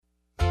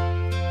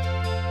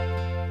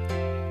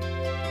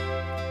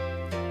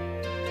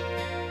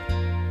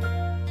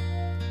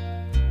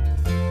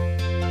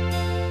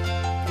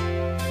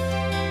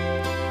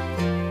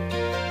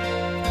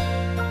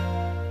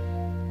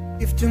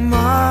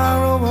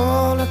tomorrow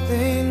all the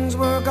things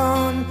were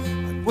gone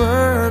I'd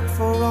worked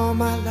for all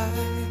my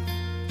life,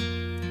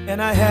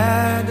 and I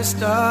had to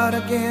start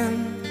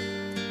again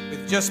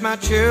with just my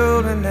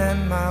children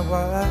and my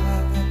wife.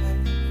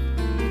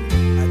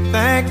 I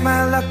thank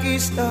my lucky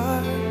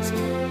stars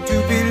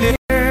to be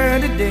here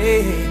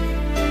today,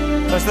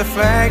 'cause the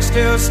flag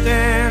still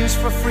stands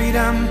for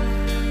freedom,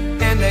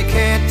 and they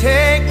can't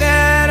take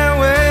that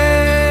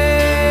away.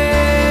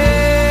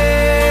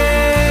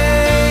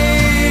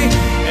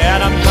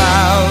 And I'm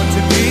proud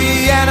to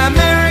be an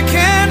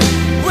American,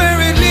 where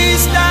at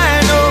least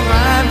I know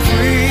I'm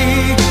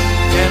free.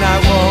 And I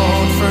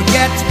won't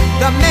forget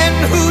the men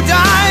who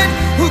died,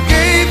 who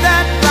gave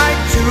that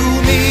right to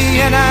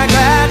me. And I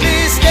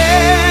gladly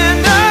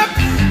stand up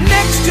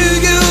next to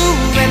you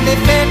and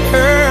defend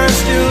her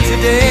still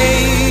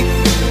today,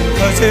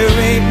 'cause there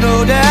ain't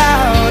no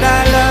doubt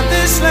I love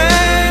this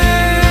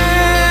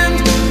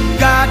land.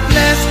 God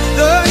bless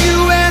the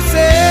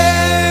USA.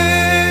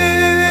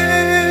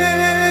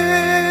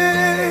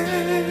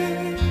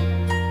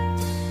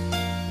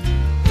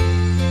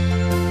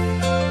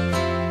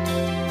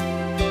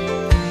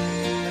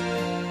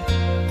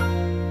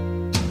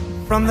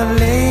 From the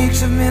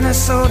lakes of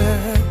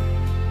Minnesota.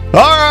 All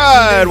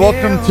right,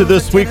 welcome to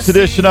this week's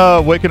edition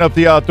of Waking Up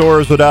the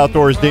Outdoors with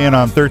Outdoors Dan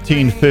on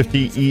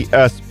 1350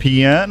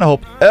 ESPN.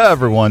 Hope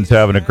everyone's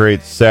having a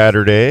great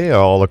Saturday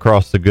all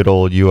across the good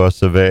old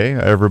US of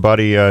A.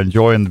 Everybody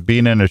enjoying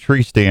being in a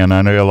tree stand.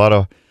 I know a lot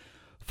of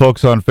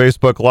folks on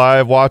Facebook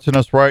Live watching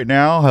us right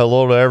now.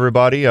 Hello to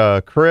everybody.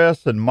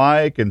 Chris and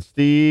Mike and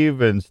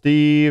Steve and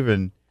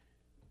three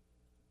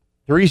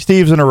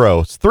Steves in a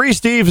row. 3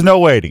 Steves, no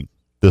waiting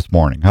this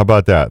morning. How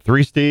about that?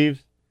 3 Steves.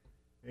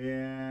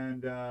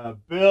 And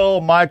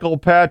Bill, Michael,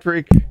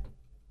 Patrick,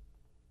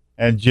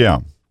 and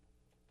Jim,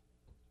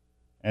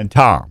 and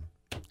Tom.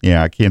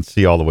 Yeah, I can't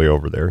see all the way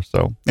over there.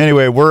 So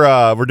anyway,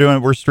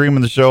 we're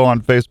streaming the show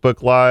on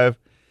Facebook Live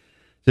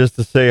just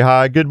to say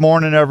hi. Good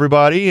morning,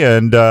 everybody,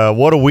 and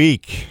what a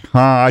week,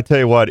 huh? I tell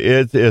you what,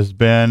 it has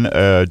been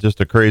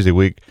just a crazy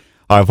week.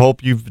 I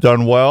hope you've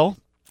done well.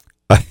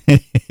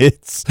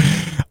 This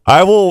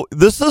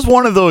is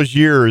one of those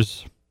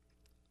years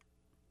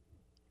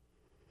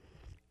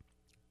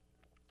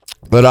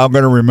that I'm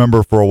going to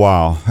remember for a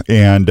while.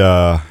 And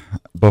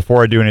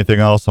before I do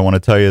anything else, I want to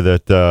tell you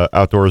that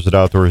Outdoors at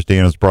Outdoors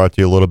Dan is brought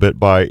to you a little bit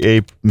by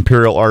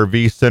Imperial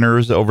RV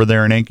Centers over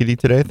there in Ankeny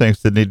today.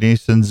 Thanks to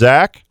Denise and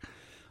Zach.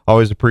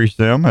 Always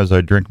appreciate them as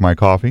I drink my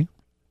coffee.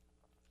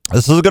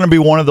 This is going to be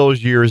one of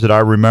those years that I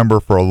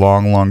remember for a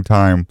long, long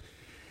time.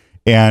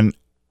 And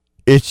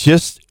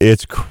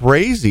it's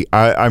crazy.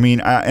 I mean,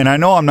 I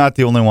know I'm not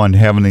the only one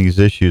having these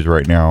issues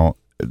right now.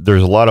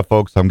 There's a lot of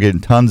folks. I'm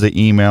getting tons of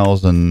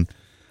emails and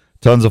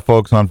tons of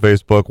folks on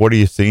Facebook. What are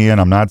you seeing?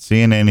 I'm not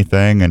seeing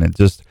anything. And it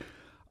just,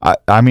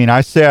 I mean,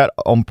 I sat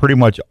on pretty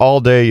much all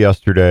day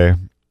yesterday,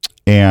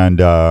 and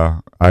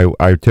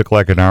I took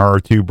like an hour or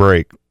two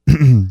break,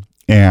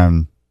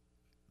 and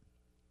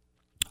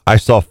I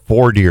saw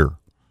 4 deer.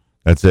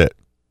 That's it.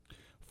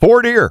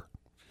 4 deer.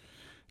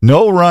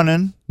 No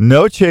running,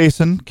 no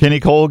chasing. Kenny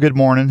Cole, good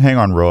morning. Hang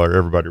on,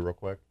 everybody, real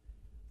quick.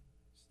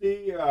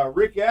 Steve,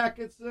 Rick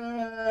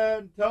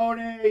Atkinson,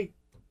 Tony,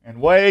 and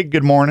Wade,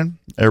 good morning,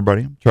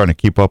 everybody. I'm trying to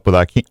keep up with.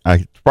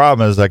 The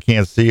problem is I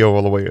can't see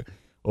all the way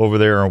over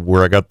there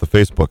where I got the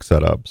Facebook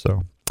set up.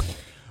 So,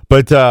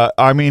 but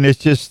I mean, it's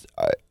just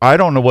I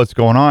don't know what's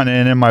going on.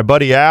 And then my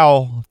buddy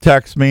Al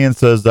texts me and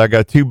says I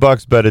got 2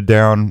 bucks bedded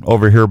down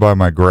over here by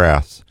my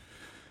grass.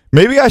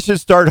 Maybe I should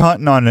start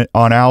hunting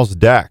on Al's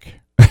deck.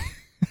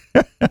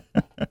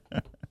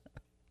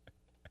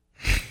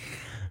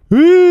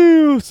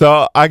 Woo!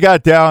 So I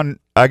got down,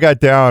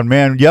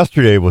 man.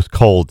 Yesterday was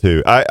cold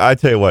too. I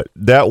tell you what,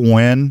 that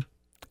wind,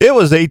 it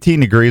was 18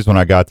 degrees when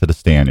I got to the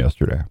stand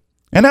yesterday,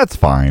 and that's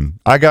fine.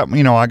 I got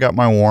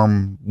my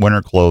warm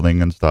winter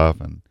clothing and stuff.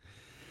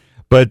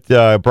 But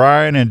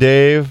Brian and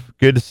Dave,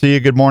 good to see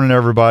you. Good morning,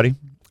 everybody,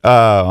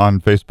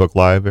 on Facebook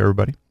Live,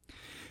 everybody.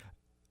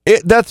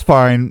 That's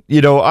fine.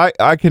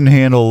 I can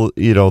handle,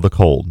 the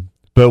cold,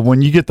 but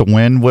when you get the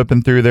wind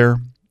whipping through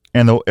there,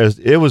 and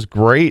it was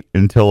great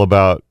until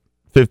about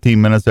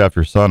 15 minutes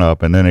after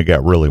sunup, and then it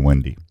got really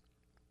windy.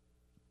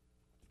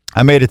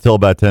 I made it till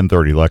about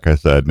 10:30, like I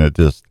said, and it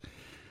just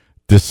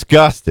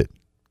disgusted.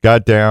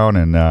 Got down,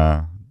 and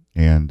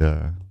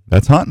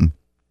that's hunting.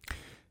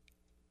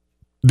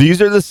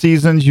 These are the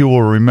seasons you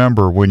will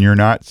remember when you're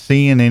not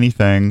seeing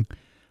anything,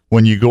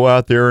 when you go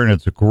out there and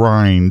it's a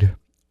grind,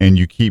 and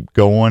you keep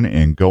going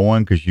and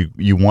going because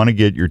you want to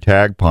get your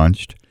tag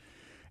punched.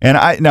 And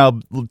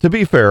now, to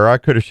be fair, I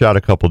could have shot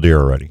a couple deer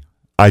already.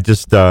 I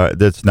just,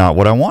 that's not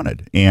what I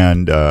wanted.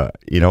 And,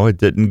 it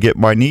didn't get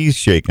my knees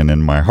shaking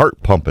and my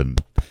heart pumping.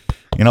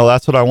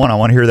 That's what I want. I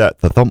want to hear that,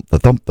 the thump, the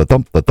thump, the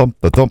thump, the thump,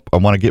 the thump. I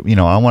want to get,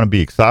 I want to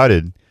be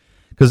excited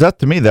because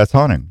to me, that's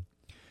hunting.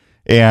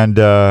 And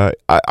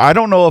I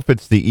don't know if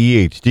it's the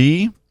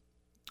EHD.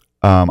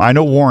 I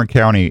know Warren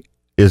County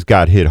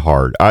got hit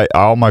hard.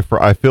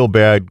 I feel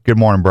bad. Good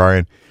morning,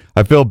 Brian.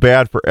 I feel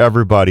bad for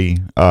everybody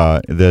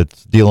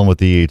that's dealing with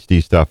the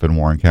EHD stuff in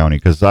Warren County,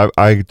 because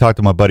I talked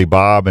to my buddy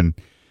Bob, and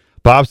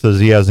Bob says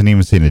he hasn't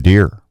even seen a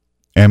deer.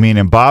 I mean,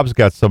 and Bob's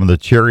got some of the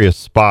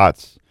cheeriest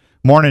spots.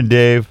 Morning,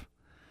 Dave.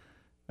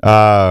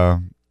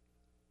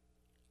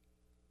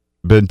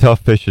 Been tough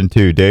fishing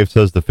too. Dave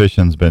says the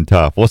fishing's been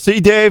tough. Well, see,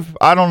 Dave,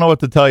 I don't know what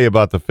to tell you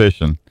about the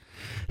fishing,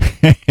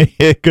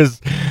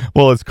 because,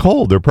 well, it's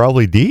cold. They're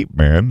probably deep,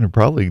 man. They're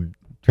probably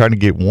trying to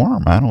get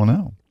warm. I don't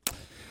know.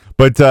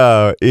 But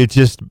it's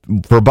just,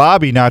 for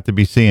Bobby not to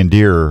be seeing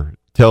deer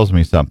tells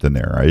me something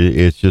there.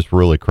 It's just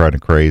really kind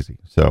of crazy.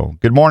 So,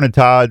 good morning,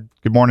 Todd.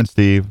 Good morning,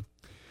 Steve.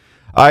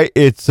 I'm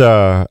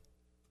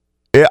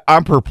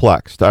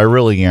perplexed. I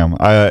really am.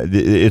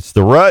 It's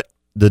the rut.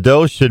 The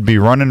doe should be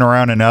running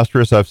around in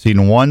estrus. I've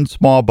seen one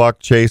small buck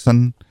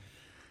chasing,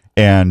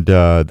 and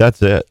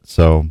that's it.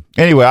 So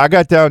anyway, I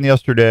got down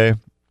yesterday,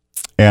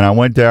 and I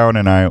went down,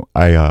 and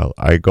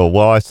I go,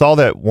 well, I saw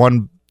that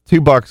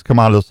 2 bucks come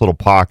out of this little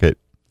pocket,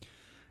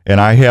 and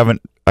I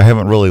haven't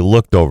really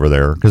looked over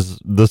there, because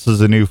this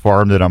is a new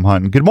farm that I'm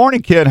hunting. Good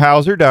morning, Ken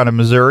Hauser down in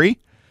Missouri.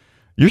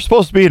 You're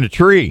supposed to be in a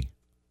tree,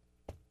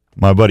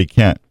 my buddy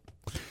Kent.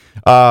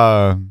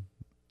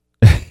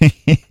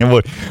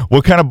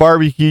 What kind of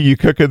barbecue you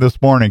cooking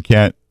this morning,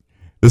 Kent?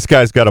 This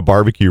guy's got a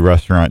barbecue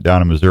restaurant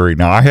down in Missouri.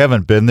 Now, I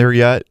haven't been there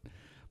yet,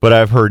 but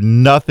I've heard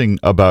nothing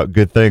about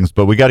good things.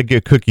 But we got to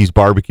get Cookie's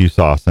barbecue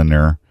sauce in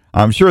there.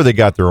 I'm sure they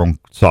got their own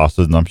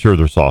sauces, and I'm sure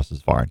their sauce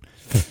is fine.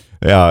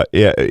 Yeah,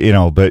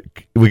 but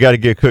we got to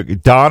get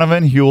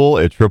Donovan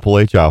Huell at Triple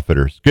H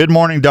Outfitters. Good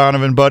morning,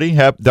 Donovan, buddy.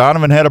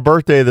 Donovan had a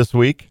birthday this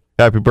week.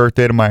 Happy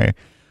birthday to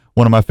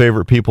one of my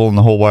favorite people in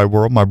the whole wide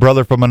world, my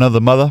brother from another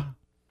mother,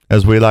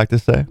 as we like to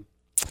say.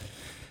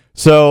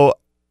 So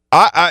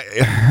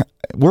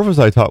where was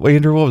I talking?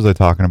 Andrew, what was I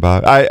talking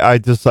about? I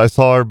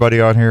saw everybody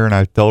on here, and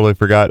I totally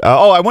forgot.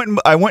 I went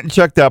and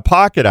checked that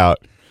pocket out.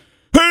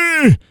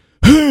 Hey,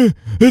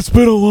 it's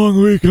been a long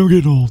week. I'm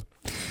getting old.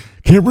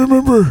 Can't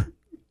remember.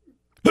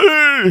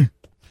 Hey.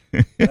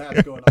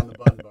 That's going on the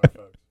button bar,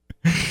 folks.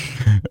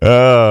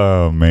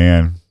 Oh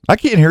man, I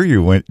can't hear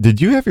you.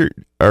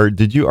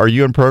 Are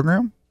you in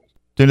program?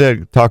 Did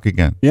I talk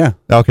again? Yeah.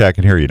 Okay, I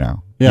can hear you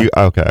now. Yeah.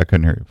 Okay, I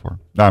couldn't hear you before.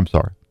 No, I'm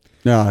sorry.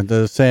 No,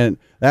 saying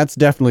that's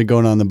definitely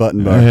going on the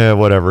button bar. Yeah,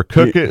 whatever.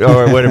 Cook it.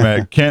 Oh, wait a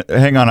minute. Kent,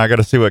 hang on. I got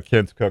to see what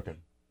Kent's cooking.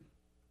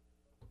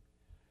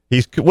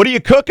 What are you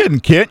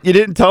cooking, Kent? You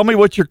didn't tell me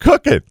what you're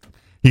cooking.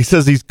 He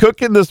says he's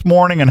cooking this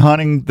morning and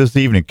hunting this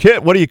evening.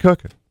 Kent, what are you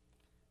cooking?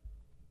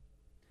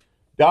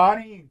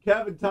 Donnie,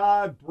 Kevin,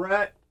 Todd,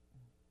 Brett.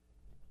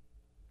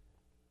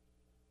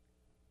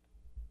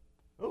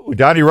 Oh,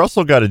 Donnie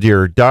Russell got a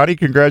deer. Donnie,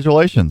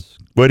 congratulations.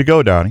 Way to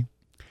go, Donnie.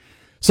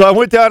 So I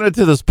went down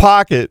into this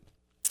pocket,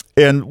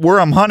 and where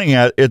I'm hunting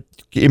at,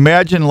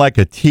 imagine like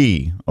a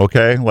T,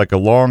 okay, like a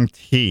long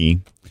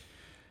T,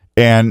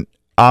 and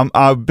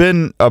I've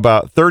been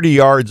about 30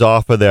 yards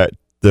off of that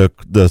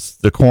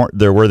the corner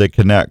there where they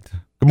connect.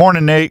 Good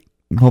morning, Nate.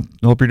 Hope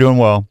you're doing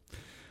well.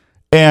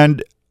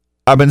 And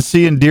I've been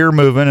seeing deer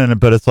moving,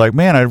 but it's like,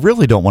 man, I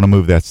really don't want to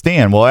move that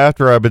stand. Well,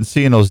 after I've been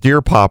seeing those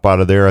deer pop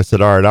out of there, I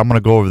said, all right, I'm going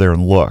to go over there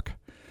and look.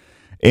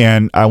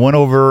 And I went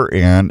over,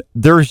 and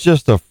there's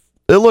just it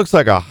looks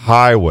like a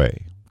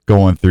highway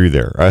going through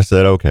there. I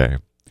said, okay.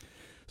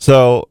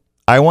 So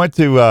I went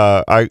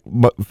to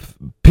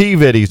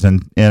Peavity's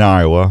in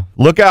Iowa.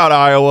 Look out,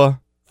 Iowa.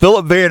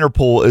 Philip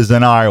Vanderpool is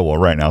in Iowa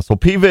right now. So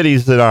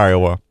Peavity's in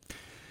Iowa.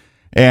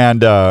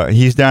 And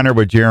he's down there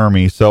with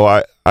Jeremy.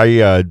 So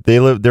they're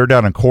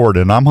down in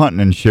Corydon. I'm hunting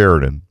in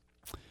Sheridan.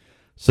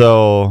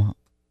 So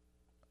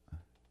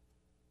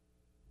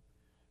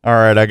all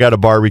right, I got a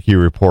barbecue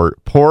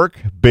report. Pork,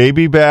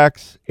 baby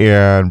backs,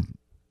 and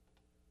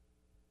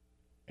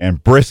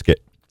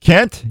brisket.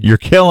 Kent, you're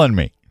killing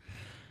me.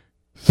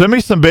 Send me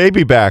some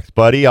baby backs,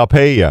 buddy. I'll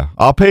pay you.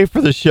 I'll pay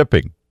for the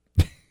shipping.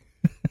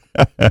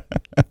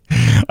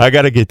 I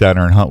got to get down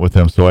there and hunt with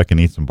him so I can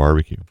eat some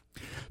barbecue.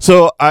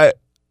 So I'm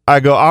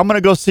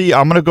going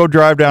to go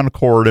drive down to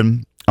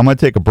Corydon. I'm going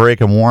to take a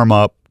break and warm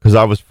up because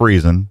I was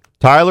freezing.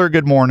 Tyler,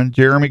 good morning.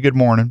 Jeremy, good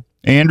morning.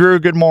 Andrew,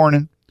 good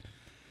morning.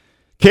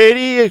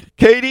 Katie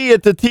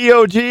at the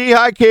TOG.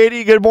 Hi,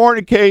 Katie. Good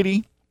morning,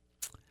 Katie.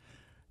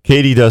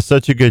 Katie does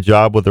such a good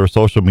job with her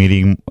social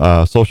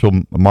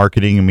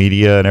marketing and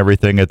media and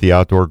everything at the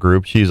outdoor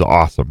group. She's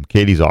awesome.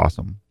 Katie's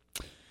awesome.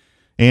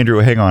 Andrew,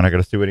 hang on. I got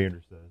to see what Andrew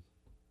says.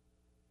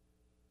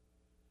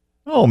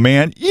 Oh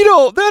man,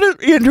 that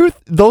is Andrew.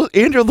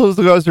 Those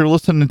guys are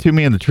listening to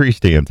me in the tree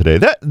stand today.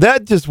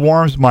 That just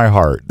warms my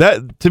heart.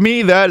 That to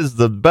me, that is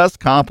the best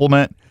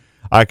compliment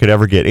I could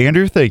ever get.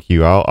 Andrew, thank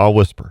you. I'll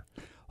whisper.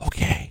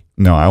 Okay.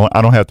 No,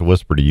 I don't have to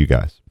whisper to you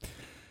guys.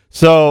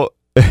 So,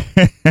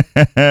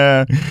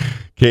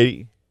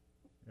 Katie.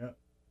 Yeah.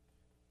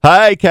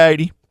 Hi,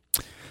 Katie.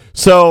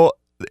 So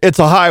it's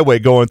a highway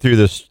going through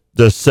this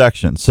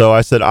section. So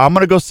I said I'm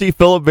going to go see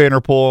Philip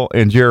Vanderpool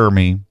and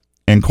Jeremy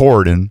in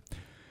Corydon.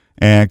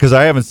 And because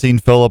I haven't seen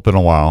Philip in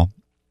a while,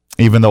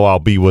 even though I'll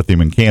be with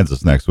him in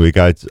Kansas next week,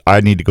 I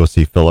need to go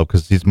see Philip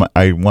because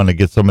I want to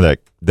get some of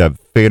that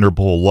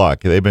Vanderpool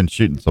luck. They've been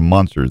shooting some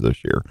monsters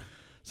this year,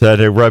 so I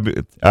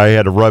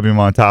had to rub him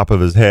on top of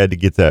his head to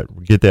get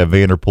that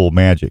Vanderpool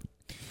magic.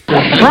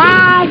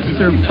 Surprise!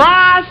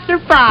 Surprise!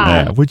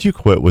 Surprise! Yeah, would you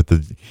quit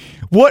with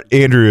what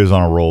Andrew is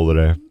on a roll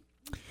today?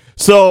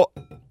 So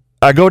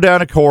I go down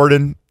to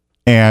Corden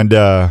and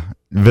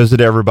visit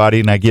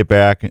everybody, and I get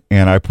back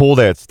and I pull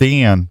that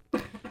stand.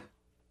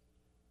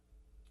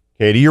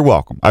 Katie, you're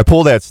welcome. I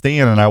pull that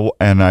stand and I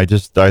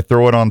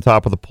throw it on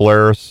top of the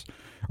Polaris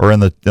or in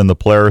the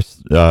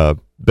Polaris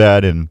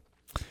bed, and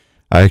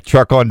I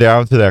truck on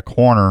down to that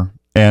corner.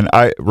 And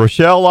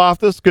Rochelle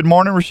Loftus, good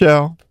morning,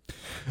 Rochelle.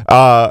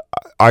 I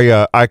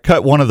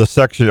cut one of the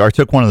sections. I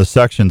took one of the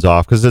sections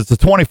off because it's a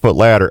 20-foot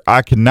ladder.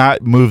 I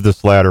cannot move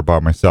this ladder by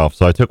myself,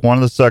 so I took one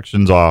of the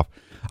sections off.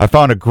 I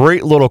found a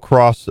great little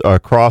cross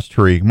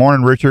tree.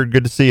 Morning, Richard.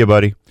 Good to see you,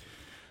 buddy.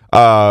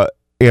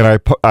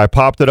 And I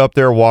popped it up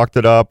there, walked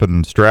it up,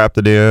 and strapped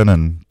it in,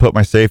 and put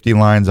my safety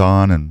lines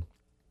on. And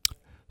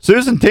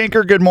Susan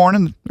Tinker, good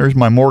morning. There's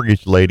my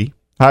mortgage lady.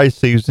 Hi,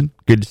 Susan.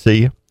 Good to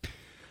see you.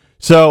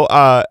 So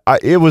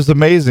it was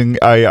amazing.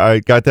 I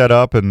got that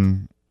up,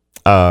 and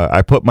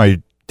I put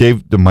my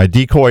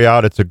decoy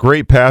out. It's a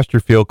great pasture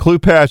field. Clue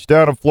Patch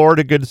down in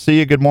Florida. Good to see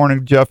you. Good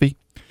morning, Jeffy.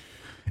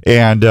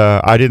 And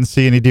I didn't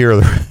see any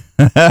deer.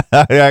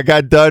 I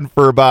got done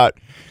for I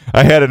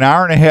had an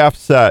hour and a half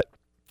set.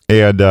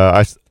 And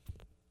I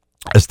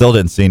still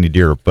didn't see any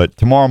deer, but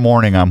tomorrow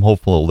morning I'm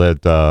hopeful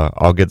that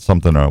I'll get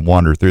something to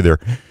wander through there.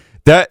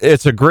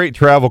 It's a great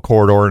travel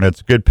corridor and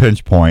it's a good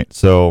pinch point.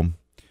 So,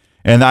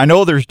 and I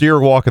know there's deer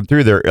walking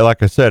through there.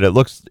 Like I said, it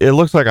looks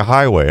like a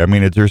highway. I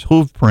mean, there's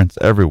hoof prints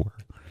everywhere,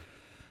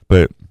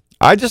 but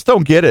I just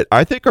don't get it.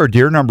 I think our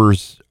deer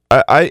numbers.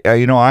 I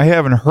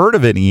haven't heard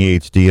of any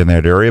EHD in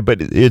that area,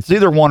 but it's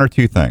either one or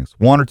two things.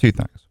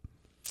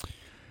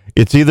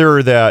 It's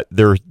either that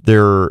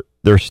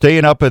they're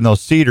staying up in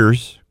those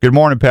cedars. Good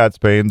morning, Pat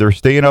Spain. They're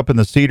staying up in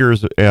the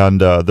cedars,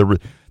 and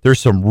there's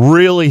some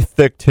really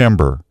thick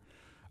timber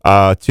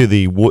to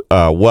the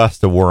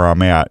west of where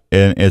I'm at,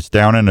 and it's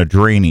down in a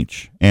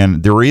drainage.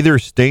 And they're either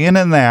staying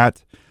in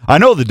that. I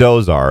know the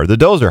does are. The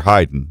does are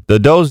hiding. The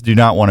does do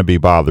not want to be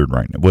bothered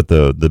right now with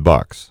the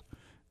bucks,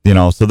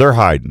 so they're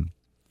hiding.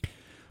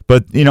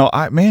 But,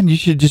 you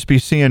should just be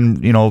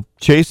seeing,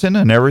 chasing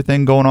and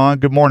everything going on.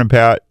 Good morning,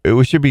 Pat.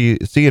 We should be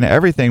seeing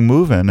everything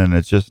moving, and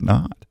it's just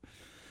not.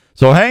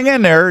 So hang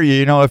in there.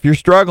 If you're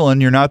struggling,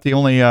 you're not the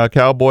only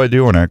cowboy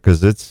doing it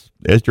because it's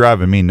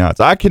driving me nuts.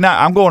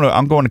 I'm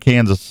going to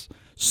Kansas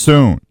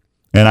soon,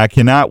 and I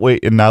cannot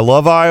wait. And I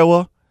love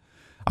Iowa.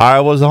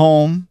 Iowa's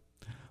home,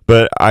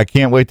 but I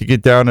can't wait to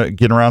get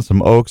around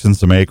some oaks and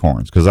some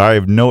acorns because I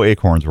have no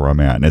acorns where I'm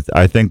at, and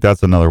I think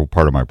that's another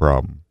part of my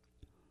problem.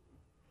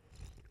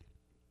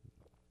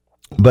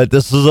 But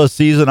this is a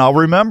season I'll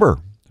remember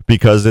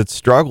because it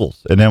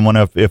struggles. And then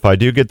if I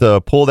do get to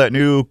pull that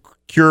new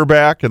cure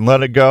back and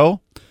let it go,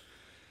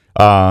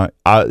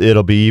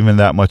 it'll be even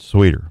that much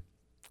sweeter.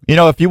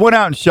 If you went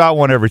out and shot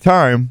one every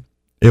time,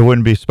 it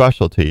wouldn't be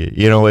special to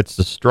you. It's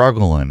the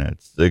struggle and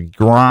it's the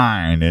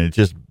grind and it's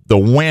just the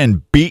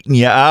wind beating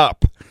you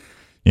up.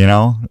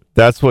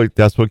 That's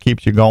what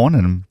keeps you going,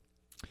 and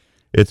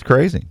it's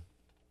crazy.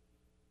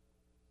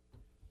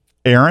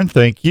 Aaron,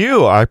 thank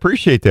you. I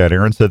appreciate that.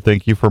 Aaron said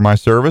thank you for my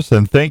service,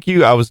 and thank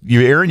you.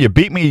 Aaron, you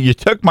beat me. You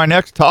took my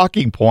next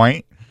talking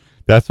point.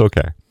 That's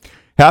okay.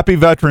 Happy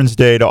Veterans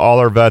Day to all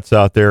our vets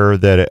out there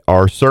that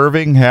are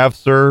serving, have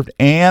served,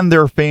 and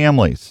their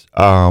families.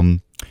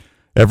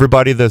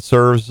 Everybody that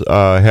serves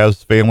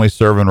has families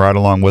serving right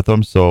along with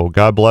them, so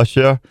God bless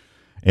you,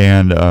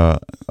 and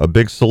a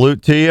big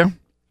salute to you,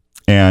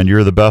 and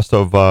you're the best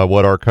of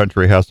what our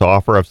country has to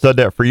offer. I've said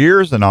that for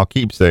years, and I'll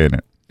keep saying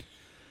it.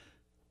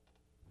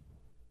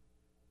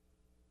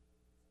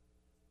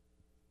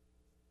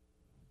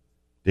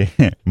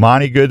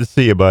 Monty, good to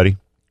see you, buddy.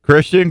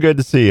 Christian, good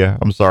to see you.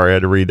 I'm sorry, I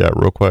had to read that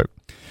real quick.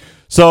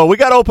 So we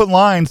got open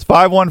lines,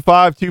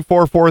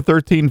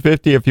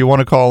 515-244-1350 if you want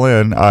to call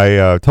in.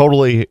 I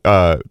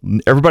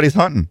everybody's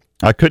hunting.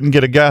 I couldn't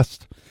get a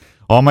guest.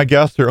 All my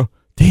guests are,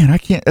 Dan, I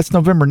can't, it's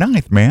November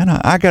 9th, man.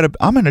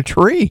 I'm in a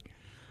tree.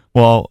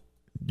 Well,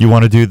 you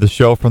want to do the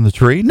show from the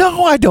tree?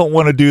 No, I don't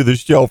want to do the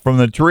show from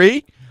the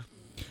tree.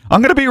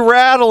 I'm going to be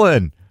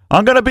rattling.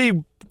 I'm going to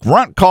be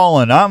grunt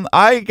calling.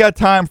 I got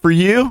time for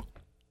you.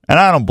 And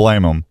I don't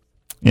blame them.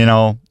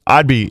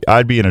 I'd be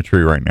in a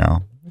tree right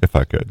now if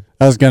I could.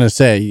 I was gonna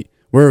say,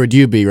 where would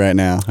you be right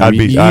now?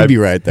 You'd be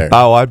right there.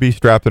 Oh, I'd be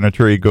strapped in a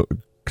tree,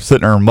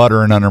 sitting there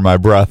muttering under my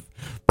breath.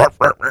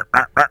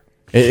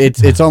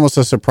 It's almost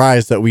a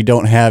surprise that we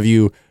don't have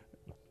you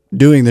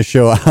doing the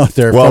show out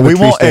there. Well, from we a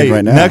tree won't. stand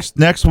right now.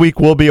 Next week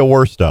will be a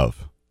worst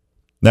of.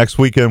 Next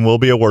weekend will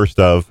be a worst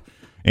of.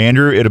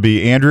 Andrew, it'll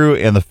be Andrew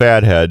and the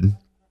Fathead.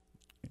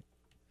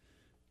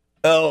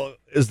 Oh,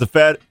 is the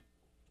fat?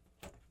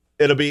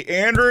 It'll be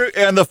Andrew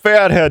and the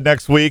Fathead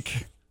next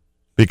week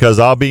because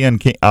I'll be in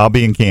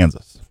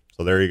Kansas.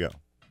 So there you go.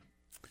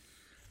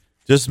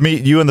 Just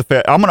meet you and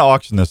the I'm going to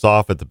auction this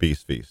off at the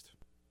Beast Feast.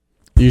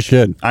 You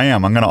should. I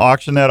am. I'm going to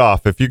auction that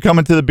off. If you're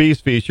coming to the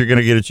Beast Feast, you're going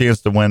to get a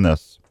chance to win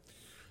this.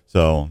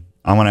 So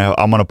I'm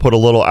gonna put a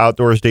little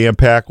Outdoors Dan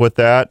pack with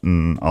that,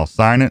 and I'll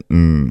sign it,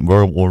 and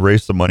we'll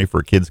raise some money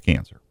for kids'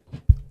 cancer.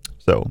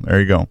 So there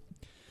you go.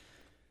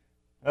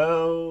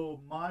 Oh,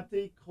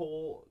 Monty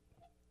Cole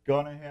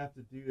gonna have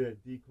to do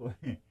that decoy.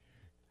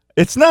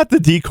 It's not the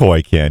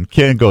decoy, Ken.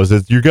 Ken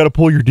goes, you got to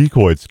pull your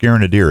decoy. It's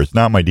scaring a deer. It's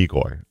not my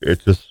decoy.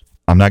 It's just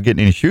I'm not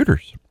getting any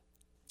shooters.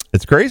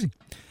 It's crazy.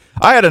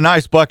 I had a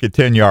nice buck at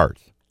 10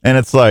 yards, and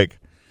it's like,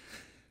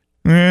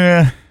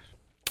 I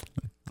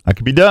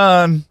could be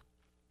done.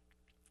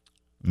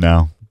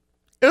 No,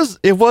 it was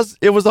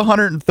a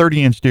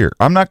 130-inch deer.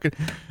 I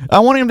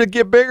want him to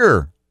get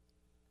bigger.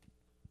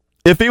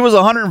 If he was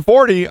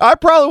 140, I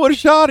probably would have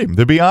shot him,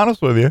 to be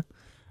honest with you.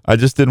 I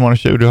just didn't want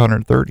to shoot to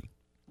 130.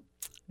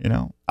 You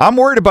know, I'm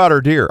worried about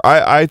our deer.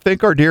 I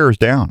think our deer is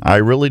down. I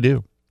really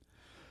do.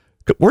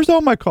 Where's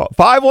all my calls?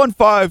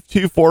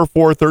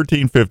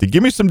 515-244-1350.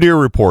 Give me some deer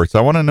reports.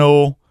 I want to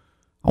know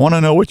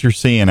what you're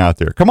seeing out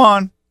there. Come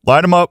on,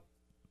 light them up.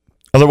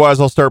 Otherwise,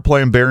 I'll start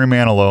playing Barry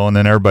Manilow, and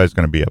then everybody's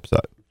going to be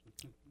upset.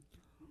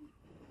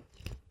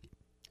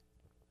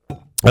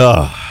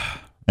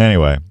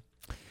 Anyway,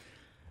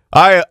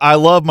 I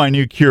love my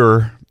new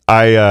cure.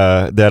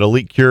 That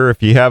Elite Cure.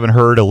 If you haven't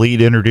heard,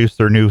 Elite introduced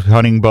their new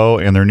hunting bow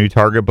and their new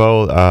target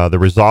bow. The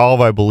Resolve,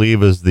 I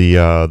believe, is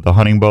the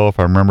hunting bow, if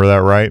I remember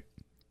that right.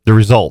 The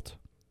Result,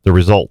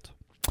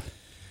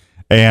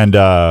 and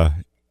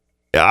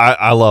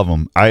I love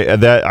them. I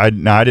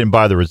didn't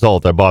buy the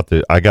Result.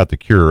 I got the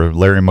Cure.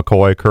 Larry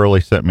McCoy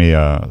Curly sent me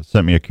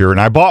a Cure,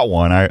 and I bought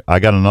one. I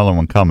got another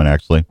one coming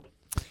actually.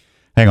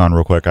 Hang on,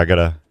 real quick.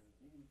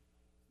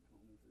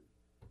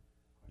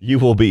 You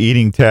will be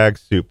eating tag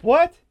soup.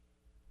 What?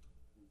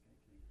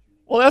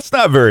 Well, that's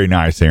not very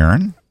nice,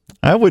 Aaron.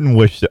 I wouldn't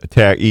wish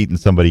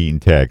somebody eating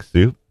tag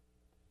soup.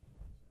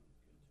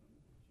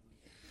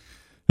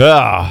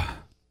 We're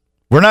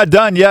not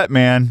done yet,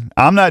 man.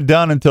 I'm not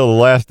done until the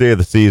last day of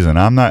the season.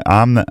 I'm not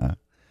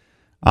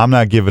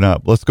giving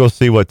up. Let's go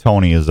see what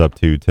Tony is up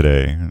to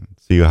today.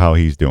 See how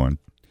he's doing.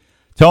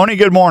 Tony,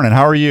 good morning.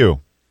 How are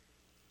you?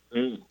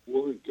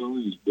 Warren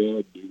County's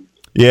bad, dude.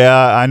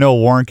 Yeah, I know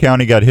Warren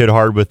County got hit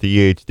hard with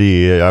the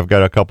EHD. I've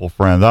got a couple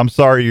friends. I'm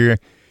sorry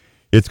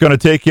it's going to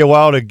take you a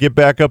while to get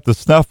back up to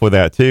snuff with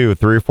that, too.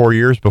 3 or 4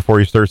 years before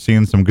you start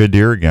seeing some good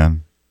deer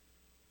again.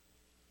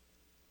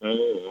 I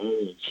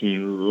haven't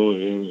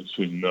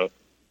seen nothing.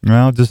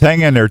 Well, just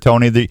hang in there,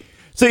 Tony.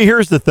 See,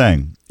 here's the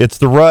thing. It's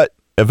the rut.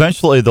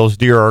 Eventually, those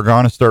deer are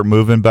going to start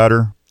moving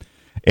better.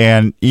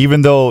 And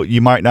even though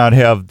you might not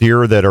have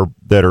deer that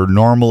are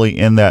normally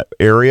in that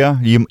area,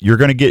 you're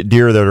going to get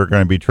deer that are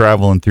going to be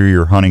traveling through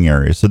your hunting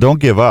area. So don't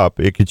give up.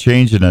 It could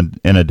change in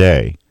a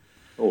day.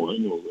 Oh, I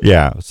know that.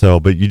 Yeah. So,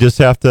 but you just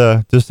have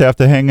to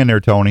hang in there,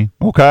 Tony.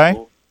 Okay.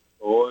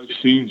 All I've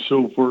seen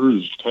so far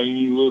is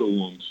tiny little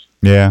ones.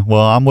 Yeah.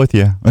 Well, I'm with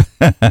you.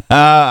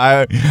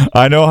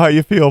 I know how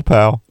you feel,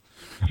 pal.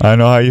 I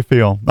know how you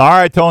feel. All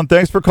right, Tone.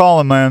 Thanks for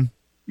calling, man.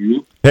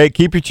 Yep. Hey,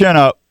 keep your chin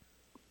up.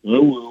 I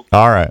will.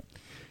 All right.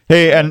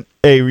 Hey,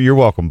 you're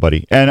welcome,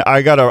 buddy. And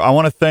I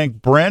want to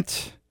thank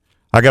Brent.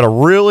 I got a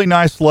really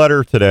nice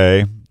letter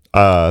today.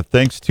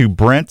 Thanks to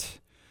Brent.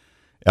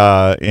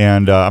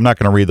 And I'm not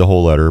going to read the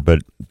whole letter,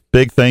 but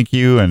big thank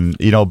you. And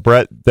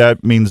Brett,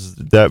 that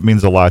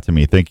means a lot to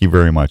me. Thank you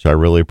very much. I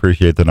really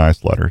appreciate the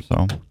nice letter.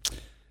 So,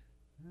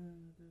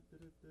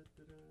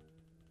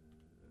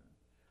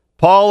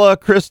 Paula,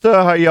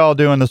 Krista, how y'all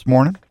doing this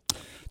morning?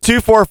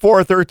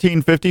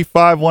 244-1350,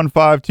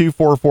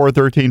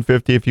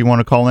 515-244-1350 if you want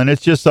to call in.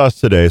 It's just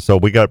us today, so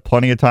we got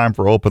plenty of time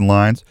for open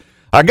lines.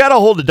 I got a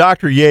hold of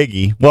Dr.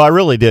 Yagi. Well, I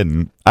really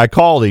didn't. I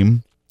called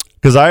him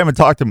because I haven't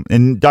talked to him,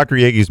 and Dr.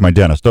 Yagi's my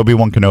dentist,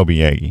 Obi-Wan Kenobi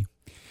Yagi.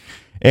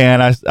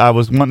 And I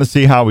was wanting to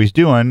see how he's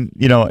doing.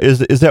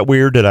 Is that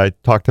weird that I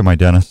talk to my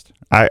dentist?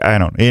 I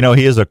don't.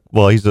 He's a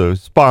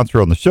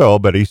sponsor on the show,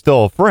 but he's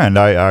still a friend.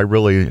 I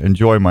really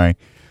enjoy my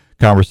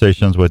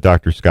conversations with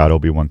Dr. Scott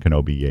Obi-Wan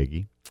Kenobi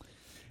Yagi.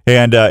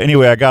 And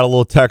anyway, I got a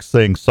little text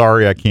saying,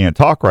 sorry, I can't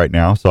talk right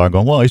now. So I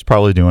go, well, he's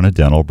probably doing a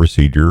dental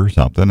procedure or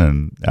something.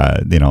 And,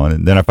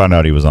 and then I found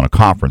out he was on a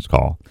conference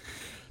call.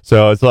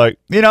 So it's like,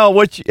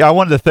 which I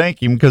wanted to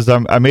thank him because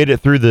I made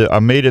it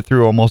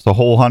through almost a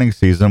whole hunting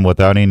season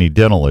without any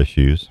dental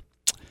issues.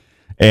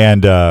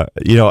 And,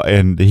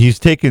 and he's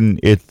taken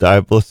it.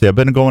 Let's see, I've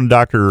been going to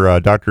Dr.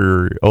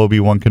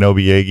 Obi-Wan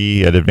Kenobi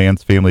Yagi at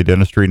Advanced Family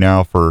Dentistry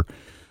now for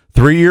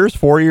 4 years.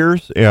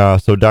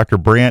 So Dr.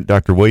 Brandt,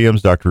 Dr.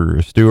 Williams,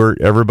 Dr. Stewart,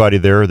 everybody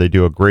there, they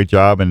do a great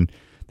job, and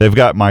they've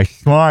got my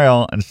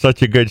smile in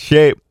such a good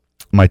shape.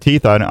 My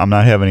teeth, I'm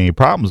not having any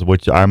problems,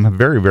 which I'm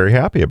very, very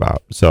happy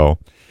about. So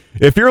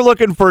if you're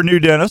looking for a new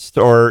dentist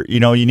or, you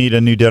need a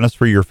new dentist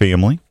for your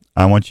family,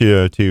 I want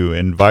you to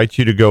invite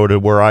you to go to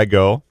where I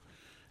go,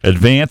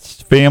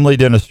 Advanced Family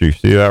Dentistry.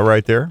 See that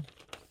right there?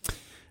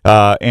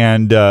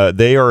 And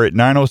they are at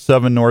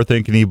 907 North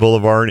Ankeny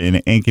Boulevard in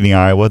Ankeny,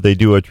 Iowa. They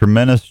do a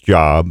tremendous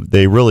job.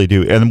 They really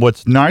do. And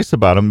what's nice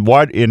about him,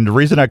 and the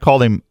reason I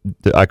call him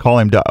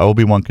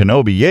Obi-Wan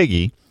Kenobi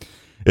Yagi,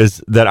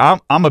 is that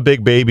I'm a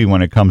big baby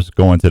when it comes to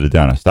going to the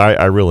dentist.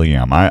 I really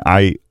am.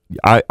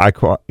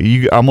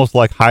 You almost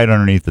like hide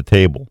underneath the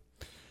table.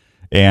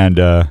 And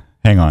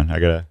hang on, I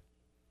gotta.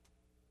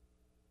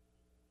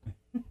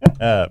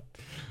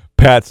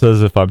 Pat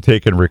says if I'm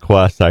taking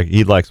requests,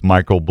 he likes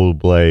Michael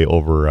Bublé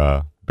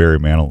over Barry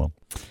Manilow.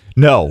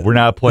 No, we're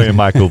not playing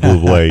Michael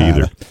Bublé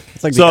either.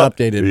 It's like the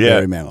updated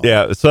Barry Manilow.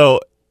 Yeah. So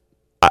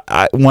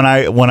when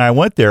I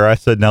went there, I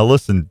said, "Now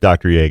listen,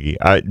 Dr.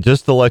 Yagi,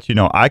 just to let you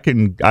know, I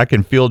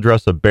can field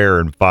dress a bear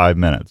in 5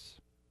 minutes.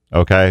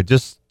 Okay,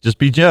 just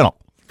be gentle."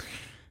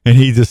 And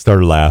he just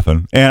started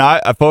laughing.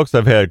 And folks,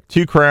 I've had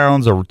 2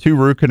 crowns or 2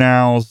 root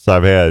canals.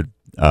 I've had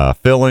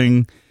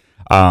filling.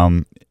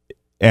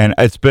 And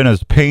it's been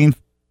as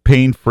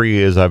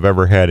pain-free as I've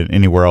ever had it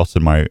anywhere else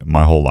in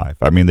my whole life.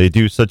 I mean, they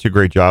do such a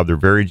great job. They're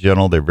very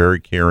gentle. They're very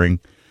caring.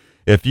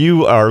 If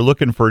you are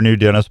looking for a new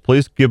dentist,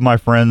 please give my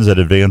friends at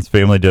Advanced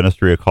Family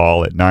Dentistry a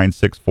call at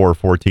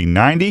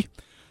 964-1490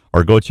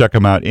 or go check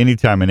them out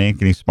anytime at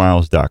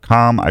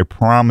AnkenySmiles.com. I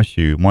promise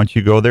you, once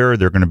you go there,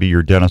 they're going to be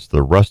your dentist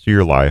the rest of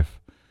your life.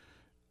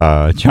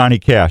 Johnny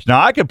Cash.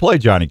 Now, I could play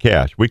Johnny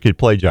Cash. We could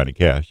play Johnny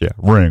Cash. Yeah.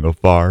 Ring of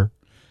Fire.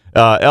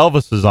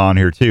 Elvis is on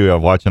here too,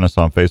 watching us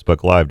on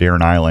Facebook Live.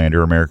 Darren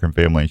Eilander, American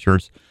Family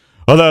Insurance.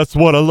 Oh, that's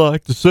what I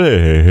like to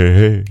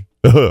say.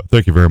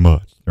 Thank you very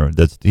much.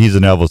 He's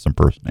an Elvis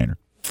impersonator.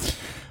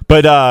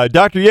 But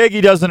Dr.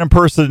 Yagi doesn't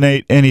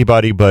impersonate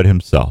anybody but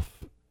himself.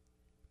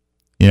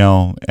 You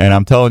know, and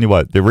I'm telling you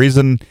what, the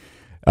reason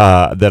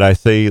that I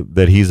say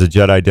that he's a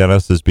Jedi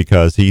dentist is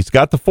because he's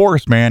got the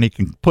Force, man. He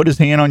can put his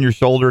hand on your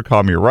shoulder,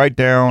 calm you right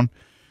down.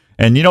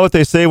 And you know what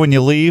they say when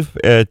you leave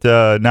at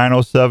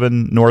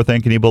 907 North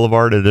Ankeny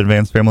Boulevard at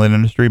Advanced Family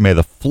Dentistry? May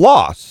the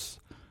floss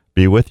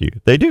be with you.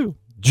 They do.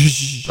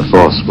 The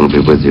Force will be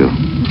with you.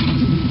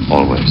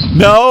 Always.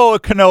 No,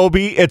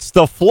 Kenobi, it's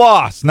the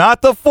floss,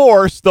 not the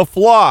Force, the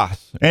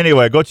floss.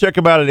 Anyway, go check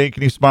them out at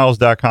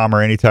AnkenySmiles.com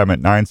or anytime at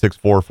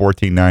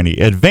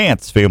 964-1490.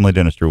 Advanced Family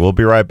Dentistry. We'll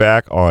be right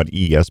back on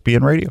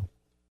ESPN Radio.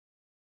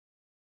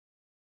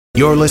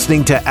 You're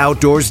listening to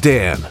Outdoors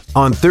Dan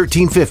on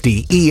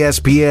 1350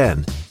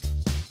 ESPN.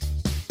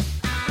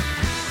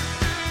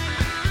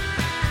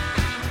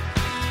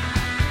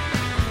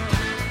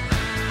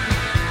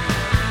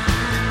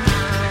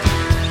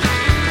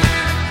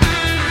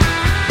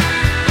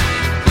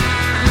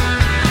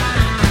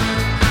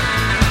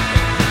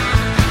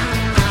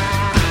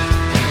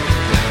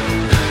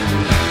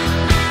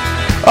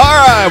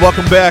 All right,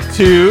 welcome back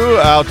to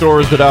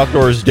Outdoors at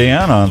Outdoors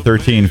Dan on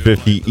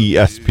 1350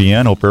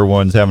 ESPN. Hope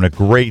everyone's having a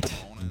great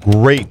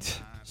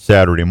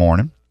Saturday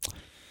morning.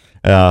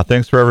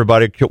 Thanks for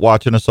everybody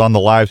watching us on the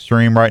live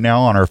stream right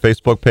now on our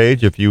Facebook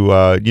page. If you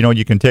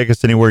you can take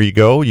us anywhere you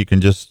go. You can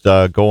just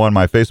go on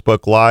my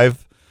Facebook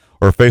Live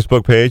or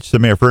Facebook page,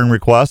 send me a friend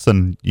request,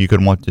 and you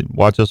can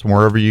watch us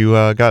wherever you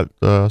got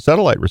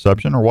satellite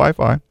reception or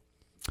Wi-Fi.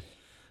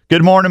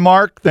 Good morning,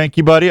 Mark. Thank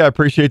you, buddy. I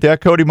appreciate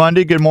that. Cody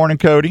Mundy. Good morning,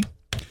 Cody.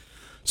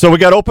 So we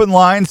got open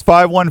lines,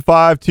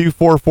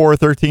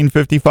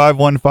 515-244-1350,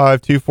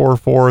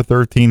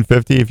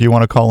 515-244-1350. If you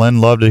want to call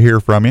in, love to hear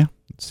from you.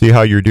 See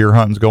how your deer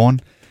hunting's going.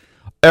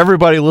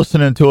 Everybody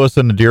listening to us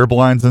in the deer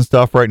blinds and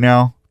stuff right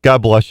now,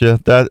 God bless you.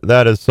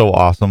 That is so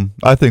awesome.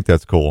 I think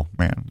that's cool,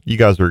 man. You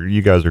guys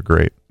are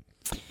great.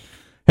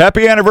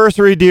 Happy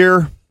anniversary,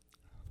 dear.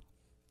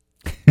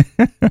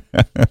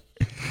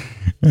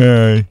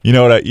 Have you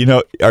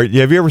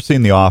ever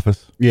seen The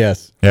Office?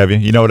 Yes. Have you?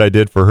 You know what I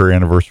did for her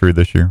anniversary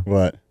this year?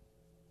 What?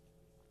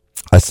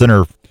 I sent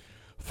her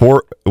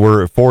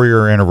we're at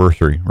 4-year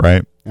anniversary,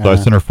 right? So I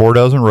sent her 4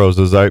 dozen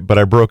roses, but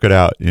I broke it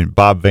out in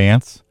Bob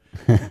Vance.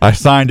 I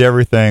signed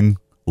everything.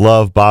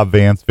 Love Bob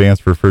Vance,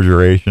 Vance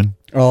Refrigeration.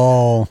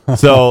 Oh.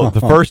 So the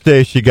first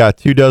day she got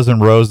 2 dozen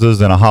roses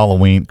and a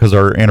Halloween, because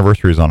our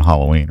anniversary is on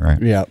Halloween, right?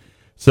 Yeah.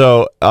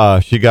 So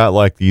she got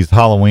like these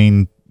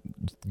Halloween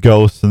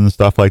ghosts and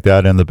stuff like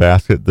that in the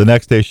basket. The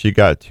next day she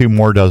got 2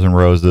 more dozen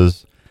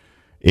roses,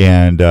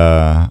 and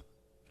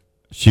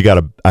she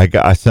got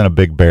I sent a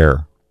big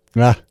bear.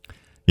 Ah.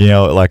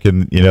 Like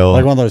one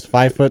of those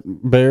 5-foot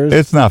bears.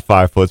 It's not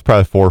 5 foot. It's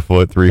probably 4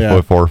 foot, 3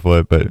 foot, 4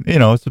 foot. But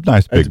it's a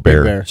nice big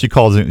bear.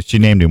 She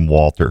named him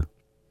Walter.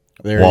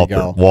 There Walter, you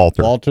go.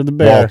 Walter the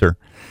bear. Walter.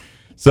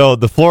 So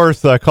the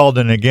florist called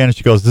in again, and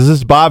she goes, "Is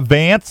this Bob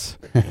Vance?"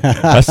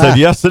 I said,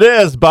 "Yes, it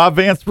is. Bob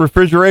Vance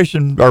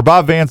Refrigeration, or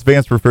Bob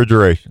Vance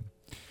Refrigeration."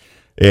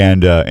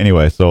 And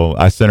anyway, so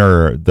I sent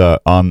her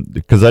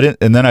because I didn't,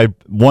 and then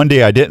one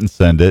day I didn't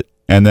send it,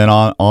 and then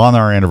on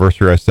our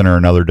anniversary I sent her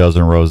another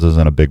dozen roses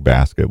in a big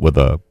basket with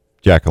a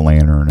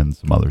jack-o'-lantern and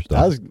some other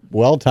stuff. That was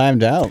well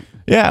timed out.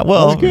 Yeah,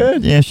 well, that was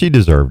good. Yeah, she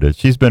deserved it.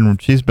 She's been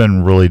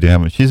really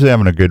she's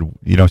having a good,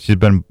 she's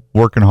been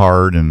working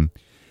hard, and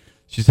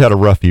she's had a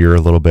rough year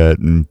a little bit,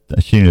 and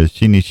she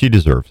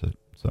deserves it.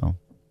 So,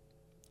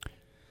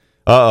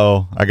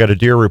 I got a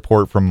deer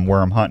report from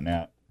where I'm hunting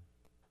at.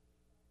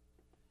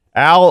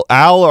 Al,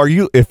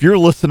 if you're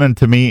listening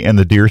to me in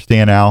the deer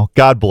stand, Al,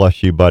 God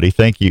bless you, buddy.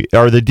 Thank you.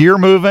 Are the deer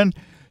moving?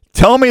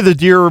 Tell me the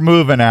deer are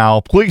moving,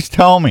 Al. Please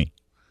tell me.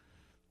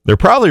 They're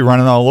probably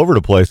running all over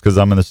the place because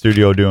I'm in the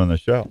studio doing the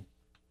show.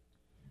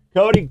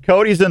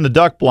 Cody's in the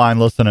duck blind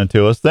listening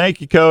to us. Thank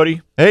you,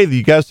 Cody. Hey,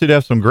 you guys should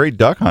have some great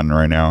duck hunting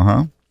right now,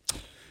 huh?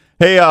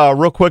 Hey,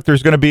 real quick,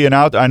 there's going to be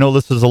I know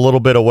this is a little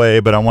bit away,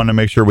 but I want to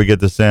make sure we get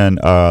this in.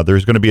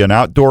 There's going to be an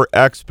outdoor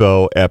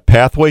expo at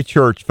Pathway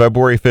Church,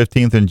 February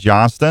 15th in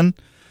Johnston.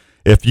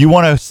 If you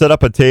want to set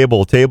up a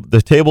table,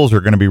 the tables are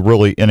going to be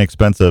really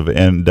inexpensive.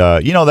 And,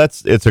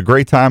 it's a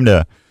great time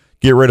to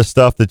get rid of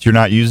stuff that you're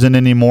not using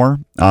anymore.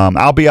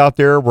 I'll be out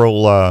there.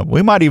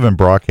 We might even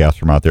broadcast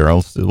from out there.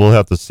 We'll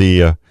have to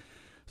see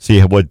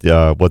what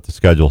the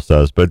schedule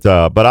says. But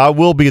I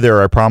will be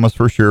there, I promise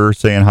for sure,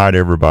 saying hi to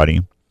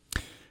everybody.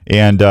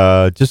 And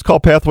just call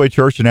Pathway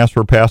Church and ask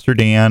for Pastor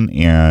Dan,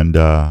 and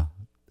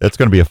it's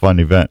going to be a fun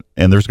event.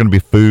 And there's going to be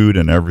food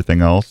and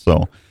everything else.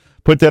 So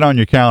put that on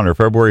your calendar.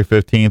 February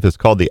 15th. It's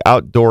called the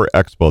Outdoor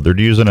Expo. They're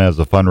using it as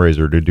a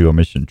fundraiser to do a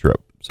mission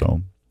trip.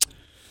 So,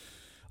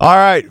 all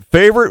right.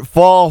 Favorite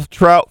fall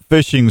trout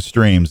fishing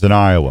streams in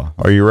Iowa.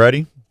 Are you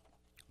ready?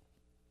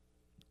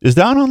 Is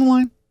Don on the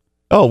line?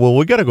 Oh, well,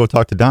 we got to go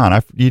talk to Don.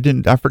 I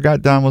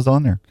forgot Don was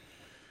on there.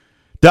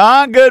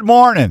 Don, good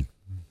morning.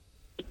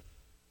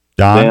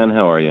 Don? Dan,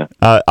 how are you?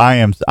 I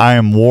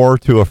am wore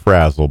to a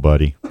frazzle,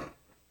 buddy.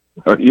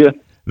 Are you?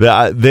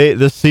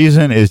 This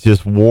season is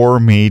just wore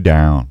me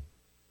down.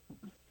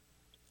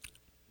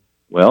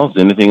 Well, is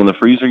anything in the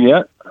freezer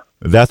yet?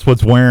 That's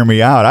what's wearing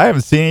me out. I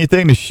haven't seen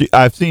anything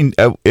I've seen.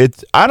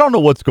 I don't know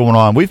what's going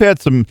on. We've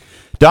had some.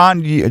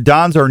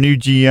 Don's our new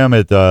GM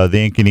at the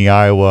Ankeny,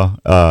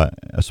 Iowa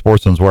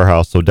Sportsman's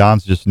Warehouse. So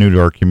Don's just new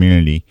to our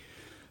community.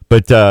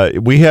 But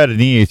we had an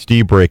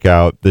EHD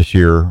breakout this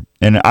year,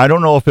 and I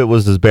don't know if it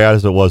was as bad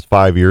as it was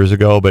 5 years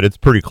ago, but it's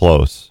pretty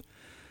close.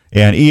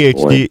 And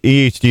EHD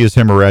is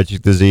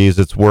hemorrhagic disease.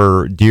 It's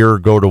where deer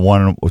go to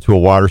a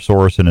water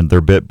source and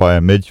they're bit by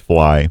a midge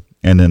fly,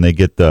 and then they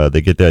get that.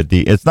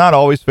 It's not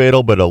always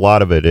fatal, but a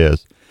lot of it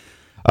is.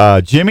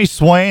 Jimmy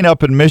Swain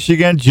up in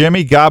Michigan.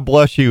 Jimmy, God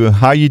bless you.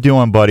 How you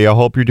doing, buddy? I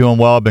hope you're doing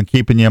well. I've been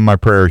keeping you in my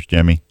prayers,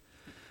 Jimmy.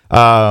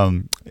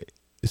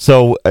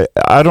 So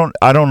I don't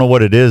know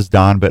what it is,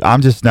 Don, but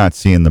I'm just not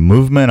seeing the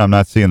movement. I'm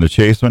not seeing the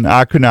chasement.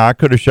 I could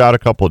have shot a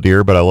couple of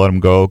deer, but I let them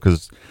go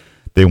because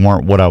they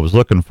weren't what I was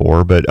looking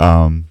for. But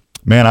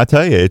man, I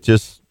tell you,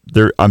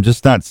 I'm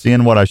just not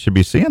seeing what I should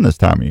be seeing this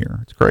time of year.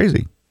 It's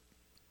crazy.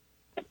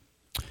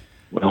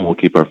 Well, we'll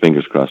keep our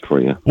fingers crossed for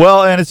you.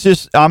 Well, and it's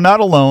just, I'm not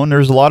alone.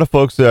 There's a lot of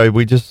folks that I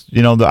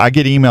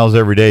get emails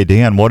every day.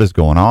 Dan, what is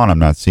going on? I'm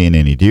not seeing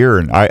any deer.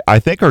 And I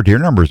think our deer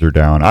numbers are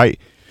down. Our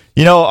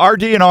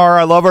DNR,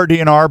 I love our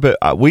DNR,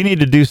 but we need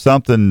to do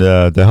something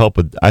to help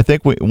with. I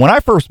think when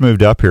I first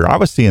moved up here, I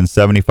was seeing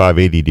 75,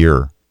 80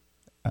 deer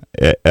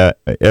at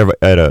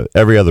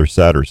every other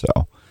set or so.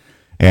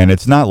 And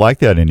it's not like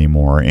that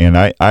anymore.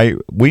 And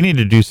we need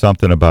to do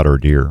something about our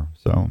deer.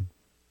 So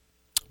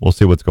we'll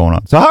see what's going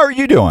on. So how are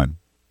you doing?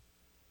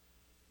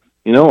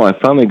 I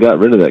finally got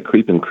rid of that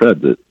creeping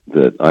crud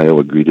that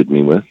Iowa greeted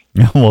me with.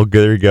 Well,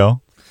 there you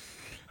go.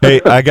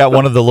 Hey, I got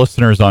one of the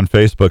listeners on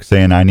Facebook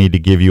saying I need to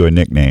give you a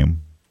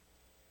nickname.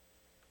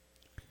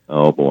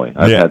 Oh boy,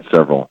 I've had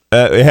several.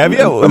 Have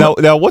you?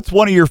 Now, what's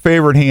one of your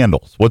favorite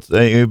handles? What's Go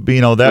ahead.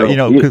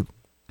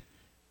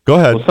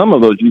 Well, some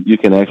of those you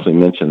can actually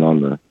mention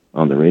on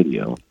the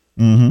radio.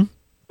 Mm-hmm.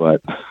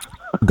 But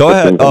go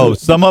ahead. Oh,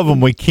 some of them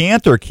we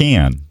can't or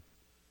can.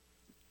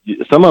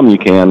 Some of them you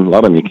can. A lot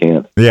of them you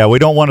can't. Yeah, we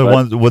don't want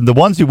the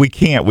ones that we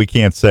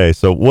can't say.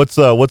 So what's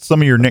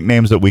some of your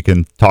nicknames that we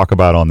can talk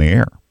about on the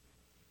air?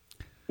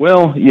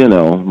 Well,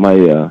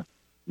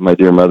 my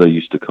dear mother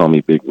used to call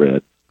me Big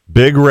Red.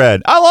 Big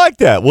Red. I like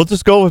that. We'll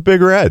just go with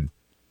Big Red.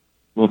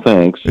 Well,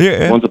 thanks.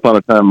 Yeah. Once upon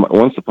a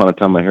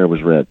time, my hair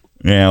was red.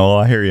 Yeah, well,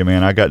 I hear you,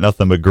 man. I got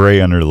nothing but gray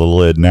under the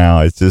lid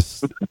now.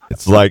 It's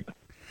like,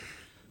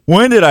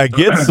 when did I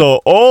get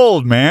so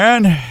old,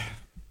 man?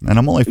 And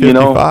I'm only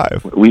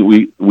 55.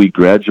 We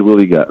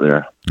gradually got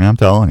there. I'm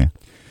telling you.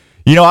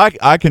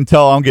 I can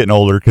tell I'm getting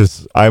older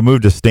because I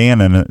moved to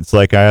Stanton, and it's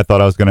like I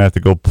thought I was going to have to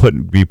go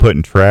be put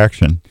in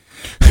traction.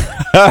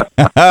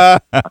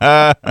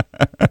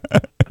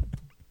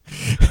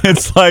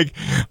 It's like,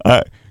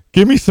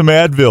 give me some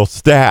Advil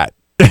stat.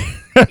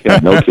 Yeah,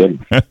 no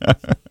kidding.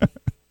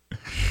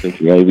 Think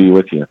the IV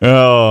with you.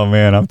 Oh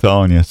man, I'm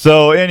telling you.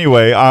 So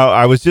anyway,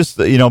 I was just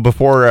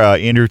before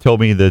Andrew told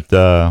me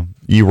that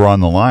you were on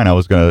the line, I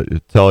was going to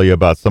tell you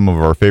about some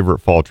of our favorite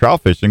fall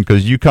trout fishing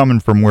because you coming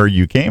from where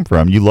you came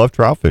from, you love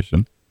trout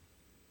fishing.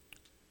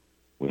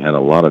 We had a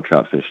lot of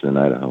trout fishing in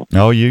Idaho.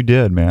 Oh, you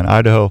did, man,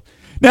 Idaho.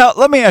 Now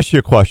let me ask you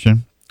a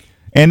question,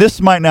 and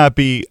this might not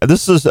be.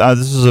 This is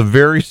a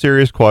very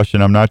serious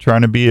question. I'm not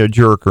trying to be a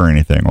jerk or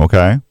anything,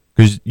 okay?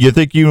 Because you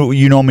think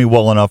you know me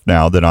well enough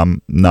now that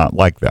I'm not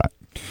like that.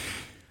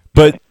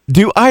 But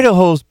do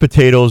Idaho's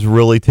potatoes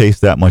really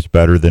taste that much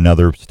better than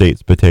other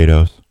states'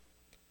 potatoes?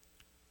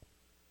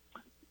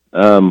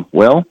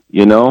 Well,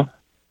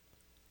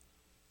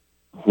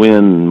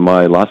 when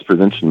my loss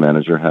prevention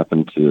manager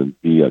happened to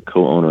be a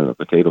co-owner of a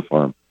potato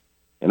farm,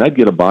 and I'd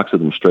get a box of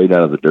them straight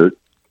out of the dirt,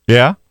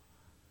 Yeah.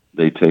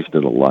 they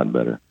tasted a lot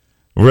better.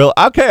 Real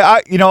okay.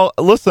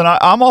 Listen,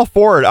 I'm all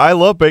for it. I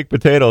love baked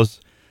potatoes.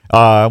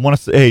 I want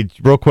to say, hey,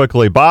 real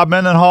quickly, Bob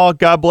Mendenhall,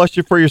 God bless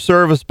you for your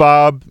service,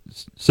 Bob.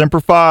 Semper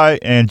Fi,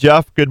 and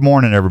Jeff. Good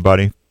morning,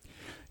 everybody.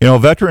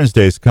 Veterans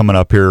Day is coming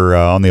up here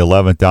on the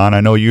 11th. Don,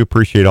 I know you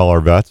appreciate all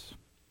our vets.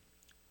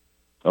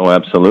 Oh,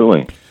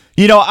 absolutely.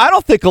 I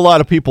don't think a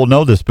lot of people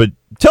know this, but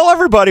tell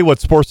everybody what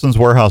Sportsman's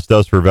Warehouse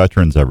does for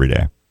veterans every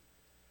day.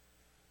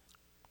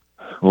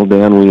 Well,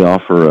 Dan, we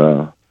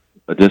offer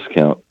a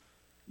discount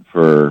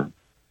for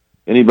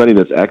anybody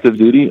that's active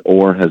duty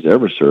or has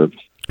ever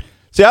served.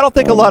 See, I don't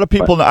think a lot of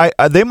people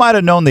they might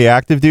have known the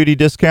active duty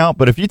discount,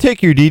 but if you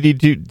take your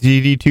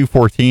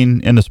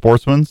DD214 into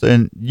Sportsman's,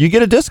 and you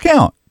get a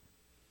discount.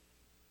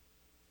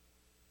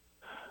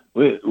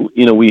 We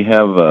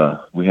have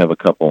a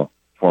couple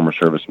former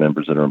service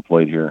members that are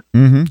employed here.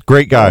 Mm-hmm.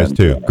 Great guys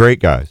too. Great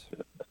guys.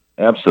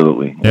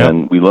 Absolutely, Yep.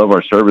 And we love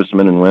our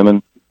servicemen and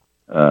women.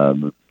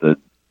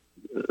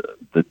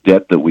 The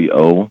debt that we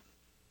owe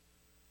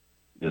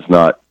is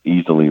not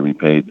easily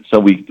repaid, so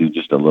we do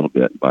just a little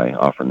bit by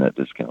offering that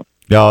discount.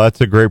 Yeah,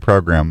 that's a great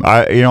program.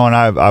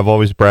 I've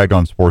always bragged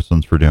on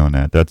Sportsman's for doing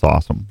that. That's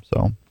awesome.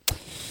 So,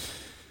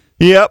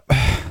 yep.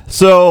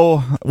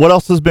 So, what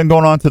else has been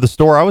going on to the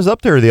store? I was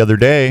up there the other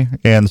day,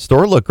 and the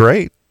store looked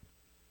great.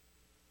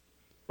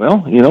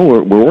 Well,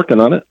 we're working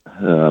on it.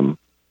 The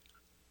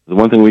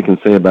one thing we can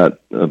say about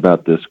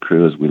this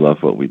crew is we love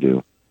what we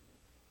do,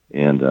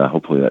 and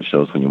hopefully that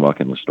shows when you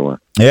walk in the store.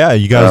 Yeah,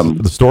 you guys,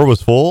 the store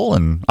was full,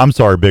 and I'm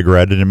sorry, Big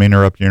Red, didn't mean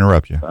to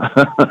interrupt you.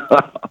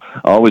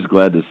 Always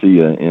glad to see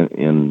you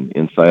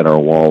inside our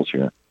walls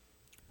here.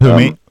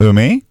 Who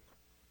me?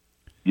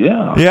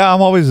 Yeah. Yeah,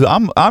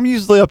 I'm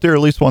usually up there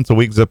at least once a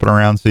week, zipping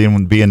around,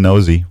 being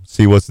nosy,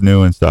 see what's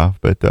new and stuff.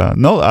 But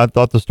no, I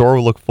thought the store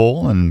would look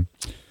full, and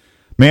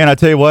man, I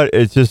tell you what,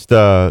 it's just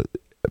there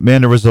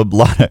was a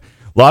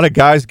lot of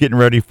guys getting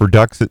ready for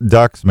ducks.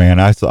 Man,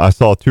 I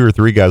saw 2 or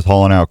 3 guys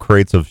hauling out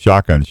crates of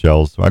shotgun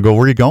shells. I go,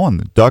 where are you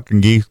going? Duck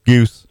and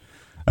goose.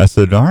 I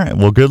said, all right,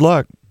 well, good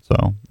luck.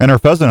 So, and our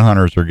pheasant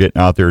hunters are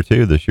getting out there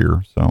too this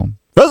year. So,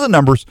 pheasant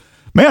numbers,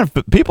 man,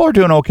 people are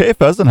doing okay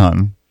pheasant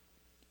hunting.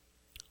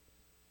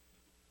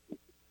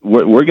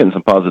 We're getting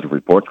some positive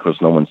reports because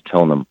no one's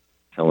telling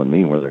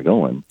me where they're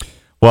going.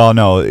 Well,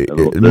 no, their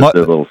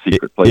little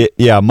secret place.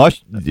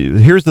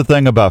 Here's the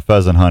thing about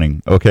pheasant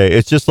hunting. Okay,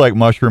 it's just like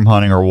mushroom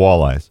hunting or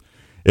walleyes.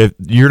 If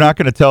you're not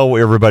going to tell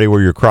everybody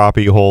where your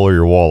crappie hole or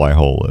your walleye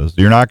hole is,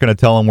 you're not going to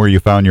tell them where you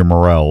found your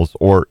morels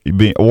or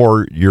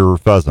your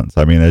pheasants.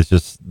 I mean, it's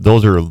just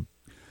those are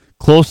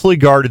closely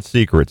guarded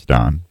secrets,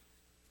 Don.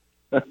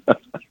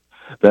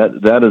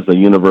 That is a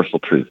universal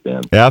truth,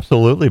 Dan.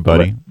 Absolutely,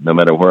 buddy. No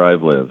matter where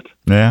I've lived.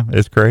 Yeah,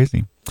 it's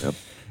crazy. Yep.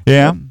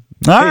 Yeah.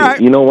 All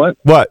right. You know what?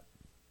 What?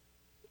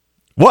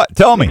 What?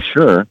 Tell me.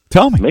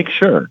 Tell me. Make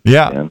sure.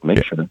 Yeah. Dan,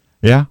 make sure.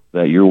 Yeah.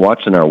 That you're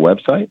watching our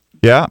website.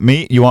 Yeah.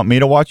 Me? You want me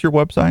to watch your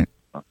website?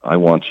 I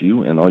want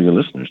you and all your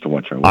listeners to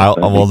watch our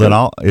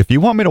website. If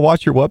you want me to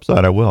watch your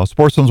website, I will.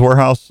 Sportsman's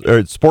Warehouse,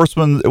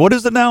 Sportsman. What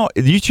is it now?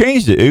 You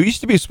changed it. It used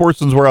to be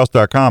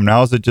sportsmanswarehouse.com.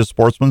 Now is it just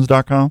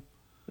sportsmans.com?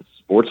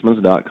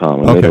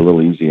 Sportsmans.com. I made it a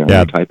little easier on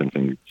your typing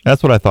fingers.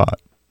 That's what I thought.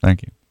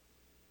 Thank you.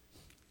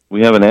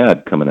 We have an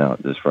ad coming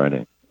out this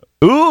Friday.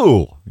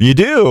 Ooh, you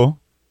do?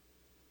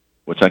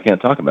 Which I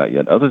can't talk about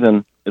yet, other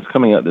than it's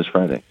coming out this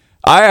Friday.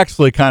 I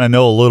actually kind of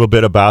know a little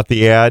bit about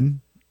the ad,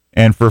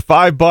 and for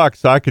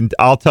 $5,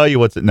 I'll tell you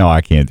what's. No,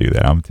 I can't do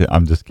that.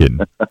 I'm just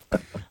kidding.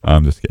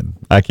 I'm just kidding.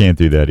 I can't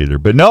do that either.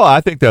 But no, I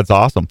think that's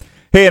awesome.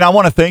 Hey, and I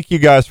want to thank you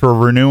guys for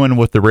renewing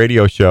with the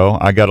radio show.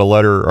 I got a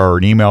letter or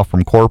an email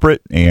from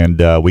corporate,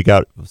 and we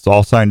got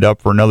all signed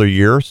up for another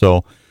year.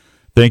 So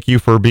thank you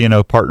for being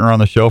a partner on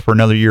the show for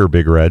another year,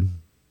 Big Red.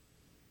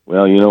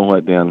 Well, you know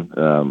what,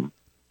 Dan?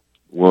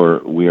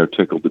 We are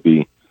tickled to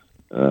be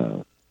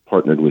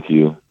partnered with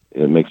you.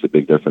 It makes a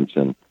big difference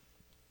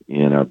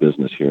in our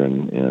business here,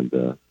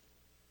 and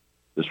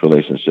this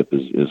relationship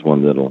is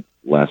one that'll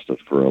last us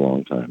for a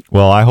long time.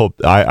 Well, I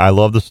hope. I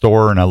love the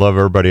store, and I love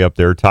everybody up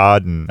there.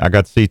 Todd, and I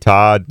got to see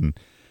Todd and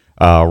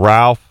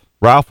Ralph.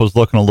 Ralph was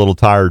looking a little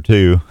tired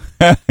too.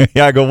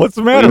 Yeah, I go, what's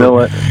the matter? You know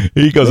what?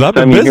 He goes, I've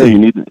been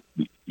busy.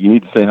 busy. You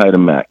need to say hi to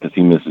Matt because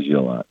he misses you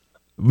a lot.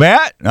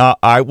 Matt,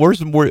 I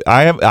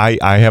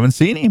haven't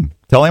seen him.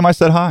 Tell him I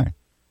said hi.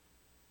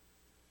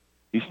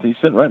 He's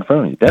sitting right in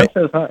front of you. Dad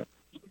says hi.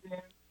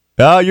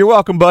 Oh, you're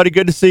welcome, buddy.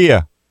 Good to see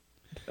you.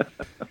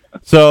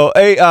 So,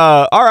 hey,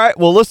 all right.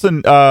 Well,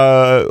 listen.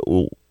 Do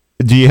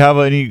you have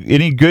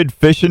any good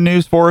fishing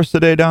news for us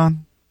today,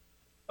 Don?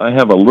 I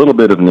have a little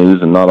bit of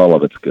news, and not all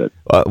of it's good.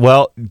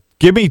 Well,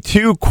 give me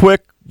 2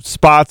 quick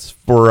spots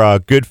for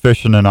good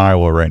fishing in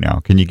Iowa right now.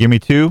 Can you give me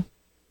 2?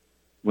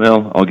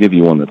 Well, I'll give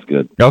you one that's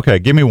good. Okay,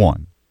 give me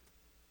one.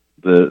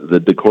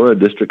 The Decorah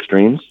District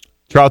streams.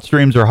 Trout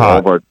streams are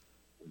hot.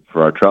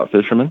 For our trout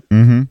fishermen.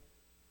 Mm-hmm.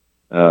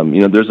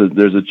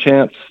 There's a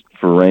chance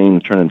for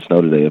rain, turn, and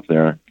snow today up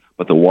there,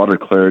 but the water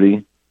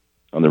clarity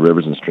on the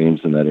rivers and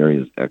streams in that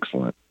area is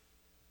excellent.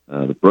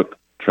 The brook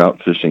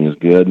trout fishing is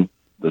good.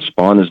 The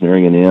spawn is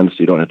nearing an end, so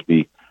you don't have to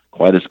be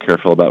quite as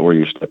careful about where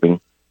you're stepping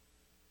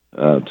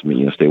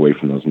to stay away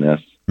from those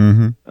nests.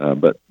 Mm-hmm.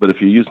 But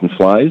if you're using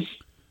flies,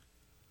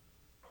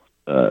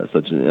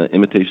 such as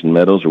imitation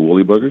meadows or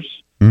woolly boogers,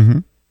 Mm-hmm.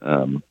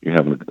 You're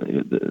having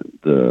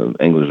the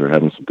anglers are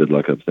having some good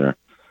luck up there.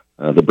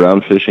 The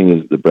brown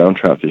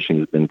trout fishing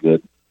has been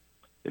good.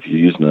 If you're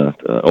using a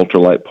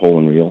ultralight pole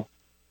and reel,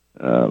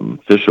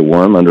 fish a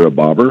worm under a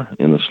bobber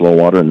in the slow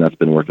water, and that's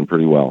been working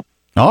pretty well.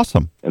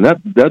 Awesome. And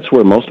that's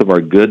where most of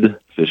our good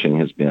fishing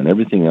has been.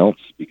 Everything else,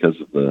 because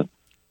of the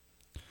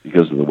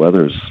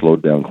weather, has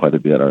slowed down quite a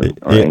bit. Our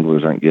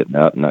anglers aren't getting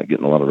out and not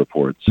getting a lot of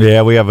reports.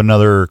 Yeah, we have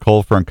another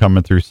cold front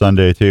coming through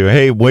Sunday too.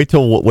 Hey, wait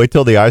till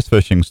the ice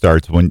fishing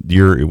starts. When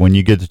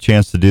you get the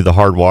chance to do the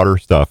hard water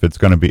stuff,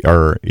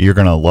 you're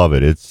gonna love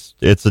it.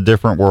 It's a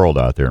different world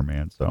out there,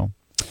 man. So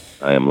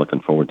I am looking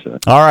forward to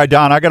it. All right,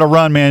 Don, I got to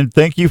run, man.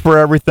 Thank you for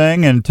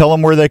everything, and tell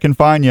them where they can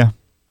find you.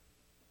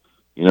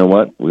 You know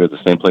what? We're at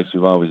the same place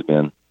we've always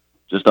been,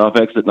 just off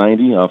exit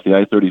 90, off the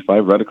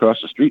I-35, right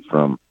across the street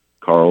from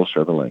Carl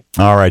Chevrolet.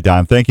 All right,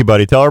 Don. Thank you,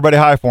 buddy. Tell everybody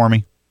hi for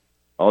me.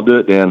 I'll do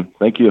it, Dan.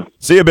 Thank you.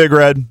 See you, Big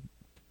Red.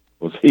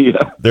 We'll see you.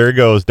 There he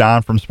goes,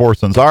 Don from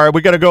Sportsman's. All right, we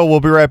got to go. We'll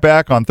be right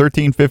back on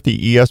 1350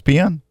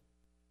 ESPN.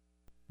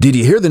 Did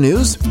you hear the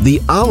news?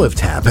 The Olive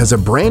Tap has a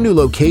brand new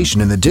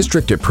location in the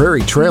district at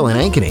Prairie Trail in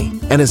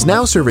Ankeny and is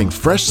now serving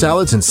fresh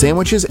salads and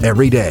sandwiches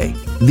every day.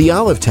 The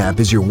Olive Tap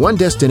is your one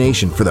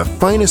destination for the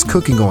finest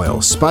cooking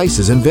oils,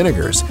 spices, and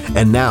vinegars,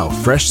 and now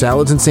fresh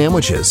salads and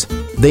sandwiches.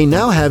 They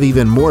now have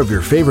even more of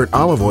your favorite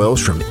olive oils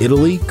from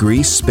Italy,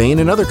 Greece, Spain,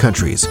 and other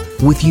countries,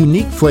 with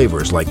unique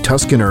flavors like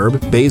Tuscan herb,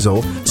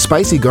 basil,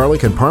 spicy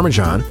garlic and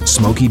Parmesan,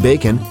 smoky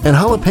bacon, and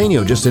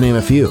jalapeno, just to name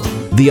a few.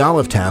 The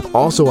Olive Tap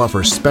also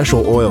offers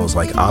special oils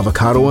like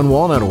avocado and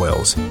walnut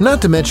oils,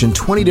 not to mention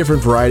 20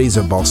 different varieties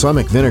of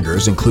balsamic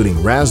vinegars,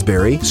 including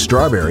raspberry,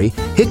 strawberry,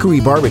 hickory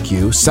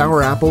barbecue,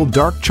 sour apple,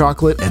 dark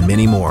chocolate, and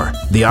many more.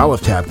 The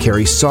Olive Tap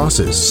carries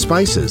sauces,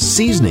 spices,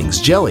 seasonings,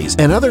 jellies,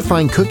 and other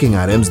fine cooking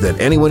items that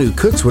anyone who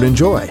cooks would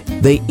enjoy.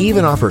 They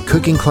even offer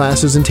cooking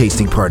classes and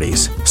tasting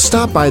parties.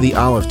 Stop by the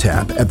Olive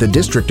Tap at the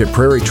district at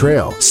Prairie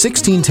Trail,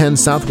 1610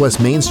 Southwest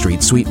Main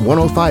Street, Suite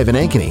 105 in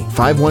Ankeny,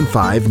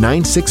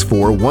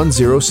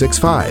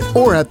 515-964-1065,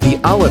 or at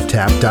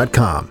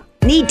theolivetap.com.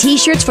 Need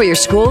t-shirts for your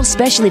school,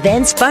 special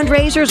events,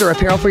 fundraisers, or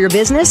apparel for your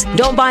business?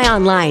 Don't buy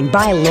online,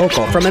 buy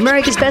local from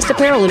America's Best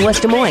Apparel in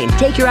West Des Moines.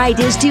 Take your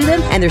ideas to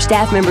them, and their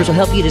staff members will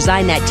help you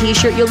design that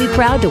t-shirt you'll be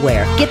proud to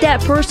wear. Get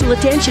that personal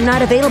attention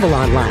not available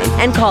online,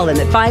 and call them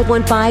at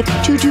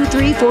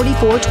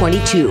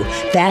 515-223-4422.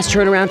 Fast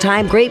turnaround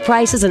time, great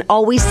prices, and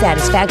always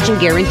satisfaction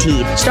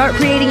guaranteed. Start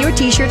creating your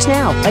t-shirts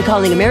now by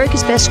calling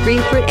America's Best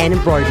Screen Print and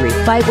Embroidery,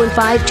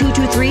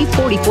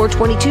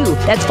 515-223-4422.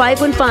 That's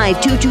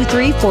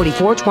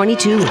 515-223-4422.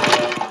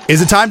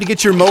 Is it time to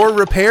get your mower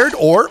repaired,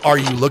 or are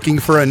you looking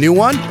for a new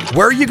one?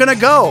 Where are you going to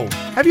go?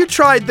 Have you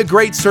tried the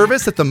great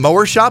service at the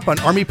Mower Shop on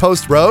Army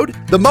Post Road?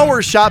 The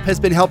Mower Shop has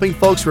been helping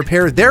folks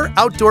repair their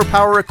outdoor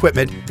power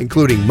equipment,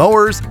 including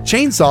mowers,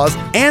 chainsaws,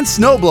 and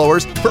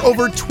snowblowers for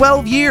over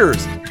 12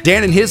 years.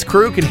 Dan and his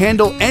crew can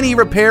handle any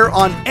repair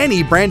on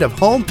any brand of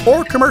home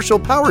or commercial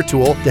power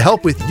tool to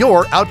help with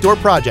your outdoor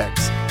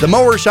projects. The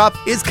Mower Shop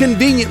is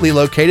conveniently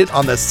located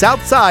on the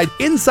south side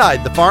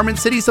inside the Farm and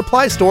City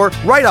Supply Store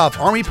right off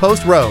Army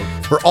Post Road.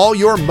 For all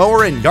your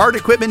mower and yard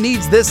equipment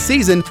needs this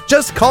season,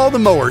 just call the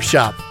Mower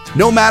Shop.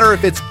 No matter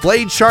if it's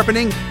blade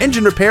sharpening,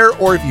 engine repair,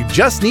 or if you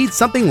just need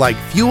something like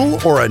fuel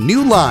or a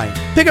new line,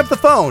 pick up the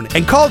phone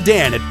and call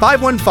Dan at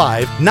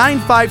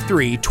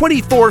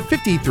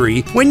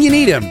 515-953-2453 when you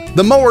need him.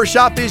 The Mower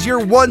Shop is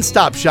your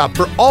one-stop shop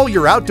for all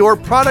your outdoor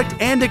product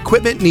and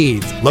equipment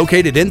needs,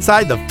 located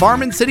inside the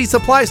Farm and City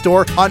Supply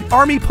Store on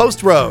Army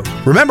Post Road.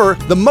 Remember,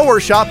 the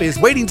Mower Shop is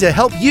waiting to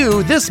help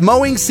you this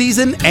mowing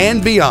season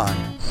and beyond.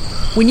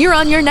 When you're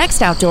on your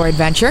next outdoor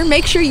adventure,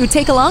 make sure you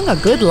take along a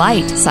good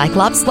light.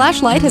 Cyclops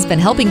Flashlight has been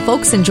helping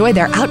folks enjoy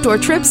their outdoor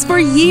trips for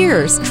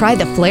years. Try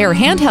the Flare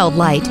handheld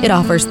light. It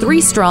offers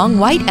 3 strong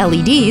white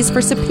LEDs for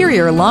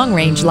superior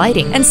long-range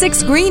lighting and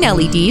 6 green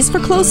LEDs for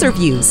closer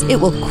views. It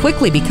will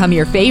quickly become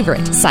your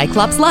favorite.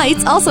 Cyclops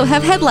lights also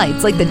have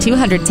headlights like the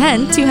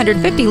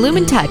 210-250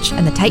 Lumen Touch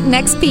and the Titan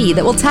XP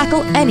that will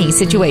tackle any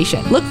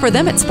situation. Look for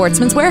them at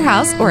Sportsman's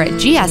Warehouse or at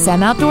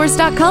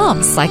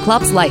gsmoutdoors.com.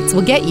 Cyclops lights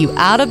will get you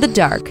out of the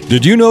dark.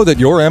 Did you know that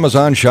your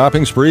Amazon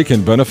shopping spree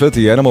can benefit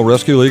the Animal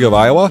Rescue League of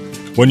Iowa?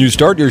 When you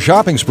start your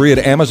shopping spree at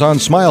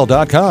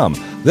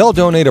AmazonSmile.com, they'll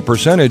donate a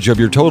percentage of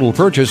your total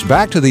purchase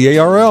back to the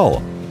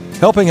ARL.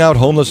 Helping out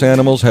homeless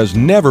animals has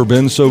never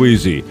been so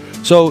easy.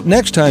 So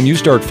next time you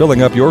start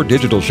filling up your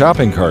digital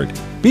shopping cart,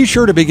 be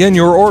sure to begin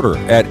your order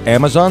at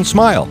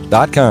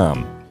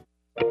AmazonSmile.com.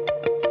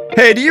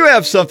 Hey, do you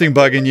have something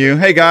bugging you?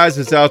 Hey guys,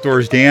 it's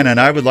Outdoors Dan, and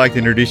I would like to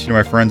introduce you to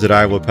my friends at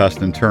Iowa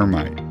Pest and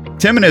Termite.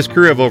 Tim and his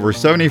crew have over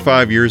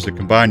 75 years of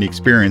combined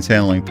experience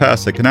handling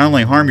pests that can not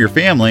only harm your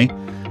family,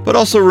 but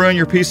also ruin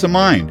your peace of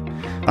mind.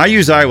 I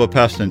use Iowa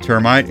Pest and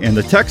Termite, and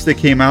the texts that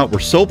came out were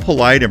so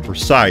polite and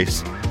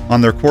precise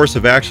on their course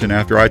of action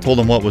after I told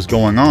them what was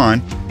going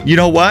on. You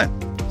know what?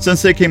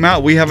 Since they came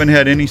out, we haven't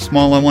had any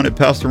small unwanted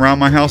pests around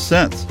my house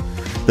since.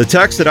 The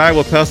techs at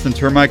Iowa Pest and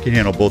Termite can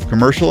handle both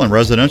commercial and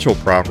residential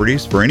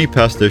properties for any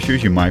pest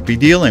issues you might be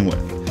dealing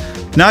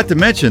with. Not to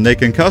mention, they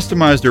can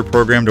customize their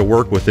program to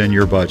work within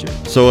your budget.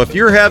 So if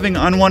you're having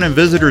unwanted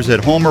visitors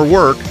at home or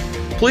work,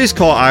 please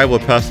call Iowa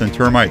Pest and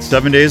Termite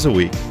 7 days a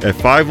week at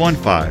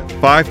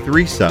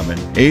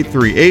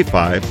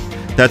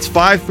 515-537-8385. That's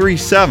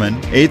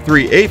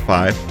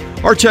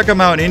 537-8385. Or check them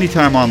out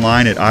anytime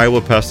online at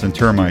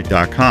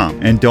iowapestandtermite.com.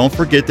 And don't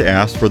forget to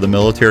ask for the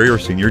military or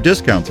senior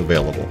discounts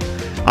available.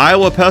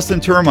 Iowa Pest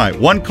and Termite,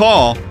 one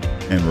call,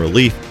 and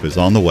relief is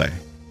on the way.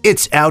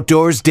 It's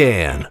Outdoors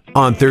Dan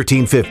on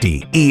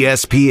 1350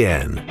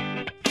 ESPN.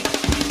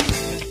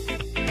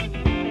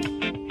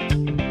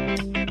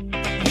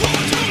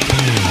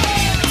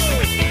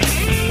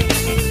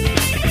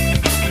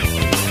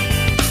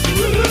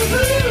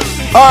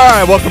 All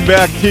right, welcome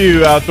back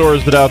to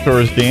Outdoors with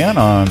Outdoors Dan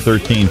on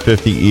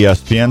 1350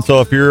 ESPN. So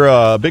if you're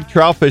a big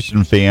trout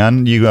fishing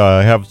fan, you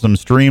have some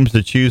streams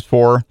to choose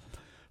for.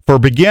 For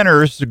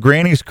beginners,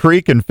 Granny's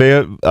Creek in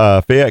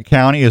Fayette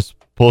County is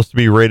supposed to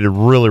be rated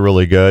really,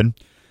 really good.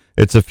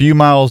 It's a few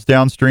miles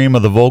downstream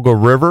of the Volga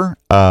River.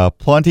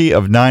 Plenty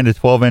of 9 to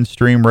 12-inch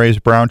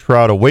stream-raised brown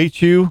trout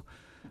await you.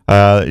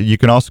 You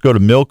can also go to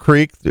Mill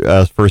Creek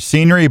for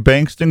scenery,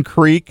 Bankston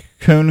Creek,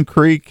 Coon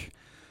Creek.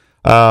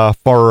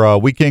 For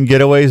weekend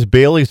getaways,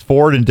 Bailey's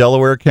Ford in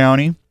Delaware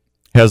County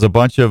has a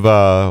bunch of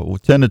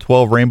 10 to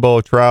 12 rainbow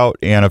trout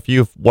and a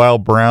few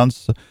wild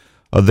browns.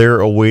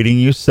 They're awaiting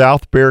you.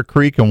 South Bear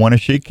Creek in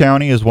Wenatchee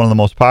County is one of the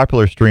most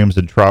popular streams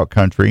in trout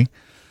country.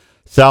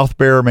 South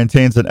Bear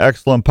maintains an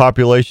excellent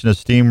population of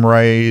stream,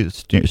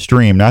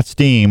 not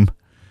steam.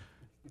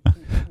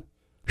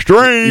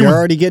 Stream. You're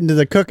already getting to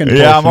the cooking.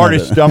 Yeah, I'm already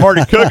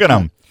cooking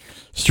them.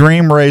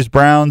 Stream-raised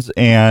browns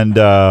and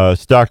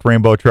stocked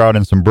rainbow trout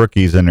and some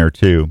brookies in there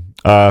too.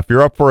 If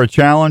you're up for a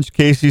challenge,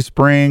 Casey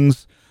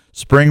Springs,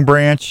 Spring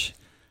Branch,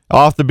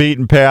 Off the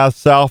Beaten Path,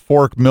 South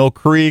Fork, Mill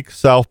Creek,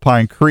 South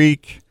Pine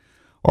Creek,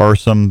 or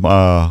some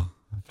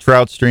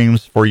trout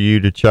streams for you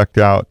to check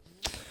out.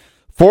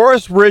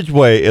 Forrest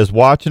Ridgway is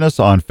watching us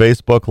on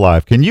Facebook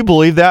Live. Can you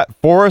believe that?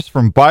 Forrest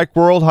from Bike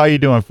World. How you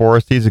doing,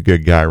 Forrest? He's a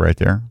good guy right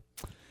there.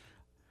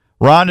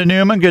 Rhonda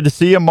Newman, good to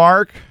see you.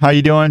 Mark, how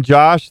you doing?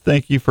 Josh,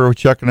 thank you for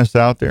checking us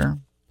out there.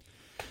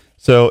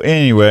 So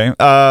anyway,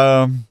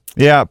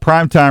 yeah,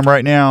 prime time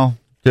right now.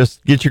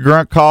 Just get your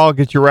grunt call,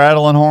 get your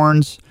rattling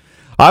horns.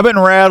 I've been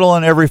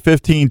rattling every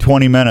 15,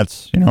 20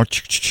 minutes, you know,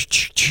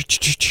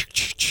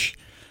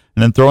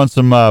 and then throwing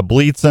some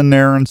bleats in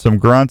there and some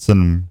grunts,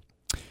 and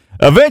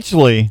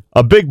eventually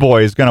a big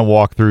boy is going to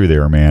walk through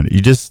there, man.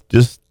 You just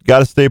got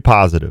to stay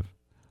positive.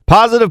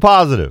 Positive.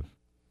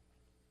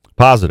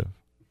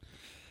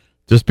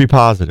 Just be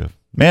positive.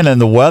 Man, and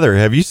the weather.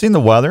 Have you seen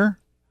the weather?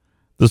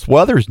 This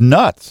weather's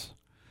nuts.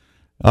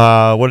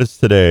 What is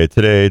today?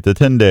 Today, the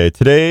 10-day.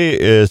 Today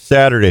is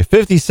Saturday.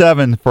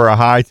 57 for a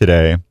high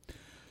today.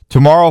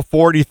 Tomorrow,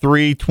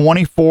 43.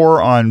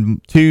 24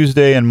 on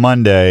Tuesday and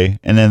Monday,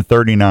 and then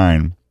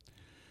 39.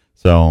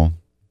 So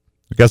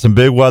we've got some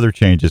big weather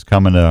changes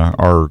coming to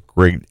our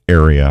great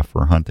area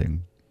for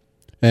hunting.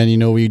 And, you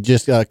know, we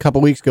just a couple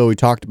weeks ago, we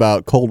talked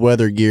about cold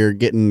weather gear,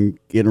 getting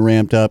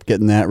ramped up,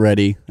 getting that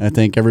ready. I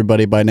think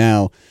everybody by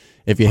now,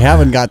 if you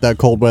haven't got that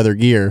cold weather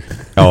gear,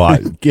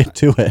 get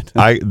to it.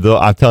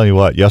 I'll tell you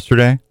what,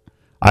 yesterday,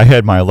 I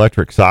had my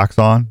electric socks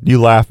on.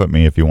 You laugh at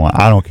me if you want.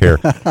 I don't care.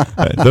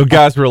 Those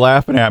guys were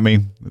laughing at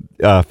me.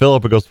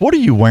 Philip goes, "What are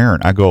you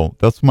wearing?" I go,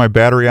 "That's my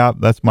battery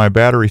That's my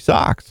battery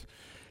socks."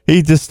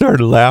 He just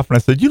started laughing. I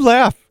said, "You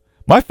laugh.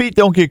 My feet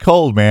don't get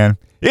cold, man."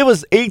 It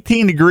was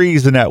 18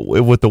 degrees in that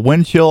with the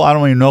wind chill. I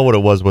don't even know what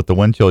it was with the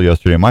wind chill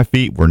yesterday. My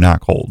feet were not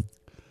cold.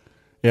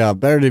 Yeah,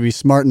 better to be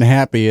smart and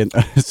happy and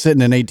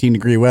sitting in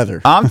 18-degree weather.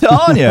 I'm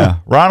telling you.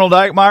 Ronald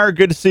Eichmeyer,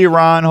 good to see you,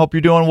 Ron. Hope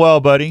you're doing well,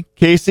 buddy.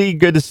 Casey,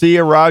 good to see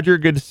you. Roger,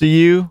 good to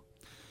see you.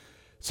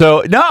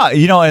 So, no,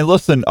 you know, and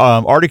listen,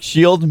 Arctic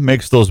Shield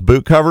makes those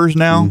boot covers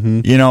now. Mm-hmm.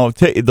 You know,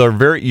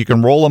 they're you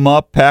can roll them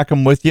up, pack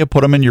them with you,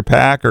 put them in your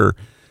pack, or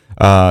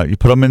you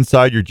put them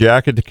inside your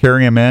jacket to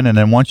carry them in, and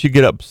then once you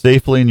get up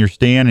safely in your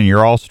stand and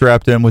you're all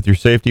strapped in with your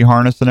safety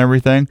harness and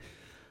everything,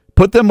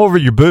 put them over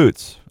your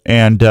boots,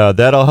 and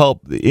that'll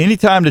help.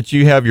 Anytime that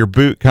you have your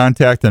boot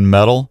contacting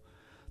metal,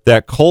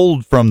 that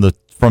cold from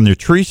your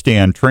tree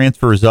stand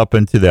transfers up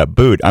into that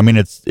boot. I mean,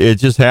 it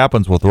just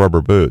happens with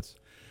rubber boots.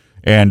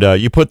 And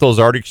you put those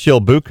Arctic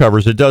Shield boot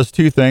covers, it does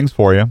two things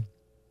for you.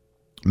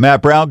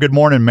 Matt Brown, good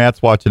morning.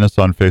 Matt's watching us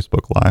on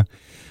Facebook Live.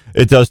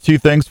 It does two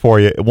things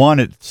for you. One,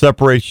 it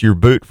separates your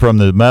boot from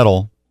the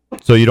metal,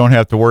 so you don't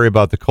have to worry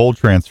about the cold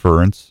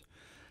transference.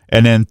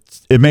 And then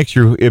it makes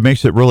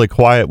it really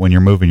quiet when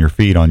you're moving your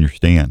feet on your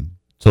stand.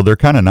 So they're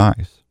kind of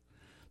nice.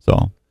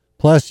 So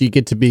plus, you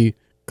get to be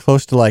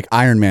close to like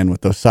Iron Man with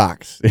those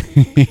socks.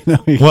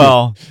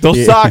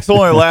 Those socks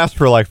only last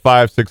for like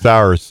 5-6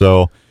 hours,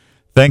 so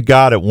thank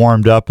God it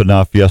warmed up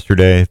enough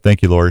yesterday.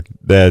 Thank you, Lord,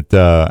 that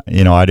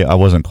I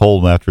wasn't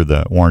cold after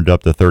the warmed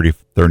up to 30,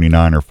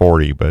 39 or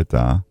 40.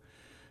 But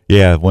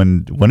yeah,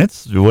 when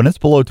it's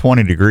below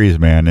 20 degrees,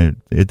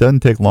 man, it doesn't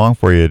take long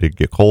for you to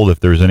get cold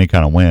if there's any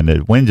kind of wind.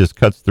 The wind just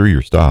cuts through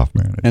your stuff,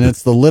 man. And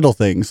it's the little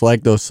things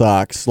like those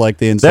socks, like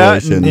the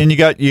insulation. And you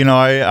got,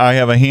 I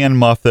have a hand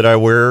muff that I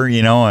wear.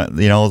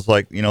 It's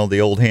like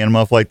the old hand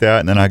muff like that,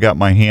 and then I got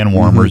my hand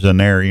warmers in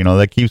there.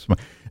 That keeps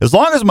as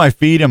long as my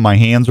feet and my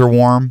hands are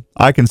warm,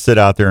 I can sit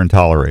out there and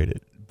tolerate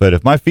it. But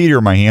if my feet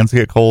or my hands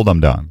get cold, I'm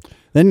done.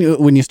 Then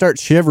when you start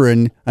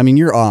shivering, I mean,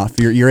 you're off.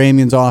 Your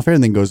amion's off.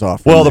 Everything goes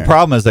off. Well, the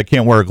problem is I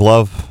can't wear a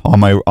glove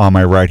on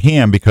my right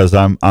hand because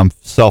I'm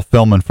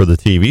self-filming for the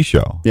TV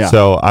show. Yeah.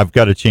 So I've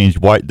got to change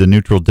the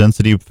neutral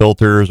density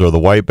filters or the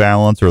white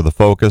balance or the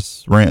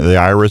focus, the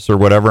iris or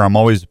whatever. I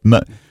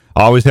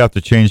always have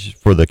to change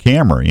for the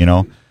camera.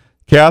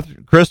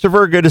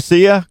 Christopher, good to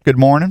see you. Good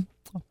morning.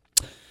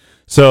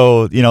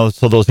 So,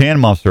 so those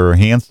hand muffs are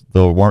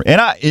they'll warm. And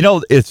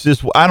it's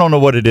just, I don't know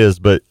what it is,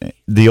 but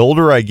the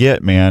older I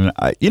get, man,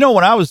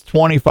 when I was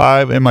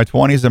 25, in my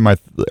 20s, in my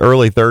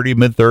early 30s,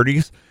 mid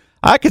 30s,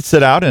 I could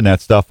sit out in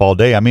that stuff all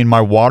day. I mean,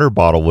 my water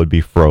bottle would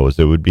be froze.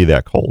 It would be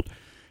that cold.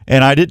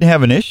 And I didn't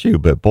have an issue,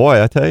 but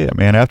boy, I tell you,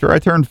 man, after I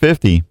turned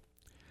 50,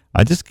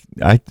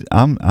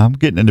 I'm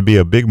getting into be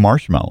a big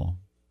marshmallow.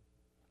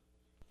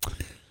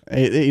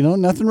 Hey,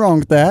 nothing wrong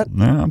with that.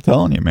 No, I'm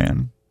telling you,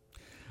 man.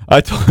 I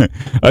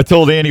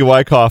told Andy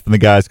Wyckoff and the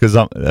guys, because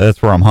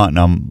that's where I'm hunting.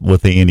 I'm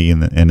with Andy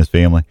and his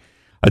family.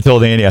 I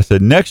told Andy, I said,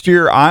 next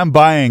year I'm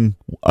buying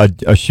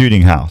a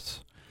shooting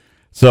house.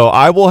 So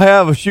I will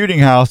have a shooting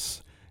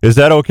house. Is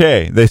that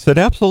okay? They said,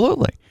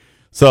 absolutely.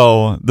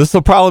 So this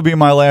will probably be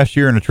my last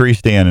year in a tree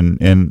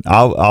stand. And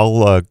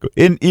I'll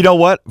and you know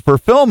what? For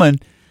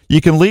filming,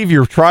 you can leave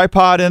your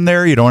tripod in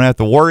there. You don't have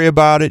to worry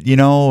about it,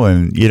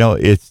 and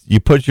you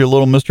put your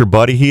little Mr.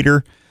 Buddy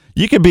heater.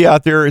 You could be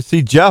out there.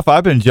 See, Jeff,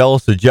 I've been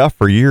jealous of Jeff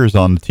for years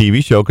on the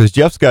TV show because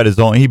Jeff's got his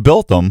own. He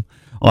built them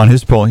on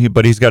his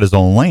but he's got his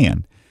own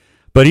land.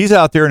 But he's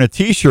out there in a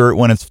T-shirt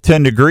when it's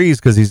 10 degrees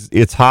because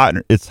it's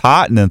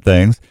hot and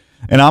things.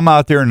 And I'm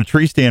out there in a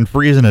tree stand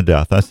freezing to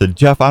death. I said,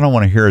 Jeff, I don't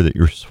want to hear that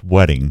you're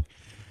sweating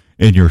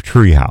in your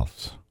tree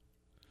house.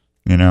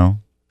 I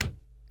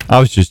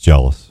was just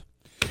jealous.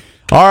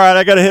 All right,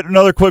 I got to hit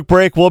another quick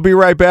break. We'll be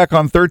right back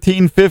on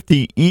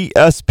 1350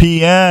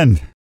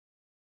 ESPN.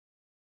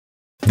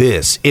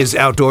 This is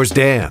Outdoors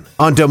Dan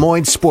on Des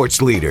Moines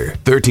Sports Leader,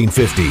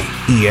 1350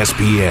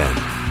 ESPN.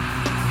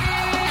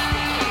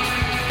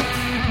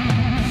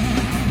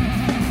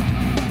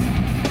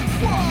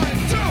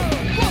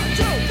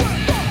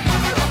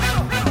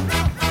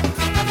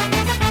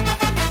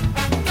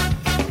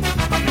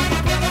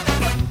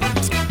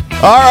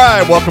 All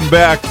right, welcome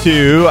back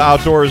to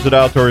Outdoors at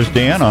Outdoors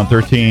Dan on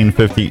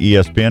 1350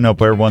 ESPN.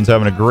 Hope everyone's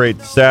having a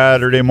great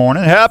Saturday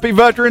morning. Happy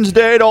Veterans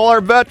Day to all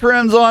our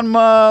veterans on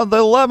the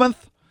 11th.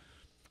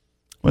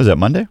 What is that,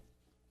 Monday?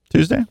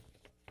 Tuesday?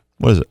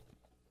 What is it?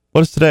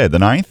 What is today, the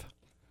 9th?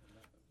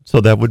 So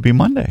that would be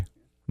Monday.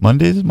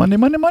 Monday.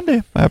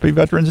 Happy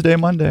Veterans Day,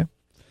 Monday.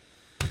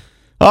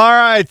 All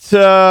right.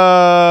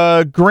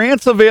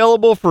 Grants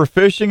available for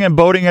fishing and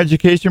boating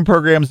education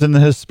programs in the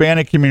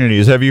Hispanic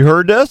communities. Have you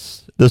heard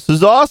this? This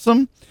is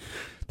awesome.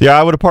 The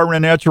Iowa Department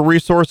of Natural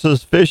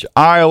Resources Fish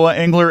Iowa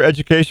Angler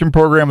Education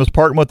Program has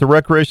partnered with the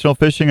Recreational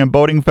Fishing and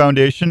Boating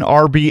Foundation,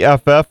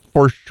 RBFF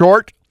for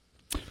short.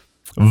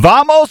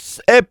 Vamos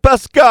a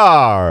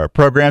Pescar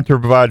program to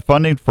provide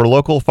funding for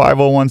local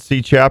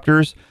 501c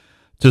chapters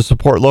to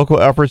support local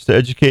efforts to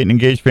educate and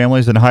engage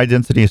families in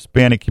high-density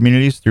Hispanic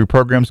communities through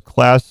programs,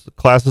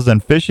 classes,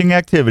 and fishing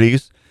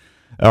activities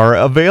are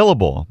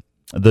available.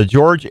 The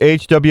George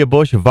H.W.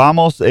 Bush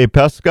Vamos a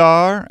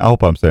Pescar. I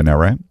hope I'm saying that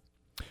right.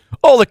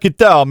 Hola, ¿qué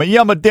tal? Me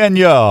llamo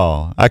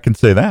Daniel. I can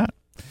say that.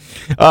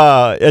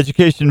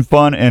 Education,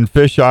 Fun, and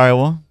Fish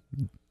Iowa.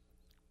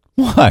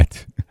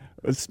 What?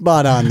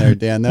 Spot on there,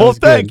 Dan. Well,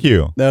 thank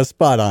you. That was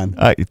spot on.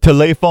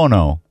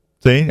 Telefono.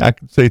 See, I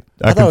can say.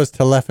 I thought it was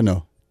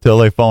telefono.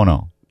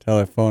 Telefono.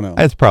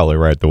 That's probably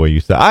right the way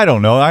you said. I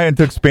don't know. I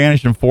took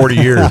Spanish in 40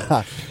 years.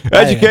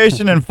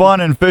 Education and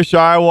Fun in Fish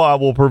Iowa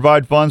will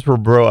provide funds for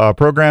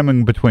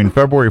programming between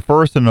February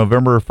 1st and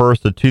November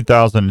 1st of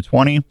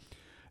 2020.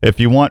 If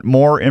you want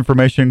more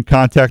information,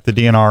 contact the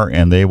DNR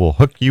and they will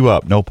hook you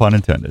up. No pun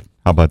intended.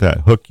 How about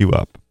that? Hook you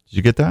up. Did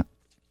you get that?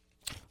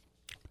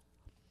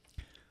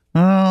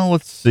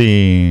 Let's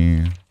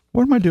see.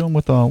 What am I doing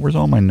with where's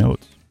all my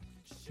notes?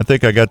 I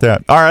think I got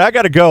that. All right, I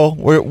got to go.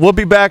 We'll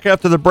be back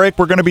after the break.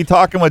 We're going to be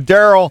talking with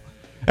Daryl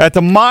at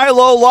the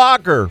Milo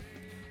Locker.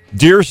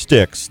 Deer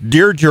sticks,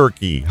 deer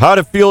jerky, how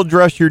to field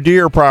dress your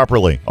deer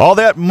properly. All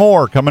that and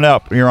more coming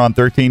up here on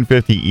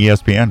 1350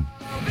 ESPN.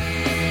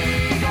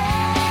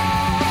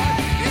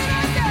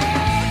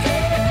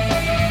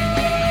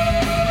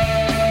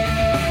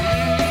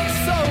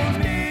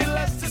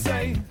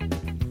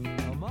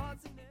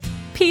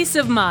 Peace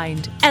of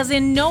mind, as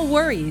in no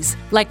worries,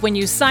 like when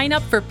you sign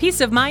up for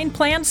Peace of Mind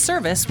Plan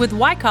service with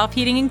Wyckoff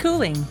Heating and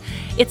Cooling.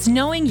 It's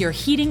knowing your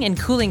heating and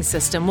cooling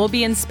system will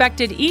be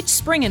inspected each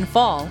spring and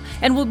fall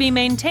and will be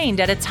maintained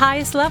at its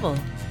highest level.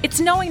 It's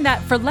knowing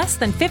that for less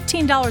than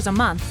 $15 a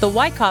month, the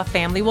Wyckoff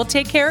family will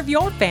take care of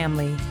your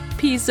family.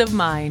 Peace of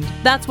mind.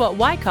 That's what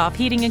Wyckoff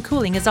Heating and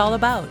Cooling is all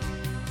about.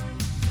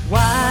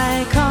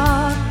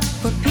 Wyckoff,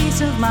 for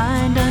peace of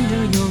mind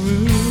under your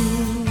roof.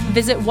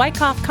 Visit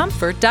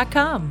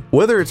WyckoffComfort.com.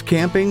 Whether it's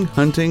camping,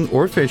 hunting,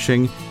 or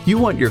fishing, you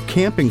want your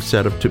camping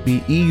setup to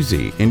be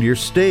easy and your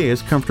stay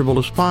as comfortable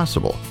as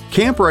possible.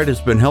 Camprite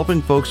has been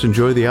helping folks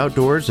enjoy the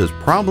outdoors as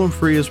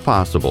problem-free as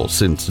possible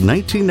since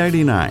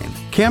 1999.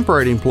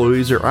 Camprite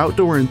employees are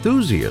outdoor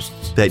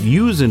enthusiasts that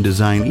use and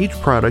design each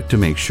product to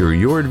make sure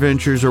your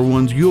adventures are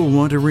ones you'll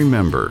want to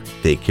remember.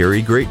 They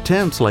carry great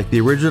tents like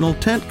the original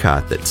tent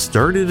cot that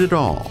started it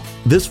all.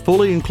 This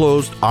fully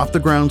enclosed,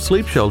 off-the-ground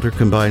sleep shelter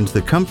combines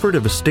the comfort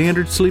of a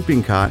standard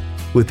sleeping cot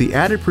with the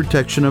added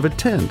protection of a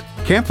tent.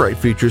 Camprite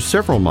features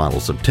several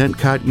models of tent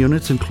cot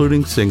units,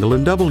 including single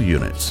and double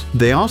units.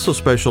 They also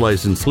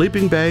specialize in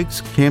sleeping bags,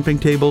 camping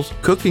tables,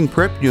 cooking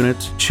prep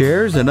units,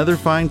 chairs, and other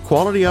fine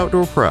quality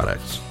outdoor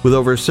products. With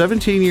over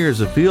 17 years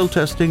of field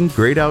testing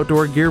great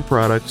outdoor gear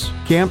products,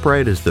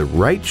 Camprite is the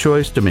right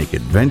choice to make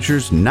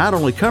adventures not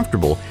only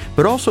comfortable,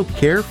 but also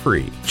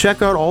carefree.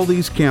 Check out all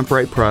these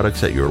Camprite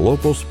products at your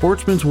local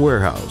Sportsman's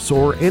Warehouse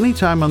or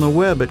anytime on the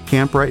web at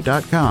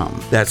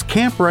camprite.com. That's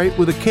camprite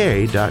with a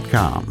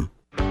K.com.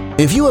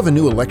 If you have a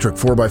new electric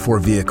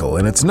 4x4 vehicle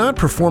and it's not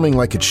performing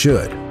like it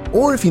should,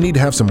 or if you need to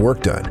have some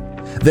work done,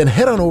 then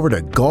head on over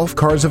to Golf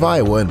Cars of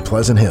Iowa in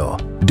Pleasant Hill.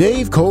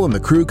 Dave, Cole, and the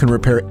crew can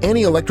repair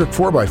any electric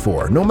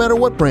 4x4, no matter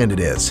what brand it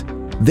is.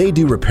 They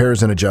do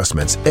repairs and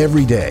adjustments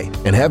every day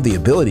and have the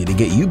ability to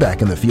get you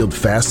back in the field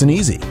fast and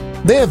easy.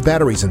 They have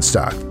batteries in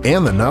stock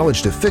and the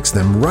knowledge to fix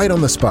them right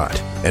on the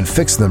spot and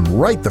fix them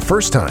right the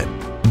first time.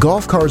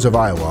 Golf Cars of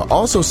Iowa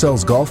also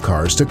sells golf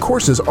cars to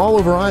courses all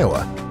over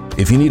Iowa.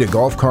 If you need a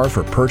golf car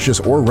for purchase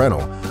or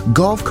rental,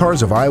 Golf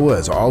Cars of Iowa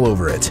is all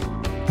over it.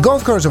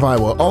 Golf Cars of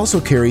Iowa also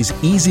carries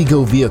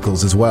E-Z-Go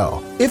vehicles as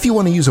well. If you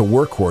want to use a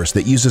workhorse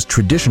that uses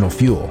traditional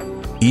fuel,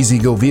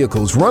 E-Z-Go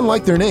vehicles run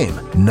like their name,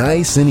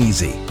 nice and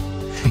easy.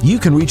 You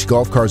can reach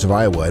Golf Cars of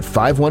Iowa at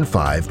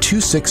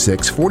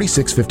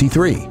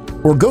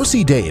 515-266-4653 or go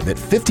see Dave at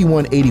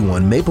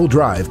 5181 Maple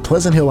Drive,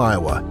 Pleasant Hill,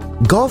 Iowa.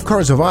 Golf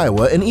Cars of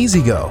Iowa and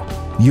E-Z-Go,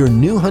 your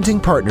new hunting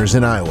partners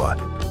in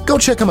Iowa. Go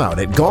check them out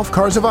at Golf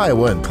Cars of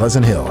Iowa in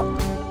Pleasant Hill.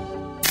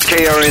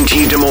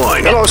 KRNT Des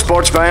Moines. Hello,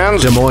 sports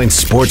fans. Des Moines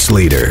sports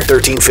leader.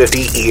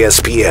 1350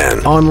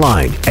 ESPN.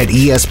 Online at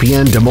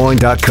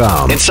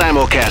ESPNDesMoines.com. And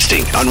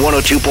simulcasting on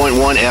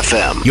 102.1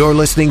 FM. You're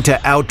listening to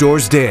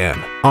Outdoors Dan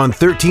on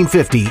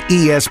 1350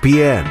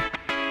 ESPN.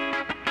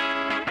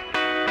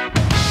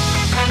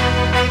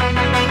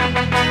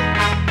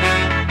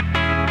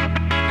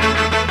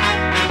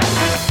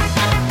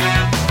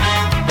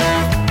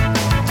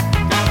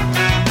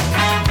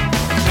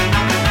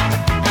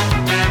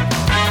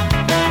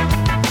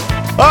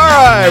 All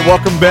right,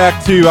 welcome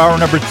back to hour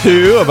number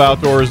 2 of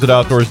Outdoors at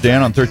Outdoors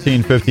Dan on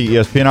 1350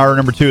 ESPN. Hour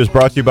number 2 is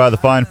brought to you by the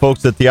fine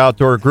folks at the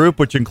Outdoor Group,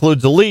 which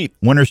includes Elite,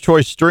 Winner's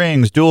Choice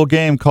Strings, Dual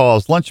Game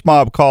Calls, Lunch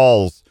Mob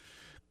Calls,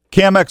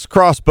 Camex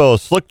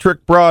Crossbows, Slick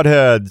Trick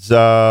Broadheads.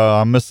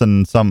 I'm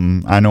missing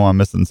something. I know I'm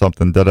missing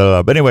something.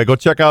 But anyway, go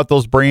check out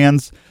those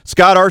brands.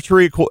 Scott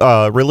Archery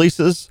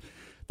releases.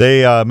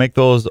 They make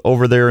those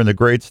over there in the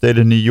great state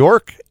of New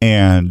York,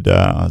 and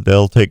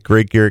they'll take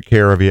great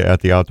care of you at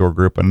the Outdoor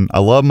Group. And I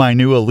love my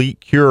new Elite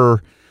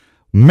Cure.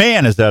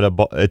 Man, is that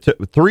it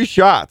took 3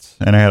 shots,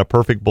 and I had a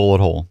perfect bullet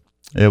hole.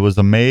 It was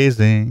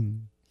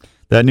amazing.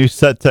 That new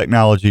set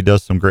technology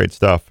does some great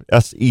stuff.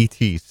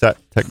 SET, set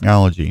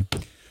technology.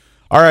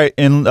 All right,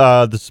 in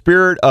the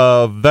spirit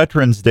of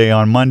Veterans Day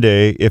on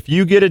Monday, if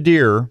you get a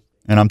deer,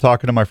 and I'm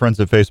talking to my friends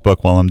at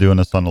Facebook while I'm doing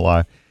this on the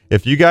live,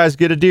 if you guys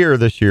get a deer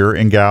this year,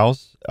 and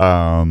gals,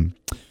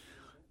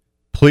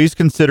 please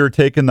consider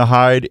taking the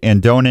hide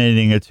and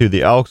donating it to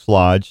the Elks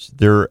Lodge.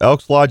 There are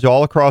Elks Lodge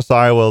all across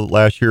Iowa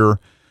last year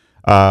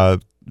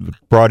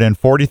brought in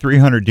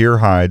 4,300 deer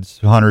hides,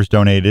 hunters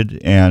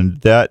donated, and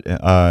that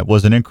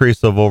was an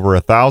increase of over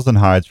 1,000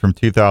 hides from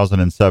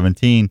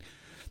 2017.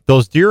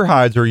 Those deer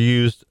hides are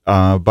used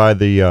by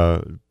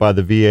the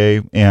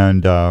VA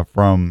and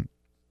from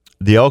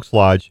the Elks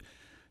Lodge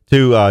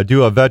to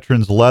do a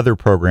veterans leather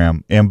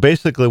program. And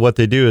basically what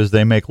they do is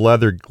they make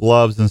leather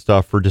gloves and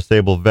stuff for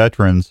disabled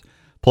veterans,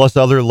 plus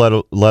other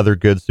leather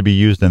goods to be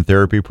used in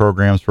therapy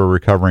programs for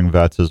recovering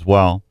vets as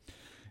well.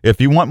 If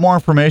you want more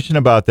information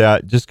about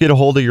that, just get a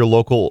hold of your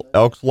local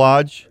Elks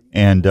Lodge,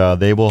 and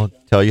they will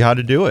tell you how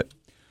to do it.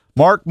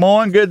 Mark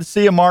Moen, good to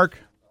see you, Mark.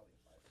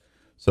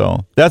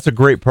 So that's a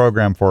great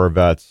program for our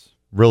vets.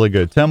 Really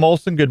good. Tim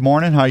Olson, good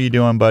morning. How you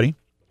doing, buddy?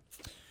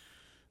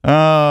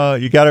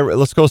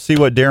 Let's go see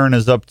what Darren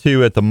is up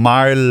to at the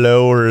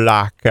Milo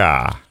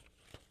Laka.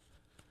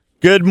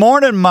 Good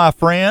morning, my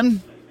friend.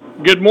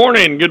 Good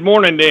morning. Good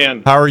morning,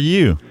 Dan. How are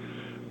you?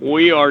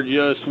 We are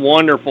just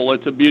wonderful.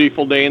 It's a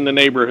beautiful day in the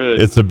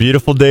neighborhood. It's a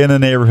beautiful day in the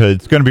neighborhood.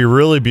 It's going to be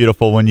really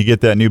beautiful when you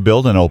get that new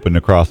building open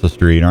across the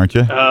street, aren't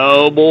you?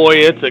 Oh, boy,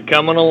 it's a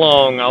coming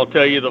along. I'll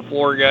tell you, the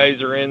floor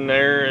guys are in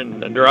there,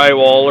 and the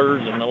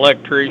drywallers and the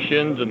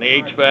electricians and the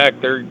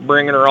HVAC, they're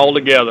bringing her all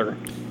together.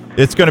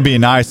 It's going to be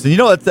nice. And, you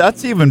know,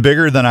 that's even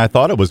bigger than I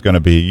thought it was going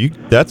to be. You're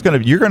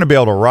going to be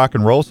able to rock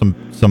and roll some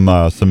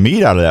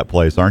meat out of that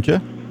place, aren't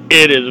you?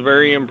 It is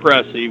very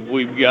impressive.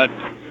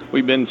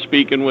 We've been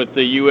speaking with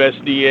the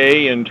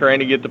USDA and trying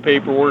to get the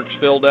paperwork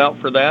filled out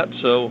for that,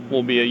 so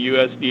we'll be a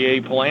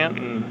USDA plant,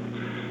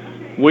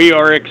 and we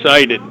are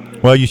excited.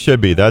 Well, you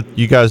should be.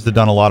 You guys have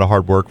done a lot of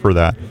hard work for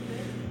that.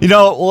 You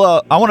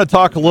know, I want to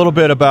talk a little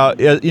bit about,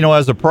 you know,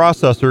 as a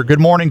processor. Good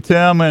morning,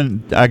 Tim,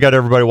 and I got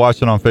everybody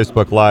watching on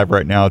Facebook Live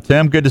right now.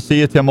 Tim, good to see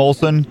you. Tim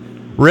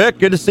Olson. Rick,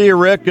 good to see you,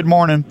 Rick. Good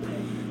morning.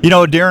 You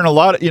know, Darren, a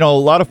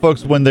lot of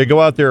folks, when they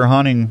go out there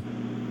hunting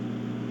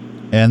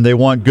and they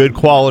want good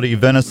quality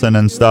venison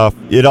and stuff,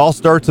 it all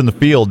starts in the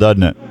field,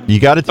 doesn't it? You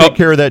got to take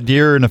care of that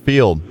deer in the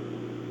field.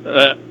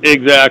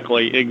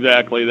 Exactly.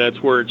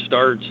 That's where it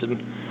starts.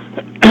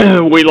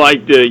 And we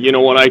like to, you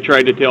know, what I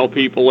try to tell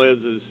people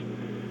is,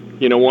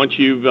 you know, once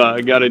you've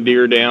got a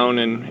deer down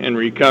and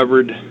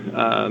recovered,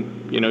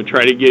 you know,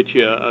 try to get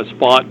you a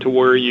spot to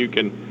where you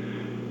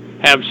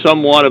can have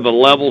somewhat of a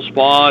level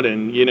spot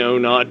and, you know,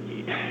 not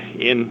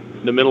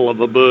in the middle of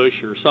a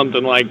bush or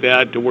something like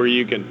that, to where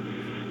you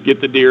can get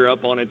the deer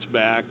up on its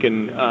back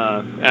and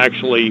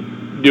actually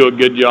do a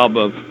good job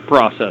of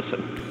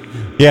processing.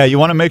 Yeah, you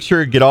want to make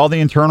sure you get all the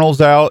internals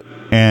out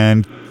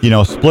and, you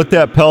know, split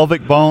that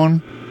pelvic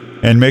bone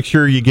and make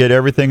sure you get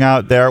everything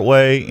out that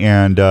way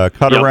and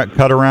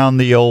cut around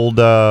the old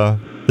the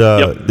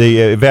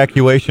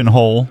evacuation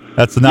hole.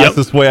 That's the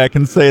nicest way I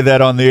can say that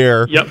on the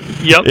air.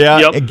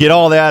 And get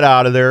all that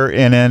out of there,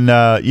 and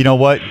then you know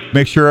what?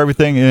 Make sure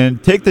everything,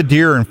 and take the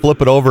deer and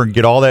flip it over and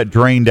get all that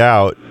drained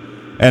out,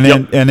 and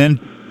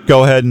then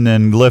go ahead and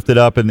then lift it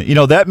up, and you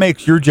know that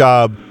makes your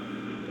job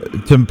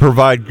to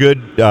provide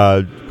good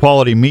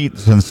quality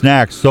meats and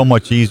snacks so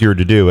much easier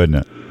to do, isn't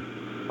it?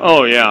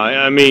 Oh yeah,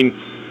 I mean,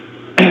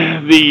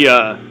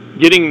 the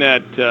getting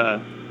that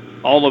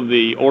all of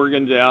the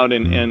organs out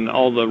and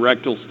all the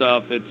rectal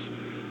stuff,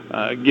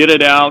 it's get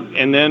it out,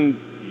 and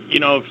then, you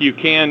know, if you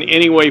can,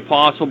 any way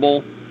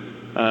possible,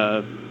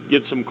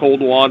 get some cold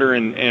water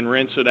and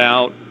rinse it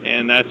out,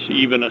 and that's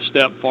even a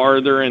step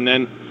farther. And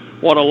then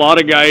what a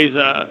lot of guys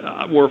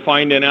we're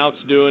finding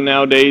out's doing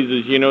nowadays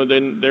is, you know,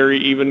 then they're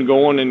even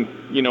going and,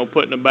 you know,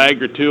 putting a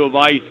bag or two of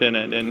ice in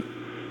it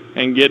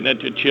and getting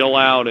it to chill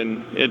out.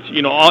 And it's,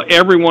 you know,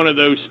 every one of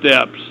those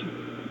steps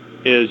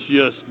is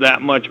just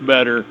that much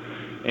better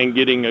and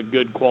getting a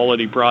good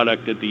quality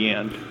product at the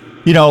end.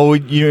 You know,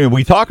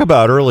 we talk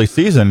about early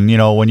season, you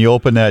know, when you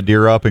open that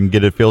deer up and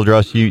get it field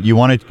dressed, you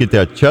want to get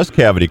that chest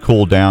cavity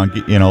cooled down,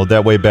 you know,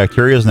 that way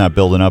bacteria is not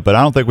building up. But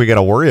I don't think we got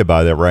to worry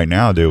about it right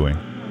now, do we?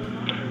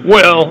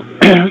 Well,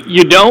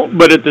 you don't,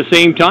 but at the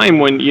same time,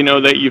 when you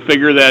know that you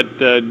figure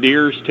that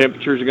deer's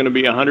temperature is going to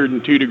be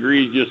 102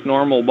 degrees, just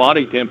normal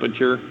body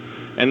temperature,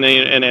 and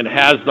it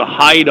has the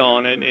hide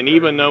on it, and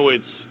even though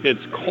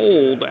it's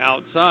cold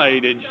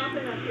outside,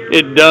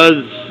 it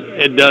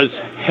does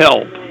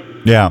help.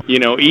 Yeah. You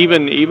know,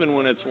 even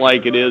when it's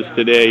like it is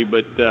today,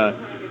 but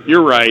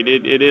you're right,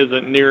 it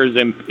isn't near as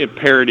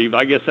imperative.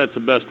 I guess that's the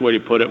best way to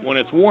put it. When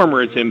it's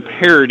warmer, it's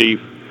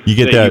imperative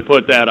you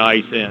put that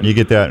ice in. You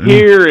get that.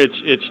 Here,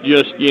 it's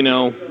just, you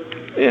know,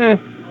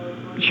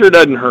 sure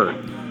doesn't hurt.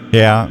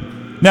 Yeah.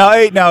 Now,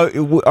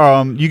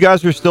 you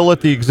guys are still at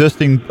the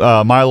existing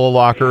Milo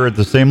locker at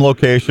the same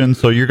location,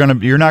 so you're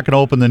not gonna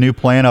open the new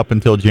plant up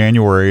until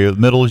January,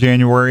 middle of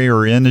January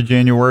or end of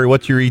January.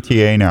 What's your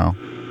ETA now?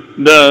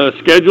 The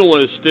schedule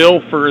is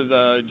still for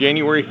the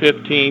January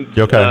 15th.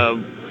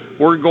 Okay.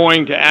 We're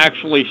going to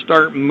actually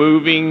start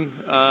moving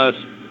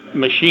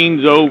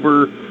machines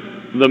over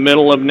the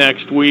middle of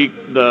next week.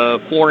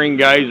 The flooring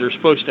guys are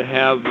supposed to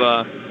have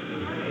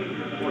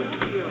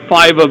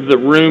 5 of the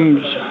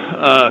rooms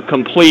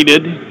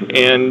completed,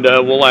 and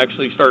we'll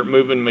actually start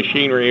moving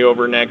machinery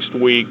over next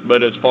week.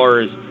 But as far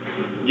as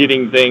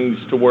getting things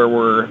to where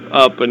we're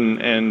up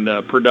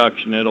and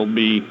production,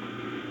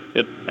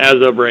 as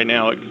of right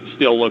now, it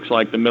still looks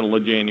like the middle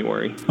of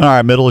January. All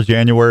right, middle of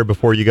January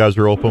before you guys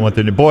are open with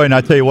it. Boy, and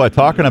I tell you what,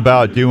 talking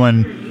about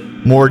doing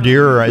more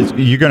deer,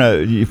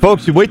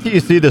 folks, wait till you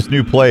see this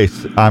new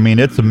place. I mean,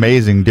 it's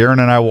amazing. Darren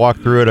and I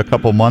walked through it a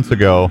couple months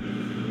ago,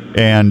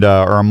 and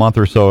or a month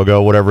or so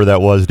ago, whatever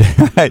that was.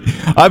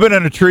 I've been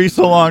in a tree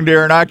so long,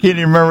 Darren, I can't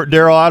even remember.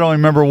 Daryl, I don't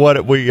remember what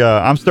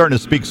I'm starting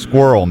to speak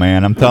squirrel,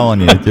 man. I'm telling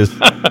you,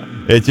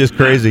 it's just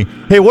crazy.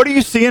 Hey, what are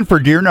you seeing for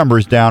deer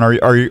numbers down?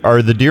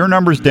 Are the deer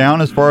numbers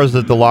down as far as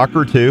at the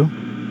locker too?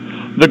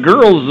 The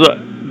girls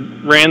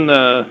ran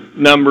the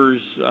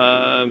numbers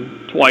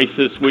twice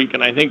this week,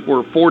 and I think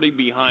we're 40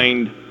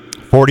 behind.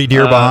 40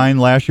 deer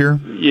behind last year?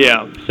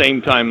 Yeah,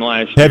 same time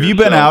last year. Have you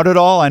been out at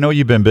all? I know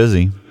you've been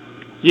busy.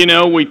 You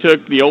know, we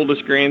took the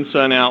oldest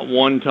grandson out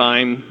one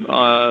time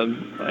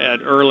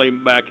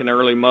back in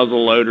early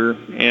muzzleloader,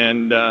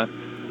 and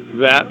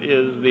that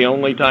is the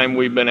only time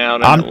we've been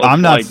out.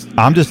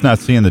 I'm just not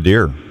seeing the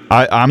deer.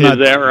 I'm not.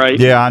 Is that right?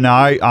 Yeah, no,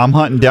 I'm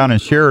hunting down in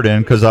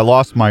Sheridan because I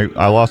lost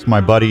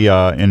my buddy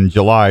in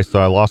July, so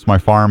I lost my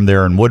farm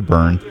there in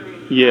Woodburn.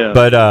 Yeah.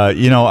 But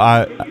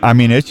I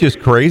mean, it's just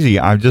crazy.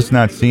 I'm just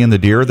not seeing the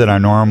deer that I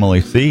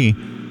normally see.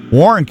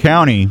 Warren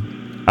County,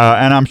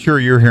 and I'm sure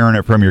you're hearing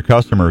it from your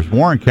customers.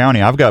 Warren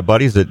County, I've got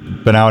buddies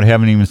that been out,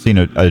 haven't even seen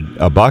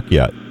a buck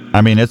yet.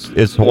 I mean,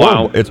 it's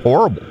horrible. Wow. It's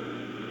horrible.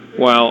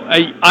 Well,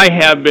 I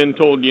have been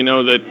told,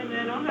 that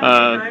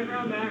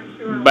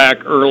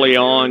back early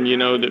on,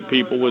 that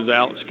people was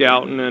out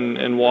scouting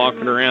and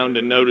walking around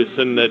and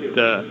noticing that,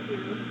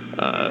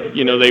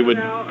 they would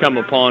come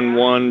upon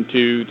 1,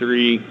 2,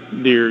 3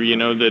 deer,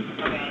 that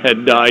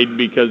had died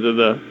because of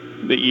the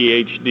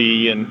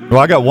EHD. And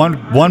well, I got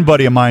one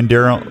buddy of mine,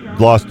 Darryl,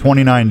 lost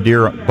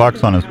 29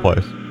 bucks on his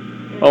place.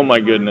 Oh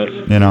my goodness.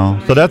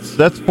 So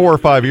that's 4 or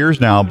 5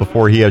 years now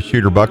before he has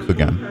shooter bucks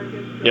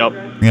again. Yep.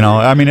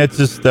 I mean, that's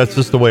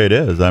just the way it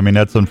is. I mean,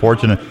 that's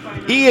unfortunate.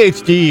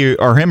 EHD,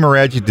 or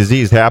hemorrhagic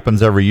disease,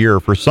 happens every year.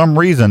 For some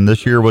reason,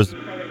 this year was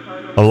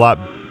a lot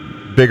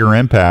bigger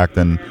impact,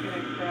 and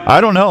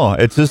I don't know.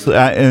 It's just,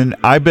 and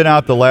I've been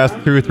out the last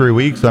 2 or 3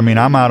 weeks. I mean,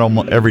 I'm out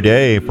almost every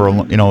day for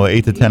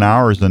 8 to 10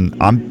 hours, and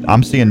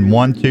I'm seeing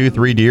 1, 2,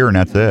 3 deer, and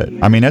that's it.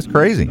 I mean, that's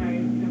crazy.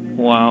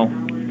 Wow.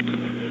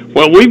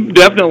 Well, we've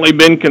definitely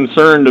been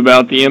concerned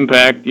about the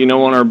impact,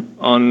 on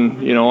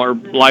our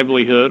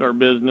livelihood, our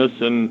business,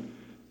 and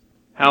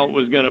how it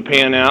was going to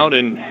pan out.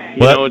 And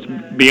it's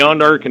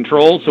beyond our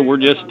control, so we're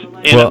just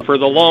in it for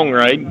the long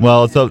ride.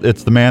 Well,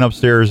 it's the man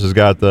upstairs has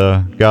got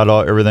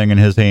everything in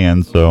his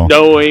hands. So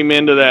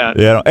amen to that.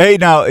 Yeah. Hey,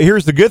 now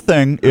here's the good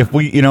thing: if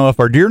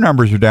our deer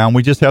numbers are down,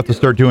 we just have to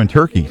start doing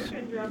turkeys.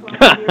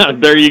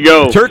 There you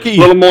go. Turkey. A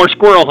little more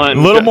squirrel hunting.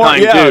 A little more,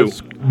 yeah. Too.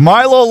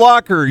 Milo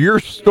Locker, your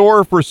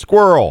store for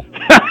squirrel.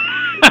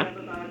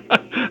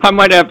 I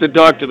might have to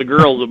talk to the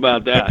girls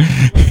about that.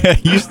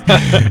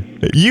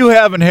 You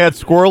haven't had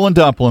squirrel and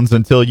dumplings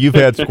until you've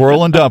had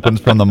squirrel and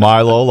dumplings from the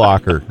Milo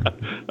Locker.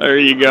 There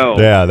you go.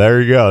 Yeah,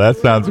 there you go. That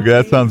sounds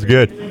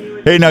good.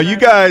 Hey, now you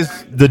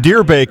guys, the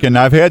deer bacon,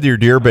 I've had your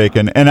deer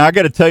bacon, and I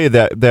got to tell you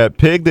that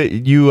pig that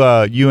you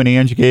and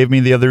Angie gave me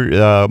the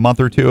other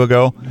month or two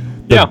ago,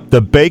 the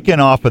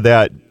bacon off of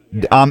that,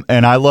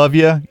 and I love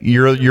you.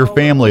 You're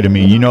family to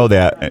me. You know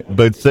that.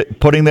 But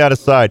putting that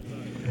aside,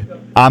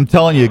 I'm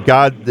telling you,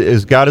 God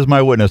is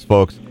my witness,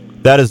 folks.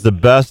 That is the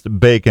best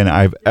bacon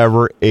I've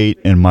ever ate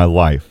in my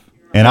life.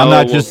 And I'm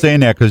not just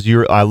saying that because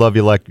I love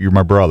you like you're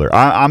my brother.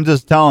 I'm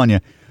just telling you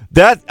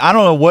that I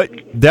don't know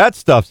that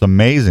stuff's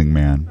amazing,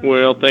 man.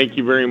 Well, thank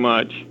you very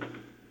much.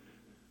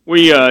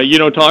 We,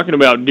 talking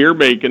about deer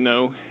bacon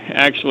though,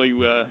 actually,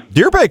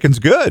 deer bacon's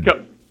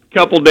good.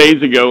 Couple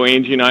days ago,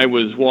 Angie and I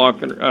was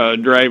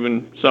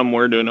driving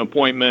somewhere to an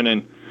appointment,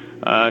 and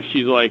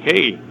she's like,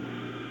 "Hey,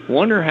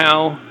 wonder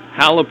how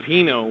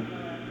jalapeno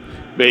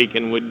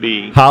bacon would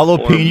be."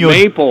 Jalapeno, or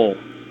maple.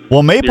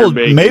 Well,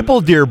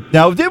 maple deer.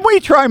 Now, didn't we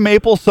try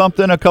maple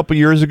something a couple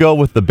years ago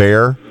with the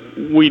bear?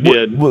 We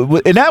did,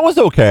 and that was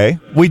okay.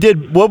 We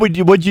did.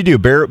 What'd you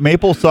do?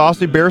 Maple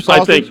sausage, bear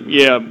sausage? I think,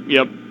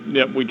 yep.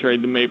 We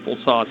tried the maple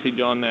sausage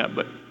on that,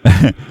 but.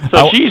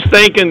 So she's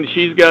thinking,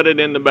 she's got it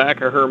in the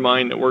back of her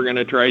mind that we're going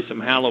to try some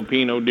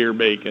jalapeno deer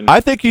bacon. I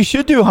think you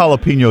should do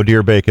jalapeno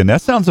deer bacon.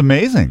 That sounds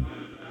amazing.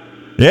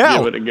 Yeah,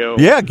 give it a go.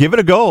 Yeah, give it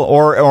a go.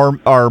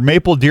 Or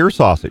maple deer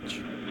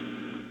sausage.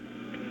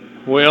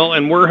 Well,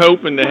 and we're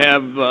hoping to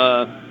have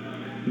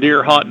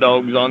deer hot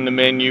dogs on the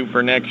menu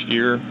for next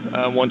year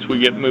once we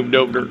get moved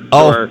over to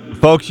our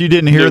folks, you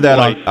didn't hear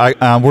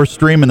that. We're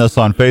streaming this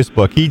on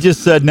Facebook. He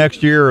just said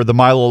next year the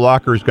Milo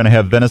Locker is going to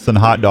have venison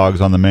hot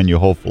dogs on the menu,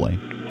 hopefully.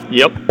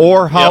 Yep.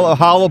 Or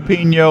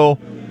jalapeno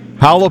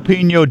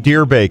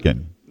deer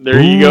bacon. There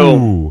you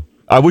go.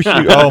 I wish you.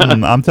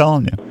 I'm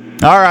telling you.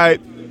 All right.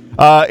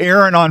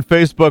 Aaron on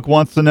Facebook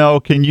wants to know: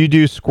 can you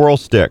do squirrel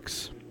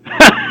sticks?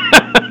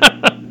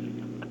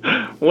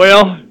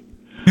 Well,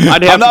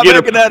 I'd have I'm not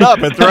making that up.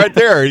 It's right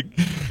there.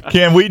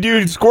 Can we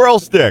do squirrel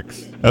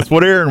sticks? That's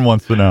what Aaron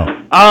wants to know.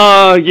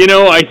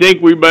 I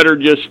think we better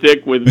just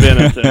stick with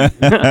venison.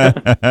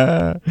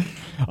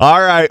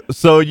 All right.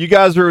 So you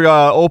guys are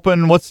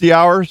open. What's the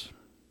hours?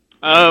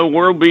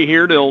 We'll be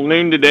here till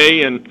noon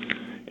today,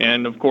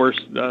 and of course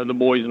the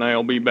boys and I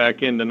will be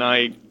back in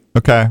tonight.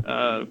 Okay.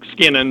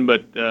 Skinning,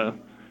 but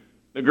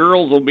the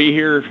girls will be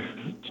here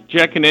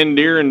checking in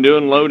deer and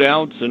doing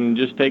loadouts and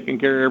just taking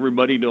care of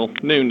everybody till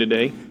noon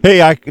today.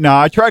 Hey,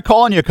 I tried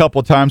calling you a couple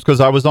of times because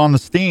I was on the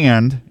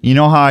stand. You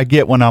know how I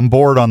get when I'm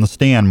bored on the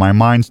stand. My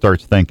mind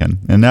starts thinking,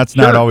 and that's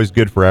not always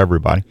good for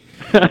everybody.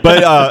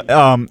 But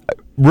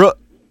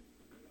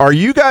are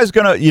you guys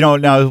going to,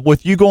 now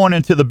with you going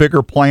into the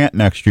bigger plant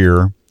next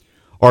year,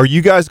 are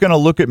you guys going to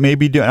look at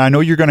maybe doing, I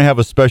know you're going to have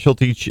a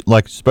specialty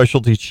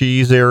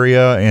cheese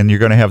area and you're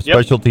going to have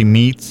specialty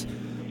meats.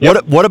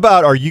 Yep. What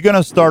about, are you going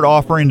to start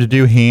offering to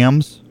do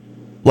hams?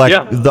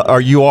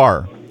 You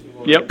are?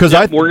 Yep. Because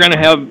we're going to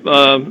have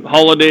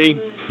holiday.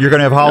 You're going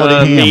to have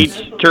holiday hams.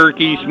 Meats,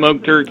 turkey,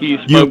 smoked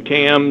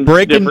ham.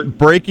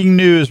 Breaking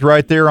news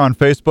right there on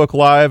Facebook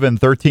Live and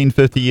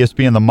 1350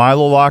 ESPN. The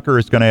Milo Locker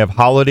is going to have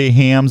holiday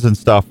hams and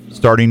stuff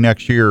starting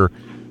next year.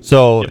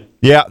 So,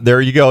 yeah,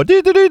 there you go.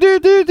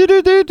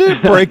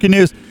 Breaking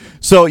news.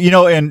 So,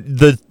 and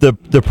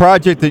the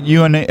project that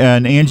you and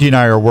Angie and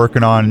I are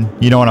working on,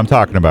 you know what I'm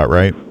talking about,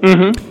 right?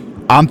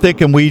 Mm-hmm. I'm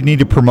thinking we need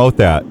to promote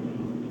that.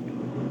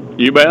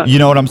 You bet. You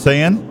know what I'm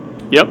saying?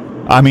 Yep.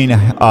 I mean,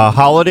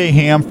 holiday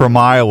ham from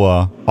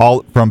Iowa,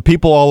 from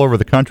people all over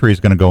the country is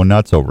going to go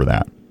nuts over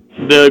that.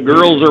 The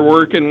girls are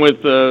working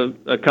with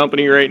a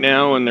company right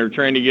now, and they're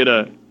trying to get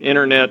a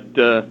internet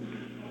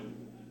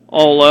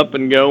all up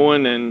and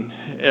going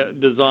and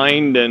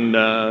designed, and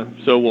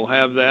so we'll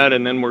have that,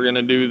 and then we're going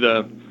to do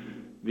the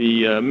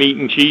meat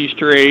and cheese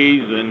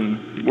trays,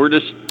 and we're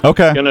just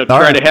going to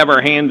try to have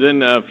our hands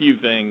in a few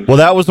things. Well,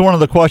 that was one of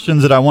the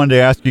questions that I wanted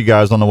to ask you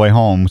guys on the way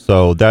home.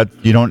 So that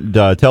you don't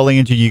tell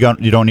Angie you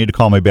don't need to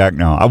call me back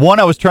now. I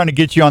was trying to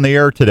get you on the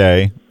air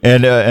today,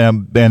 and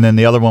then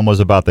the other one was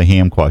about the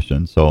ham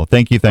question. So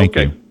thank you.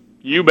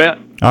 You bet.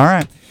 All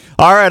right.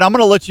 I'm going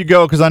to let you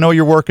go because I know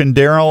you're working.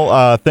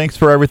 Daryl, thanks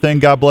for everything.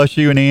 God bless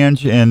you and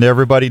Ange and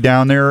everybody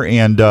down there.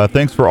 And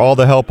thanks for all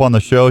the help on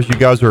the shows. You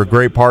guys are a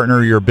great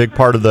partner. You're a big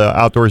part of the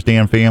Outdoors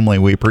Dan family.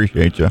 We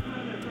appreciate you.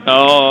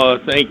 Oh,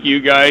 thank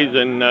you guys,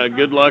 and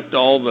good luck to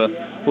all the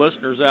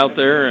listeners out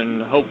there,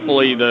 and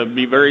hopefully they'll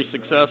be very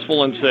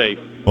successful and safe.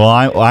 Well,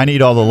 I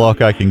need all the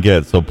luck I can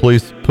get, so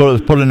please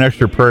put an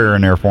extra prayer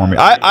in there for me.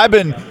 I've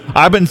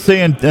been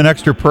saying an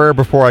extra prayer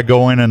before I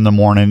go in the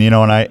morning, and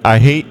I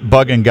hate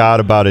bugging God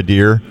about a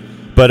deer,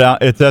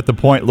 but it's at the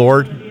point,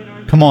 Lord,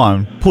 come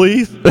on,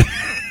 please.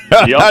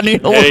 Yep. I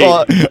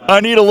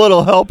need a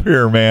little help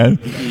here, man.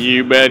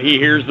 You bet. He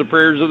hears the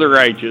prayers of the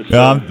righteous.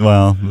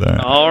 So.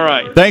 All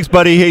right. Thanks,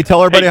 buddy. Hey,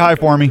 tell everybody hi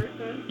for me.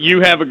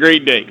 You have a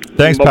great day.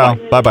 Thanks, pal.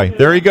 Bye-bye.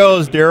 There he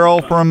goes,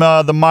 Daryl from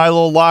the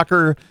Milo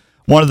Locker.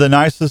 One of the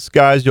nicest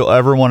guys you'll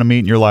ever want to meet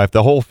in your life.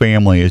 The whole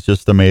family is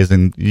just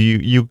amazing.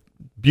 You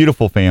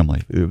beautiful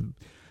family.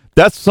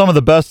 That's some of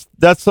the best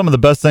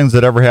things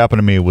that ever happened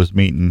to me was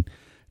meeting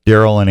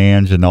Daryl and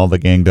Ange and all the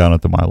gang down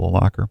at the Milo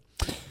Locker.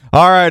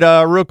 All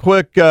right, real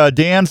quick,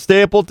 Dan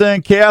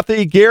Stapleton,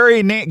 Kathy,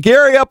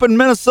 Gary up in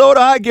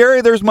Minnesota. Hi,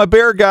 Gary. There's my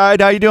bear guide.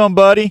 How you doing,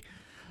 buddy?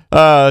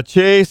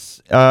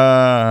 Chase,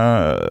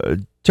 Tony,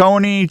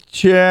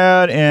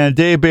 Chad, and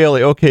Dave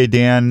Bailey. Okay,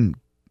 Dan.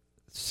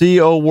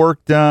 CO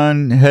work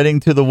done, heading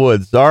to the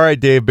woods. All right,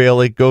 Dave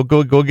Bailey, go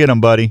get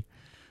him, buddy.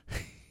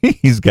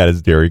 He's got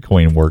his Dairy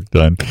Queen work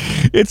done.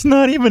 It's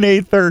not even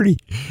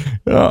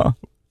 8:30.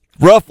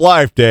 Rough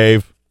life,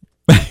 Dave.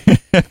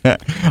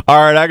 All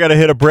right, I got to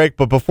hit a break,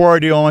 but before I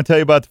do, I want to tell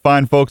you about the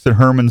fine folks at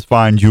Herman's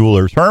Fine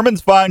Jewelers.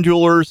 Herman's Fine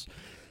Jewelers,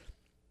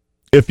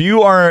 if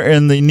you are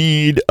in the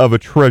need of a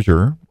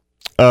treasure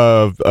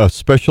of a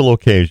special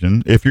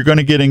occasion, if you're going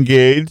to get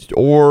engaged,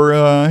 or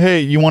hey,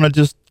 you want to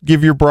just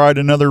give your bride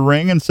another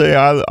ring and say,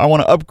 I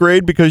want to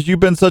upgrade because you've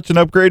been such an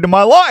upgrade to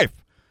my life.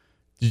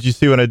 Did you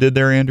see what I did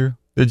there, Andrew?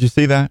 Did you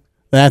see that?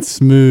 That's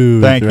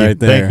smooth. Thank you. Right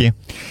there. Thank you.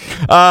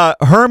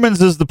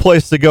 Herman's is the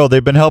place to go.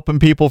 They've been helping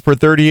people for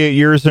 38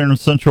 years in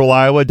Central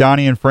Iowa.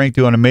 Donnie and Frank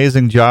do an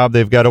amazing job.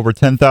 They've got over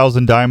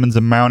 10,000 diamonds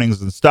and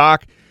mountings in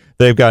stock.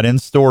 They've got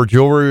in-store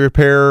jewelry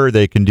repair.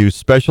 They can do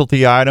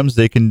specialty items.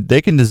 They can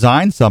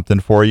design something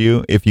for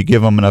you if you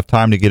give them enough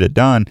time to get it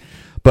done.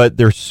 But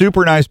they're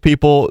super nice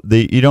people.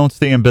 You don't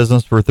stay in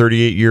business for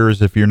 38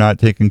 years if you're not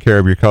taking care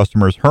of your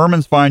customers.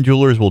 Herman's Fine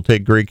Jewelers will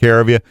take great care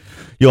of you.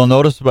 You'll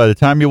notice by the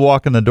time you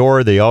walk in the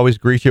door, they always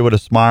greet you with a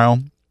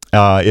smile.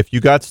 If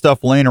you got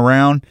stuff laying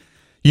around,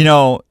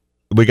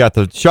 we got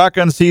the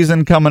shotgun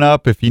season coming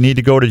up. If you need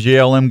to go to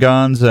JLM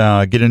Guns,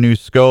 get a new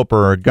scope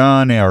or a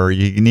gun, or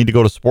you need to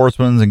go to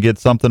Sportsman's and get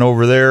something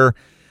over there,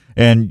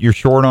 and you're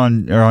short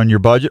on your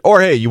budget, or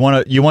hey, you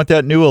want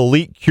that new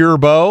Elite Cure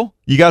bow,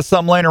 you got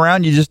something laying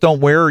around you just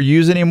don't wear or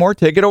use anymore,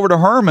 take it over to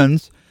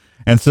Herman's.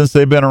 And since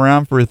they've been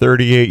around for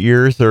 38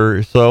 years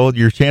or so,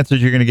 your chances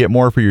you're going to get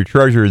more for your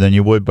treasure than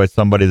you would by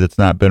somebody that's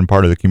not been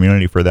part of the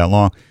community for that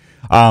long.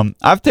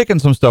 I've taken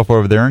some stuff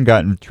over there and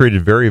gotten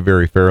treated very,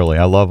 very fairly.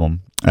 I love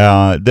them.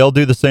 They'll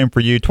do the same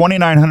for you.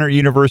 2900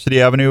 University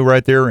Avenue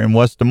right there in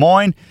West Des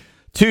Moines.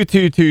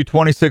 222-2600,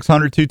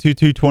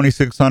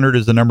 222-2600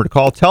 is the number to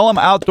call. Tell them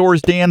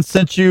Outdoors Dan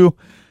sent you,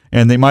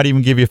 and they might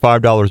even give you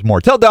 $5 more.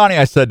 Tell Donnie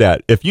I said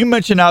that. If you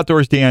mention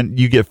Outdoors Dan,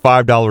 you get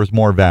 $5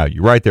 more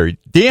value right there.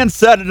 Dan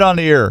said it on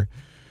the air.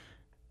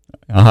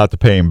 I'll have to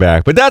pay him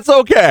back, but that's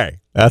okay.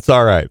 That's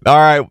all right. All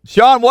right,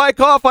 Sean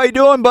Wyckoff, how you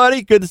doing,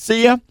 buddy? Good to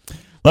see you.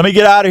 Let me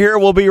get out of here.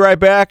 We'll be right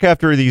back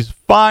after these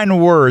fine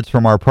words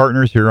from our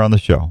partners here on the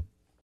show.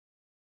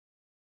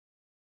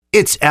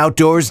 It's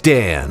Outdoors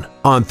Dan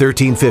on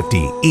 1350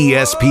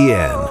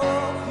 ESPN.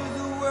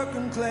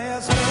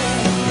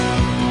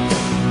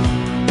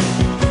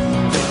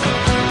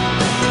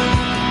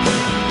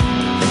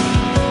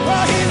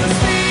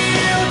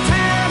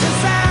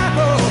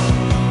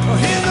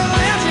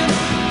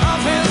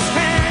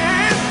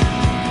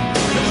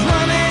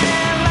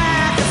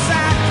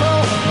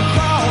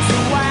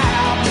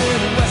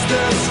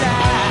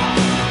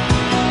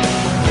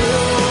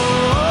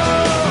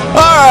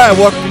 right,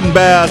 welcome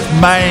back,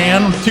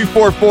 man.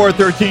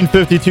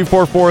 244-1350,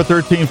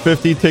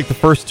 244-1350. Take the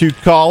first two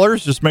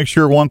callers. Just make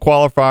sure one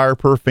qualifier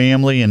per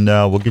family, and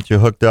we'll get you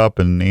hooked up,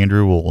 and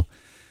Andrew will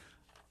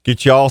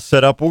get you all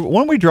set up. When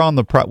are we drawing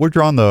when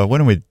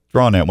are we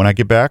drawing that? When I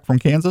get back from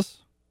Kansas?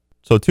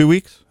 So 2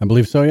 weeks? I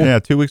believe so, yeah. Yeah,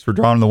 2 weeks for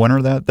drawing the winner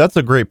of that. That's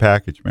a great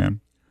package,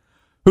 man.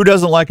 Who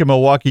doesn't like a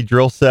Milwaukee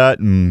drill set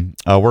and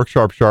a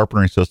Worksharp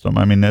sharpening system?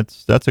 I mean,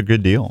 that's a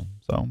good deal.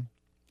 So,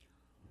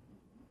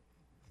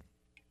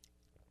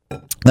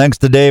 thanks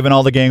to Dave and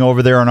all the gang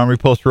over there on Army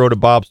Post Road at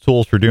Bob's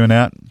Tools for doing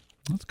that.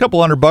 It's a couple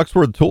 $100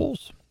 worth of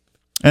tools,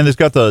 and it's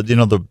got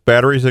the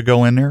batteries that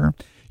go in there.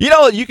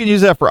 You can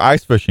use that for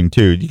ice fishing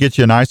too. You get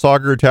you an ice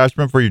auger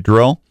attachment for your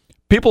drill.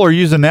 People are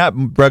using that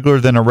regular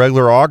than a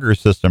regular auger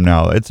system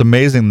now. It's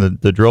amazing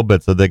the drill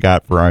bits that they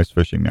got for ice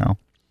fishing now.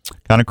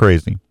 Kind of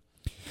crazy.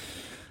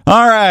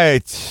 All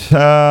right,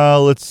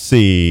 let's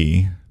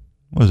see.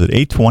 What is it,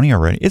 8:20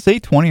 already? It's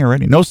 8:20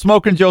 already. No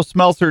Smoking Joe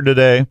Smeltzer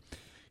today.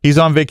 He's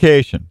on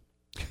vacation.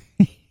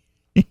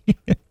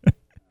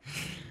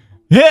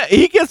 Yeah,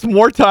 he gets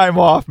more time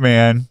off,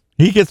 man.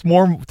 He gets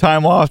more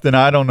time off than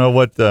I don't know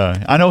what.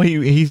 I know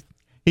he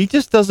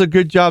just does a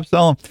good job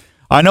selling.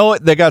 I know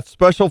they got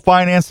special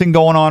financing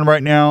going on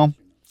right now.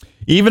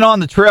 Even on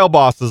the trail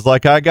bosses,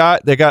 like I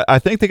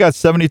think they got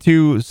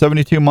 72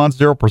 months,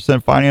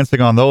 0%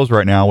 financing on those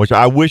right now, which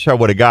I wish I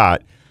would have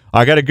got.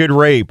 I got a good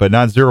rate, but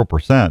not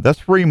 0%. That's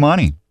free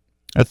money.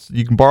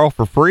 You can borrow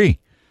for free.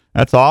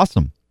 That's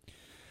awesome.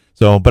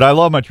 So, but I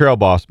love my trail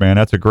boss, man.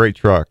 That's a great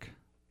truck.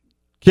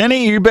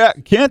 Kenny, you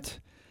back? Kent?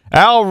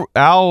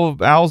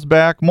 Al's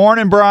back.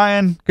 Morning,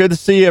 Brian. Good to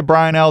see you,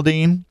 Brian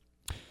Aldine.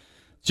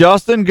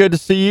 Justin, good to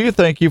see you.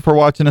 Thank you for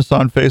watching us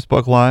on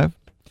Facebook Live.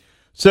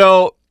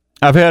 So,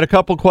 I've had a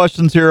couple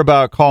questions here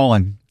about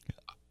calling.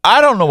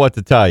 I don't know what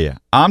to tell you.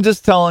 I'm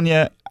just telling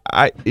you,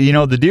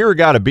 the deer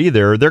got to be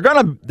there. They're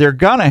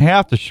gonna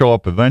have to show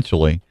up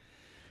eventually.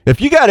 If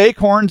you got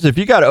acorns, if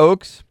you got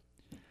oaks,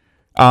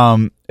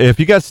 if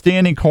you got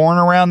standing corn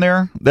around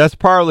there, that's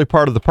probably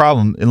part of the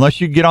problem.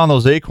 Unless you get on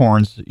those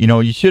acorns,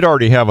 you should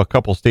already have a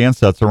couple stand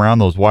sets around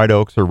those white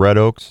oaks or red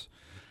oaks.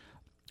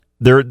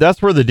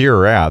 That's where the deer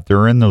are at.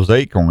 They're in those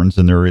acorns,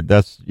 and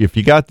if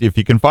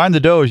you can find the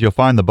does, you'll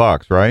find the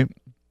bucks, right?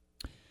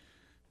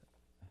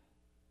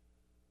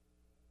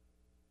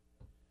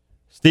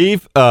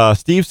 Steve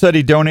said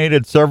he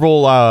donated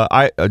several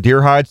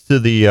deer hides to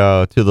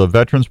the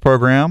veterans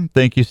program.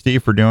 Thank you,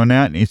 Steve, for doing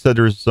that. And he said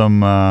there's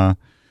some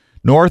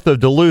north of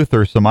Duluth,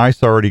 there's some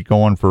ice already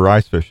going for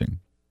ice fishing.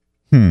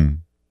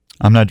 I'm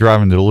not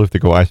driving to Duluth to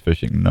go ice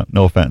fishing.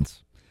 No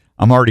offense.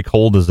 I'm already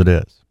cold as it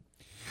is.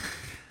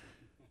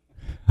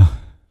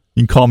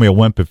 You can call me a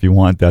wimp if you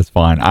want. That's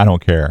fine. I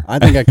don't care. I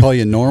think I call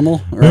you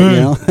normal right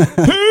now.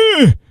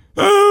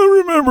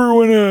 I remember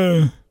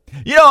when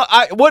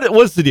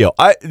what's the deal?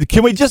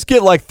 Can we just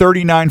get like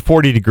 39,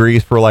 40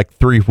 degrees for like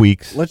 3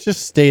 weeks? Let's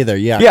just stay there.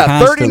 Yeah,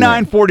 constantly.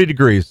 39, 40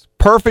 degrees.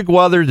 Perfect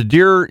weather. The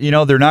deer,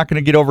 they're not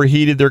going to get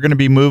overheated. They're going to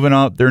be moving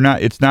up.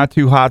 It's not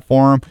too hot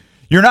for them.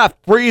 You're not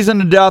freezing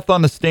to death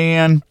on the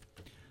stand.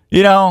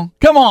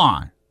 Come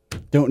on.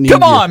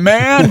 Come on,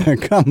 man.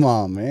 Come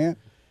on, man.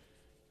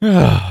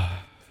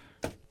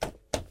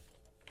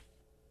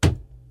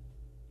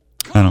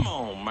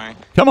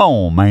 Come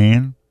on,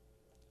 man.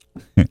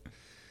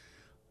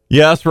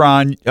 Yes,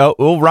 Ron.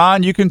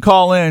 Ron, you can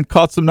call in.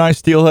 Caught some nice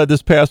steelhead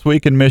this past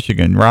week in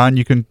Michigan. Ron,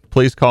 you can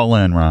please call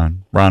in,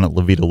 Ron. Ron at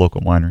Levita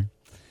Local Winery.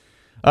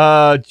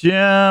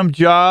 Jim,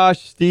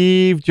 Josh,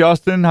 Steve,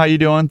 Justin, how you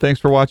doing? Thanks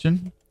for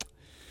watching.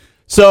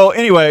 So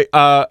anyway,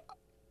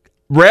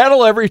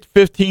 rattle every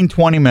 15,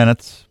 20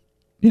 minutes.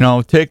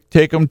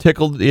 Take them,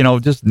 tickle,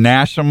 just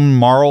gnash them,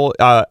 marl.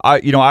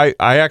 I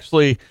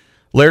actually,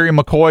 Larry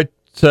McCoy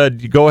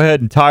said, go ahead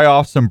and tie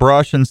off some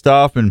brush and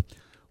stuff and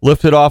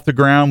lift it off the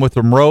ground with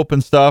some rope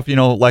and stuff,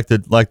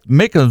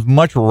 make as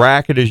much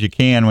racket as you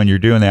can when you're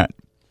doing that.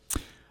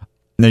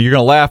 Now, you're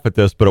going to laugh at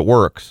this, but it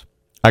works.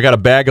 I got a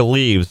bag of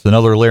leaves,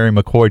 another Larry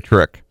McCoy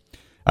trick.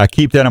 I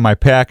keep that in my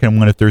pack,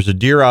 and if there's a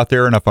deer out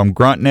there and if I'm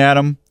grunting at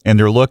them and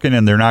they're looking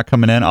and they're not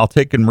coming in, I'll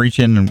take and reach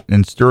in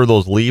and stir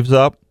those leaves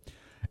up.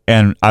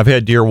 And I've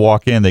had deer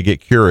walk in, they get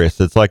curious.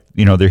 It's like,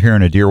 they're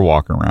hearing a deer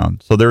walk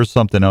around. So there's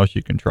something else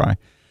you can try.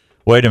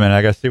 Wait a minute,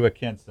 I got to see what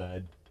Kent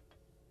said.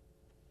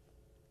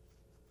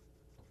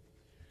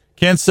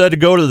 Kent said to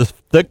go to the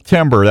thick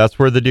timber. That's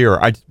where the deer.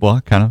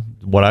 Kind of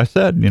what I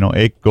said.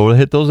 Go to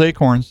hit those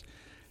acorns,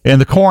 and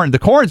the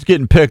corn's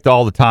getting picked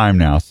all the time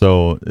now.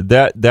 So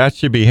that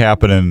should be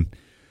happening.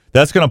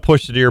 That's going to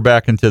push the deer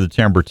back into the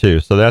timber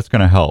too. So that's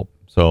going to help.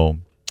 So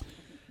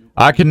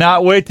I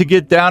cannot wait to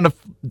get down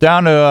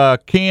to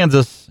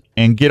Kansas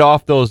and get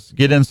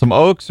in some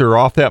oaks or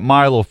off that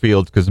Milo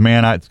fields, because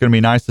man, it's going to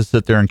be nice to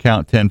sit there and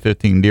count 10,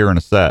 15 deer in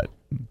a set.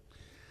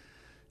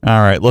 All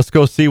right, let's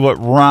go see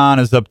what Ron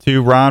is up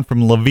to. Ron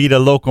from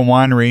Levita Local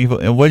Winery.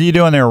 What are you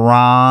doing there,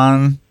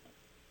 Ron?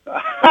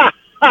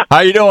 How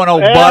you doing,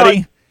 old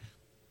buddy?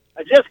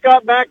 I just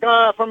got back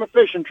from a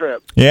fishing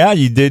trip. Yeah,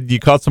 you did. You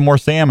caught some more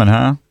salmon,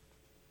 huh?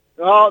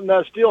 Oh,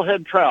 no,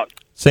 steelhead trout.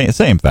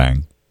 Same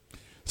thing.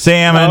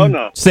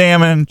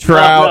 Salmon,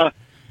 trout. No.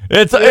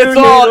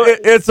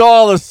 It's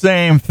all the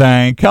same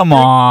thing. Come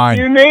on.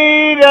 You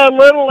need a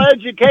little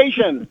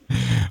education.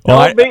 Well,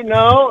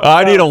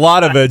 I need a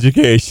lot of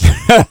education.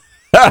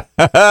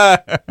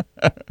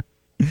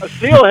 A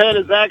steelhead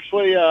is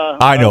actually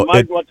I know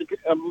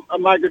a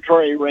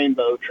migratory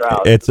rainbow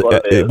trout.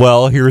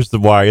 Well, here's the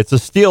why. It's a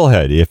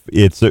steelhead. If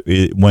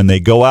when they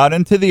go out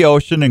into the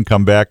ocean and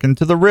come back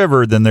into the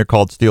river, then they're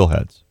called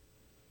steelheads.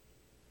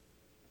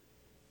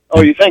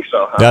 Oh, you think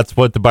so? Huh? That's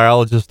what the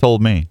biologist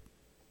told me.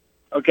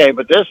 Okay,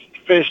 but this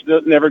fish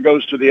never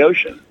goes to the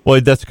ocean. Well,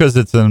 that's because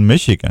it's in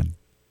Michigan.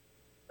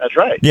 That's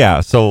right.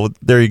 Yeah, so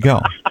there you go.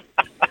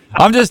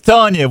 I'm just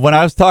telling you, when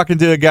I was talking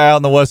to a guy out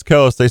on the West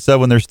Coast, they said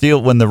when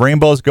the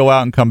rainbows go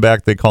out and come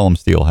back, they call them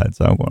steelheads.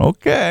 So I went,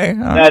 okay.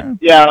 That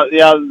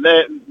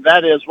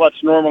is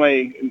what's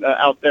normally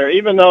out there.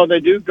 Even though they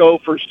do go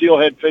for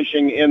steelhead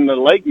fishing in the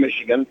Lake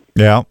Michigan.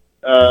 Yeah.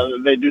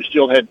 They do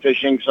steelhead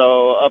fishing.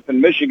 So up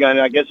in Michigan,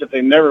 I guess if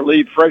they never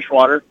leave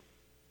freshwater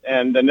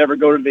and they never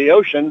go to the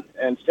ocean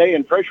and stay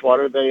in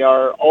freshwater, they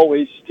are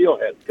always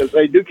steelhead because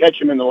they do catch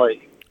them in the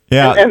lake.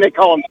 Yeah. And they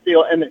call them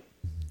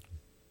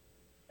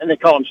and they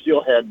call them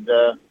steelhead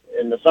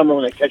in the summer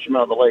when they catch them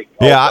out of the lake.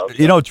 Yeah,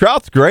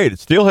 trout's great.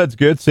 Steelhead's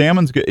good.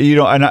 Salmon's good.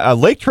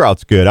 And lake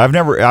trout's good. I've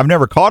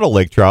never caught a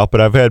lake trout,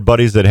 but I've had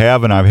buddies that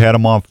have, and I've had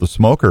them off the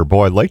smoker.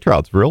 Boy, lake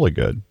trout's really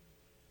good.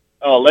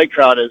 Oh, lake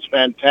trout is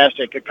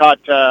fantastic. I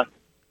caught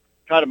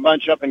a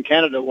bunch up in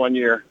Canada one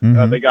year.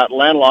 Mm-hmm. They got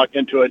landlocked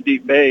into a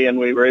deep bay, and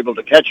we were able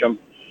to catch them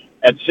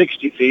at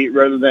 60 feet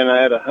rather than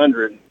at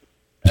 100.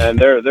 And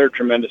they're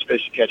tremendous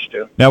fish to catch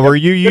too. Now, were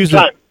you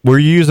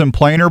using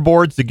planer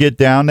boards to get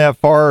down that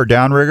far, or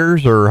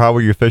downriggers, or how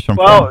were you fishing?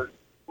 Well,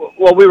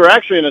 we were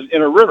actually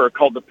in a river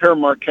called the Pere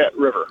Marquette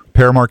River.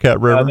 Pere Marquette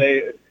River.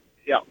 They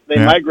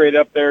migrate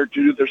up there to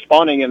do their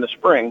spawning in the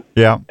spring.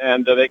 Yeah.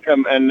 And they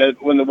come, and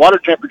when the water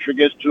temperature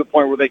gets to the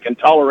point where they can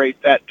tolerate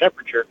that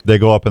temperature, they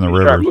go up in the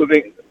river. Start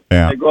moving.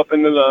 Yeah. They go up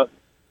into the.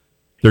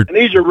 And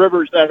these are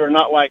rivers that are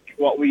not like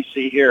what we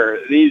see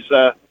here.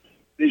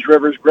 These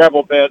rivers,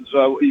 gravel beds,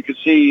 you can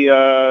see,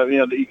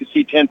 you can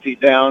see 10 feet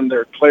down.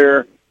 They're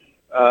clear.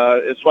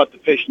 It's what the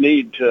fish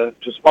need to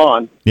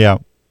spawn. Yeah.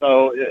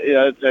 So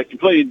it's a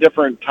completely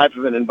different type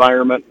of an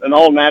environment. An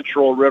all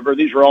natural river.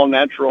 These are all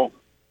natural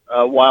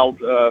wild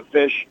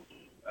fish.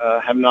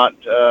 Have not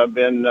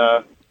been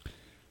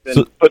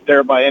put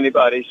there by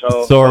anybody.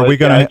 So are we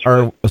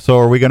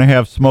gonna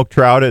have smoked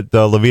trout at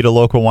the Levita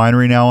Local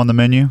Winery now on the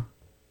menu?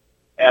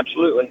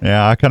 Absolutely.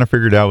 Yeah, I kind of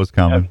figured that was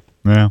coming.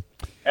 Yeah.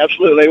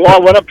 Absolutely. Well, I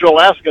went up to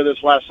Alaska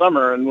this last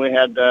summer, and we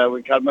caught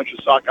a bunch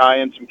of sockeye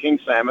and some king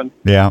salmon.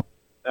 Yeah.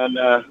 And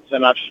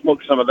then I've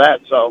smoked some of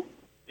that. So,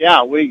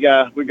 yeah, we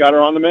got her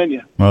on the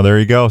menu. Well, there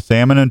you go.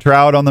 Salmon and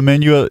trout on the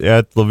menu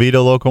at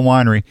Levita Local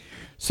Winery.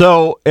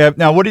 So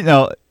now, what do you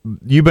know?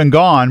 You've been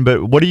gone,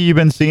 but what have you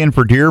been seeing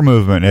for deer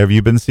movement? Have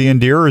you been seeing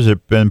deer, or has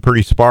it been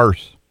pretty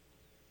sparse?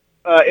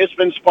 It's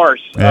been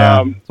sparse.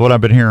 Yeah, that's what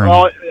I've been hearing.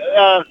 Well,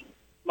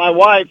 my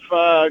wife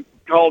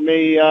called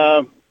me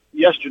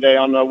yesterday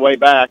on the way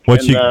back.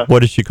 What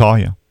did she call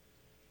you?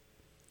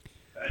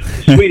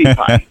 Sweetie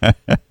pie.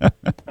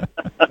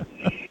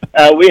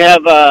 We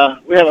have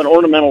an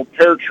ornamental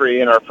pear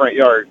tree in our front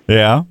yard.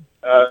 Yeah.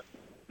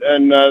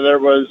 And there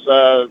was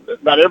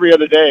about every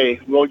other day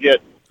we'll get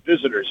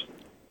visitors.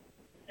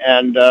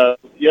 And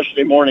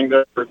yesterday morning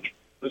there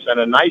was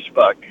a nice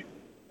buck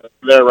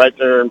right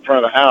there in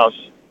front of the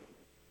house.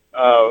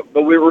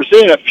 But we were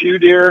seeing a few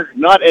deer,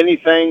 not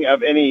anything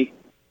of any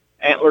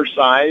antler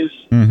size.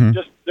 Mm-hmm.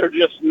 They're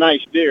just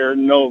nice deer,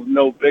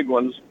 no big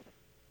ones,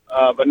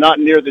 but not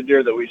near the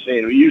deer that we've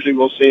seen. We usually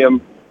will see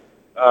them,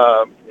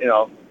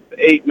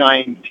 8,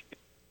 9,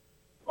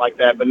 like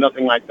that, but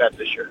nothing like that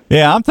this year.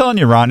 Yeah, I'm telling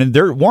you, Ron, in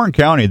Warren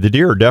County, the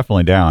deer are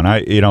definitely down.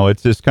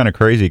 It's just kind of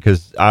crazy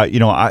because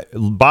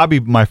Bobby,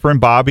 my friend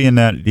Bobby, and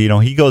that,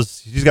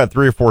 he's got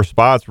 3 or 4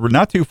 spots. We're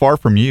not too far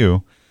from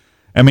you.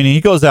 I mean,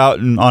 he goes out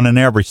and on an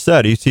average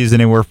set, he sees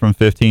anywhere from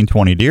 15,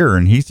 20 deer,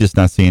 and he's just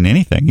not seeing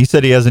anything. He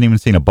said he hasn't even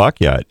seen a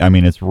buck yet. I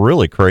mean, it's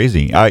really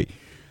crazy.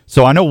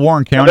 So I know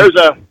Warren County.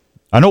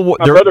 My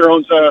brother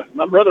owns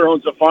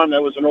a farm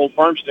that was an old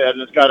farmstead,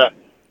 and it's got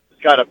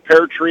a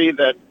pear tree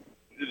that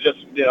is just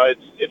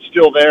it's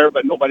still there,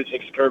 but nobody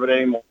takes care of it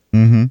anymore.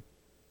 Mm-hmm.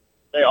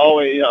 They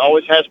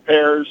always has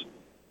pears.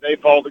 They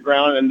fall to the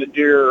ground, and the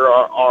deer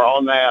are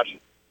on that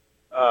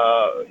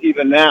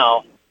even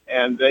now.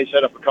 And they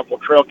set up a couple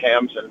of trail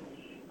cams, and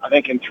I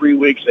think in 3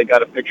 weeks they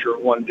got a picture of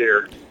one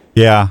deer.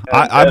 Yeah,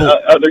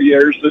 other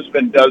years there's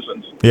been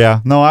dozens. Yeah,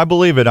 no, I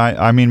believe it.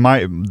 I mean,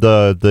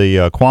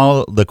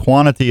 the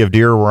quantity of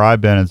deer where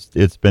I've been,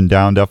 it's been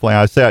down definitely.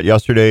 I sat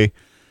yesterday.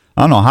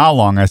 I don't know how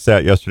long I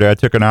sat yesterday. I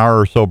took an hour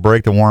or so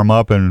break to warm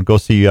up and go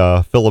see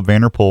Philip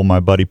Vanderpool, my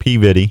buddy P.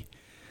 Viddy.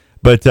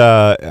 But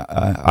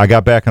I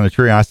got back on the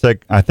tree. And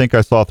I think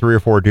I saw 3 or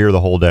 4 deer the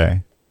whole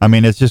day. I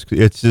mean, it's just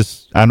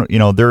I don't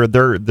they're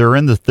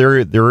in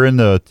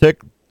the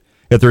thick.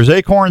 If there's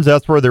acorns,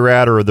 that's where they're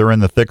at, or they're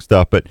in the thick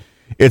stuff. But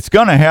it's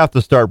going to have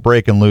to start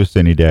breaking loose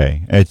any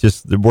day. It's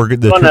just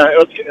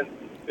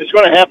it's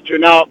going to have to.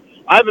 Now,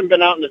 I haven't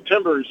been out in the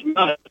timbers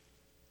much.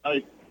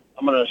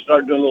 I'm going to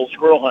start doing a little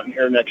squirrel hunting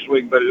here next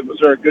week. But was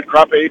there a good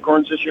crop of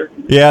acorns this year?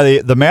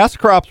 Yeah, the mass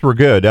crops were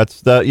good.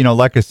 That's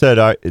like I said,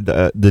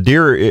 the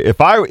deer. If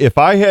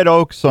I had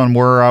oaks on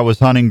where I was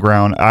hunting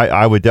ground,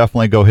 I would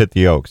definitely go hit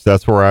the oaks.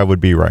 That's where I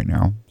would be right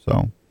now.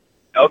 So.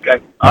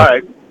 Okay. All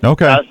right.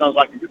 Okay. That sounds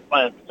like a good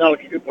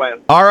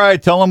plan. All right.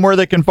 Tell them where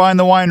they can find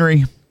the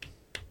winery.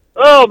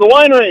 Oh, the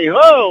winery.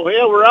 Oh,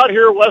 yeah, we're out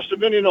here west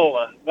of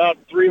Indianola, about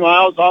 3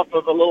 miles off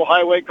of a little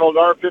highway called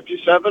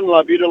R57,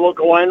 La Vida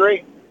Local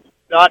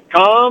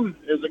Winery.com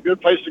is a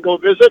good place to go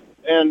visit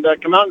and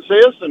come out and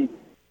see us. And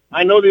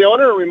I know the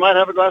owner. We might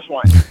have a glass of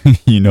wine.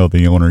 You know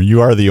the owner.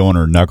 You are the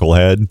owner,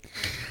 knucklehead.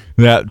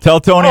 Yeah. Tell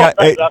Tony.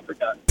 I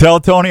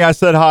tell Tony I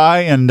said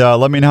hi, and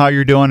let me know how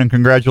you're doing, and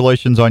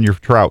congratulations on your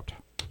trout.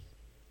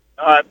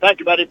 All right. Thank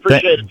you, buddy.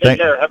 Appreciate it. Take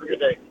care. Have a good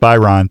day. Bye,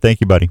 Ron.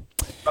 Thank you, buddy.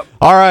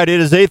 All right. It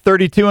is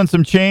 8:32 and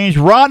some change.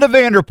 Rhonda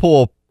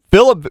Vanderpool.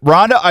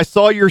 Rhonda, I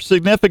saw your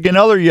significant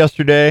other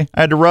yesterday.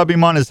 I had to rub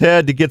him on his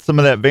head to get some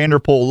of that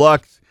Vanderpool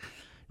Lux.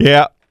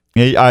 Yeah.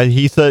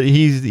 He said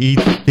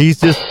he's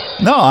just,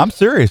 no, I'm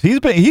serious.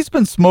 He's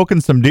been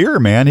smoking some deer,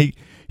 man. He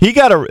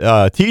got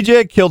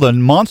TJ killed a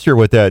monster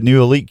with that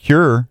new Elite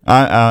Cure.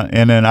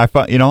 And then I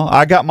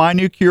got my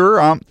new Cure.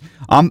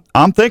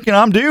 I'm thinking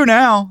I'm due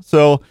now.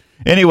 So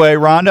anyway,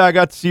 Rhonda, I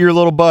got to see your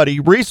little buddy.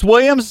 Reese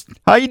Williams,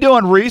 how you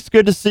doing, Reese?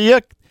 Good to see you.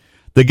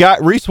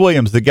 Reese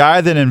Williams, the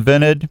guy that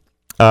invented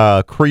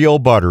Creole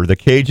butter, the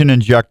Cajun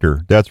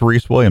injector. That's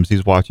Reese Williams.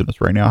 He's watching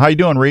us right now. How you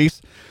doing,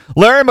 Reese?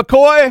 Larry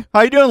McCoy,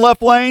 how you doing,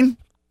 left lane?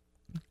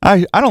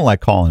 I don't like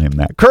calling him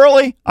that.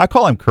 Curly, I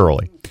call him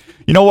Curly.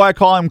 You know why I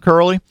call him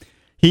Curly?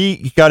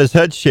 He got his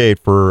head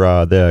shaved for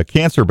the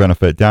cancer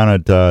benefit down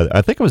at,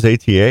 I think it was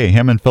ATA.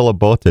 Him and Philip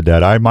both did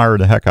that. I admire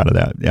the heck out of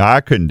that. Yeah,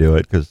 I couldn't do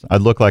it because I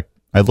look like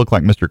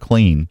Mr.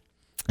 Clean.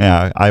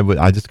 Yeah,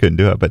 I just couldn't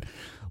do it. But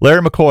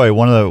Larry McCoy,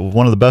 one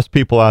of the best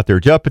people out there.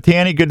 Jeff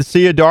Patani, good to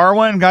see you.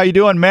 Darwin, how you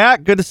doing?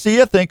 Matt, good to see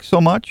you. Thanks so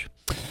much.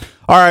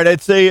 All right,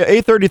 it's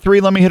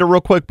 8:33. Let me hit a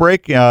real quick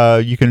break.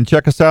 You can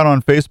check us out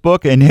on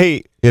Facebook. And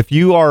hey, if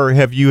you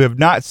have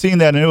not seen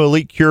that new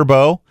Elite Cure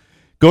bow,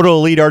 go to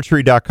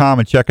EliteArchery.com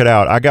and check it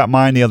out. I got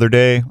mine the other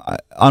day.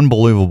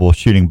 Unbelievable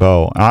shooting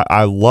bow.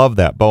 I love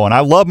that bow, and I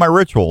love my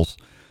rituals.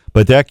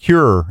 But that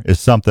Cure is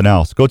something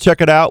else. Go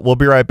check it out. We'll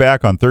be right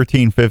back on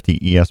 1350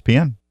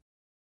 ESPN.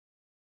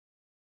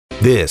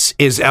 This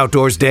is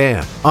Outdoors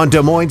Dan on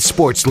Des Moines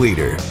Sports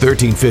Leader,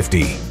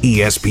 1350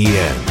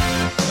 ESPN.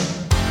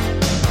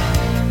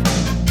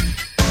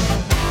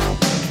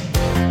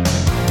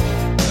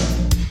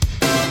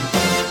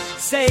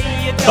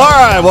 All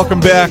right, welcome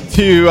back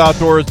to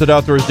Outdoors at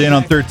Outdoors Dan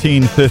on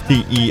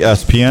 1350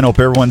 ESPN. Hope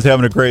everyone's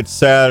having a great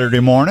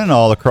Saturday morning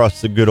all across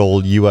the good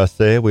old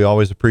USA. We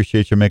always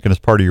appreciate you making us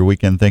part of your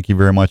weekend. Thank you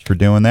very much for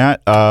doing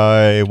that.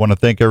 I want to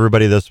thank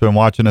everybody that's been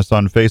watching us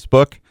on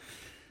Facebook,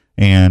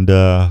 and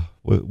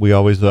we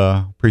always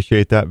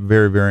appreciate that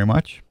very, very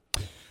much.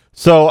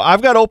 So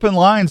I've got open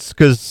lines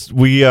because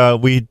we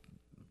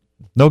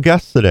no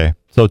guests today.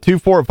 So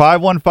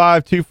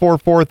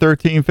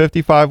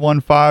 515-244-1350,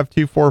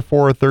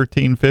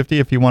 515-244-1350.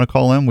 If you want to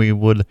call in, we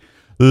would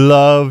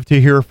love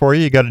to hear for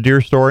you. You got a deer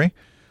story.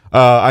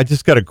 I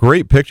just got a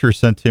great picture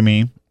sent to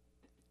me.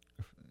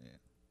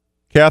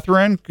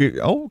 Catherine,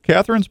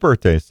 Catherine's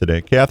birthday is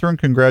today. Catherine,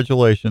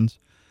 congratulations.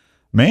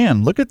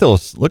 Man, look at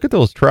those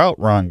trout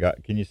Ron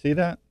got. Can you see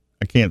that?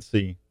 I can't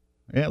see.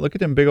 Yeah, look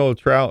at them big old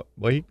trout.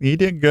 Well, he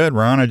did good,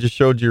 Ron. I just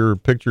showed your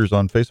pictures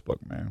on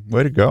Facebook, man.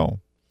 Way to go.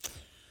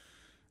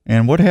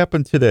 And what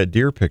happened to that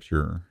deer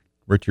picture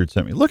Richard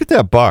sent me? Look at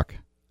that buck.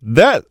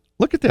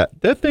 Look at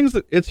that. That thing's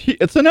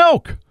it's an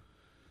elk.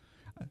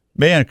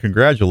 Man,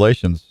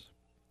 congratulations.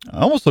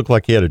 I almost looked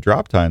like he had a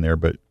drop tine there,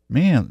 but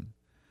man,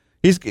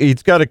 he's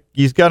got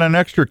an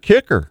extra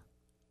kicker.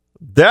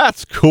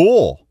 That's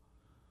cool.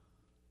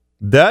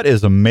 That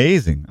is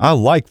amazing. I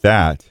like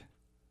that.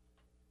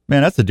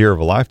 Man, that's a deer of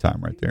a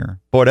lifetime right there.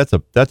 Boy, that's a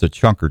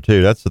chunker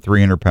too. That's a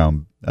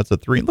 300-pound.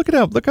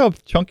 Look how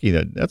chunky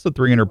that's a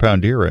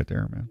 300-pound deer right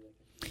there, man.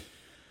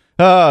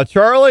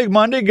 Charlie,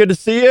 Monday, good to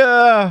see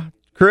you.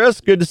 Chris,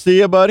 good to see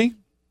you, buddy.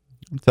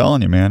 I'm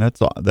telling you, man,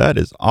 that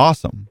is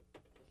awesome.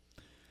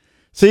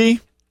 See,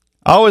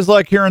 I always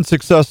like hearing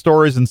success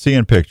stories and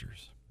seeing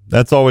pictures.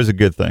 That's always a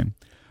good thing.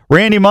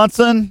 Randy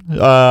Munson,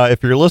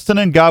 if you're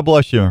listening, God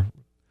bless you.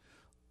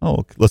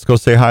 Oh, let's go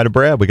say hi to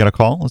Brad. We got a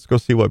call. Let's go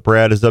see what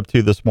Brad is up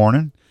to this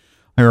morning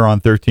here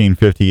on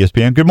 1350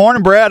 ESPN. Good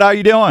morning, Brad. How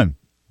you doing?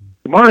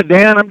 Good morning,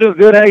 Dan. I'm doing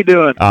good. How you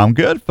doing? I'm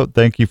good.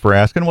 Thank you for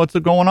asking. What's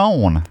going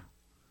on?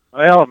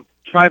 Well, I'm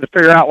trying to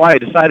figure out why I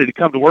decided to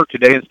come to work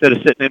today instead of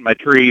sitting in my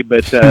tree,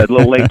 but a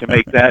little late to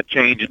make that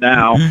change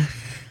now.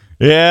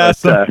 Yeah,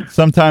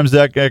 sometimes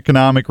that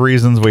economic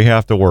reasons we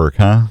have to work,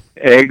 huh?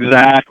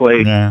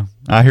 Exactly. Yeah,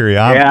 I hear you.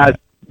 I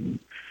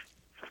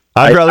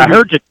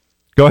heard you.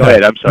 Go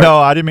ahead. I'm sorry. No,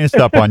 I didn't mean to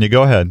step on you.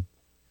 Go ahead.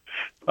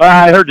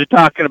 I heard you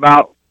talking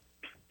about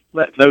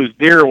letting those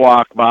deer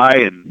walk by,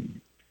 and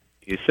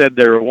you said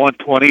they were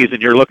 120s,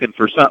 and you're looking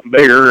for something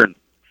bigger. And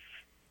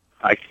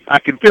I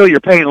can feel your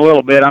pain a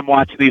little bit. I'm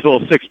watching these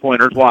little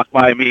 6-pointers walk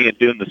by me and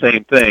doing the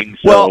same thing.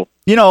 So.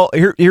 Well,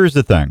 here's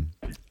the thing.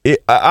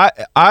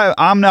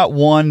 I'm not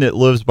one that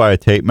lives by a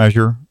tape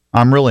measure.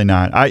 I'm really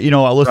not.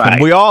 Listen,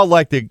 right. we all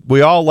like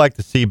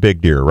to see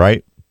big deer,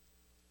 right?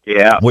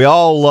 Yeah. We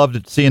all love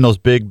seeing those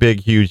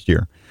big, huge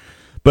deer.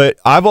 But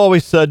I've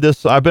always said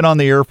this. I've been on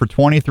the air for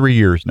 23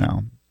 years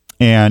now,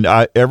 and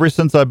ever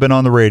since I've been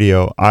on the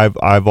radio,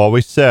 I've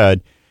always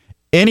said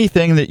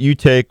anything that you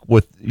take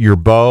with your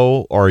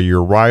bow or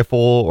your rifle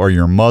or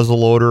your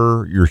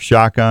muzzleloader, your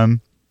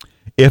shotgun,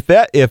 if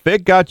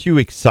it got you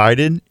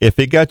excited, if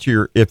it got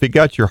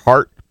your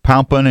heart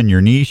pumping and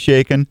your knees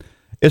shaking,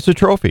 it's a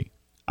trophy.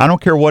 I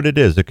don't care what it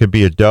is. It could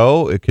be a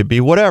doe, it could be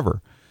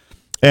whatever.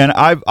 And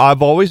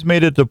I've always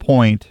made it a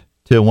point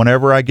to,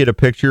 whenever I get a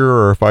picture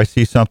or if I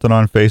see something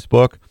on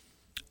Facebook,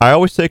 I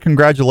always say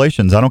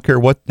congratulations. I don't care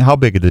how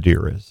big of the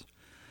deer is.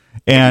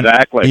 And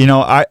exactly.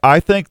 I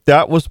think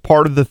that was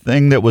part of the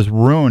thing that was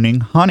ruining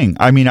hunting.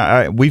 I mean,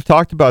 we've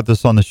talked about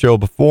this on the show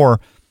before,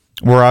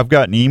 where I've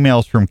gotten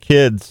emails from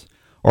kids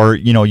or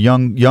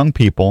young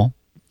people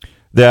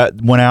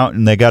that went out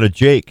and they got a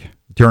Jake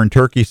during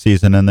turkey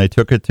season, and they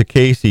took it to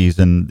Casey's,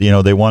 and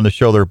they wanted to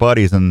show their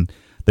buddies, and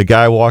the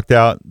guy walked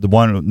out, the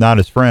one, not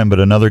his friend, but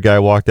another guy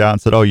walked out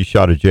and said, "Oh, you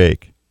shot a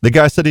Jake." The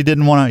guy said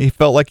he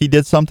felt like he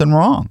did something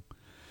wrong.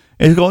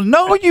 And he's going,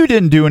 "No, you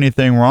didn't do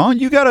anything wrong.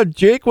 You got a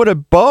Jake with a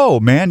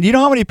bow, man." You know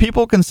how many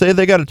people can say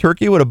they got a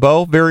turkey with a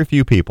bow? Very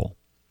few people.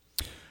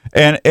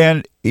 And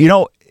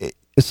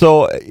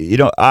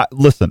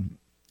listen,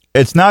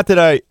 it's not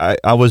that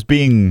I was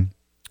being,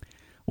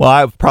 well,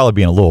 I was probably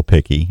being a little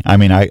picky. I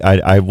mean,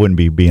 I wouldn't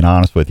be being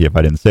honest with you if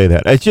I didn't say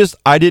that. It's just,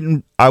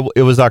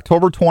 it was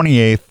October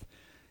 28th,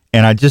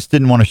 and I just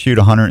didn't want to shoot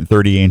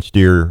 130-inch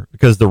deer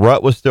because the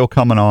rut was still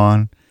coming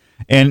on.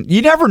 And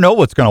you never know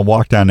what's going to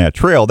walk down that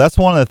trail. That's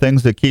one of the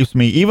things that keeps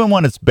me, even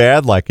when it's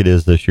bad like it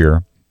is this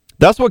year,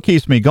 that's what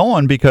keeps me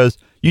going, because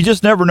you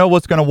just never know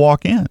what's going to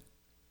walk in.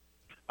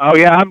 Oh,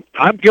 yeah,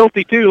 I'm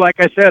guilty, too. Like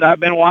I said, I've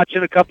been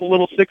watching a couple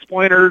little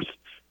 6-pointers,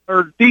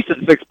 or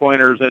decent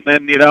 6-pointers, and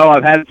then,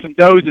 I've had some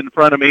does in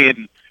front of me,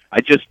 and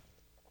I just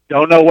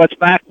don't know what's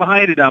back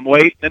behind it. I'm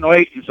waiting and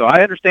waiting, so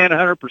I understand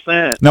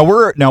 100%.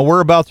 Now,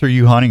 whereabouts are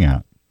you hunting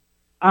at?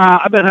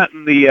 I've been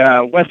hunting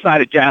the west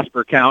side of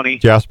Jasper County.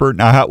 Jasper.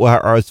 Now,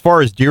 as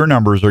far as deer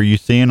numbers, are you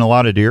seeing a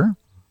lot of deer?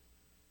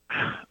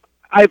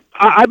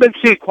 I've been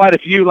seeing quite a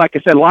few. Like I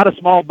said, a lot of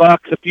small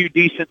bucks, a few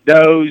decent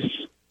does.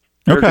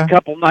 There's a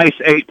couple nice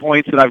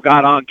 8-points that I've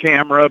got on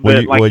camera,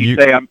 but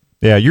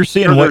you're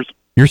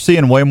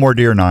seeing way more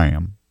deer than I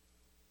am.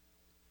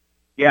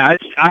 Yeah,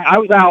 I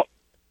was out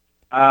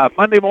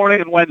Monday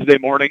morning and Wednesday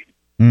morning,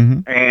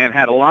 and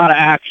had a lot of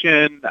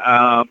action.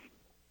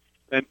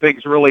 And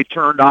things really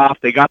turned off.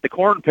 They got the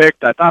corn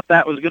picked. I thought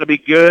that was going to be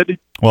good.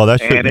 Well, it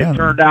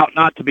turned out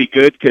not to be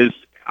good, because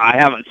I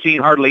haven't seen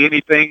hardly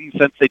anything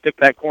since they took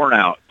that corn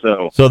out.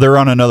 So they're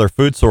on another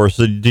food source.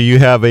 So do you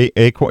have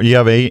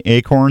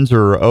acorns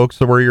or oaks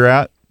where you're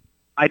at?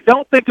 I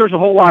don't think there's a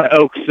whole lot of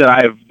oaks that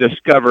I've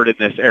discovered in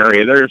this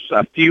area. There's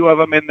a few of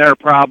them in there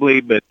probably,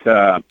 but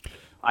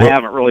I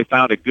haven't really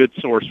found a good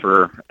source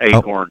for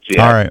acorns yet.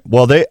 All right.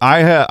 Well,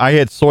 I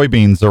had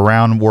soybeans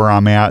around where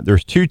I'm at.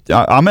 There's two.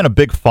 I'm in a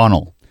big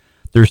funnel.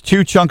 There's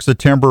 2 chunks of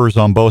timbers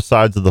on both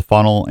sides of the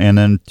funnel, and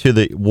then to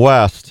the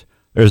west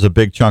there's a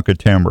big chunk of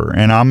timber.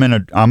 And I'm in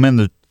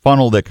the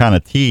funnel that kind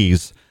of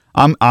tees.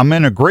 I'm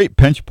in a great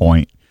pinch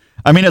point.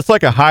 I mean, it's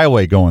like a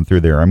highway going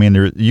through there. I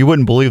mean, you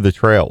wouldn't believe the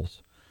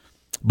trails.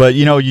 But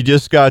you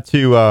just got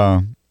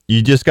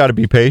to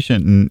be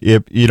patient, and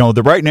if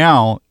right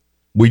now.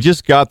 We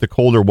just got the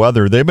colder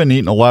weather. They've been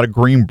eating a lot of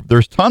green.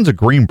 There's tons of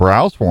green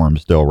browse for them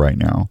still right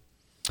now.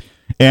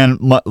 And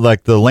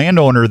like the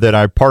landowner that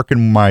I park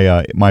in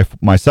my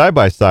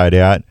side-by-side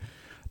at,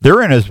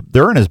 they're in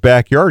his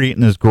backyard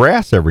eating his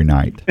grass every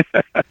night.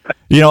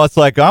 It's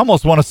like I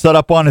almost want to set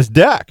up on his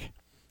deck.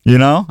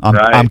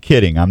 I'm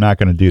kidding. I'm not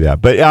going to do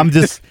that. But I'm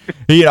just,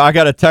 I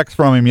got a text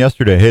from him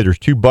yesterday. Hey, there's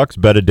 2 bucks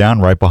bedded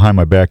down right behind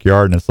my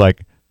backyard, and it's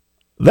like,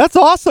 that's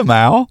awesome,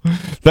 Al.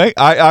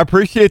 I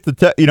appreciate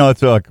the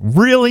it's like,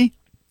 really?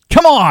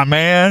 Come on,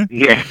 man.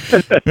 Yeah.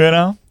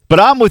 But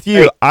I'm with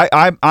you. Hey.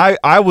 I'm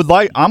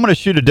going to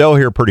shoot a doe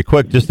here pretty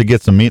quick just to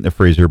get some meat in the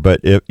freezer.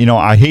 But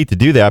I hate to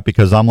do that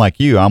because I'm like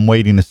you. I'm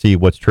waiting to see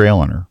what's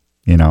trailing her.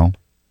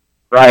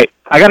 Right.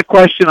 I got a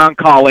question on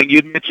calling.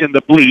 You'd mentioned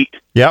the bleat.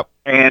 Yep.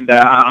 And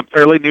I'm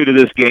fairly new to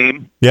this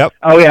game. Yep.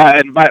 Oh, yeah,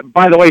 and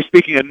by the way,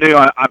 speaking of new,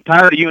 I'm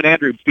tired of you and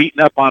Andrew beating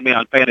up on me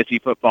on fantasy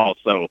football,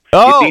 so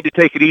you need to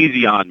take it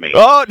easy on me.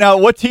 Oh, now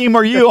what team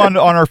are you on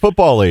our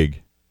football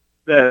league?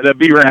 The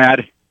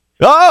B-Rad.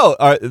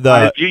 Oh!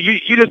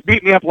 You just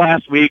beat me up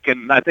last week,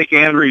 and I think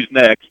Andrew's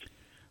next.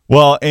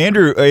 Well,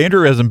 Andrew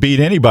hasn't beat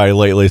anybody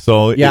lately,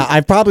 so... Yeah,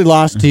 I probably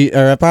lost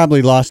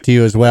to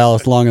you as well,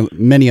 as long as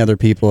many other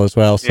people as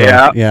well. So,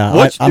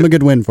 yeah I'm a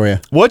good win for you.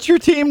 What's your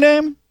team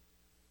name?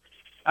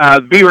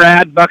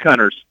 B-Rad Buck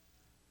Hunters.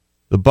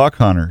 The Buck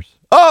Hunters.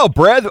 Oh,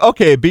 Brad.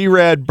 Okay,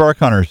 B-Rad Buck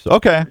Hunters.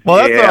 Okay, well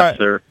that's all right.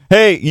 Sir.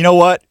 Hey, you know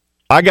what?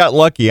 I got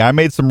lucky. I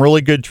made some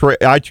really good trade.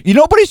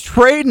 Nobody's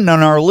trading in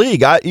our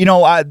league.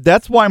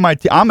 That's why I'm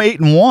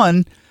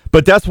 8-1.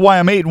 But that's why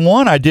I'm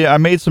 8-1. I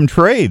made some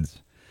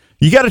trades.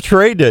 You got to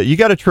trade it. You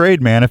got to trade,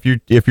 man. If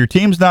your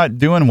team's not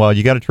doing well,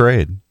 you got to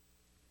trade.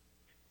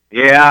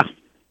 Yeah.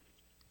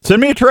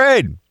 Send me a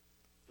trade.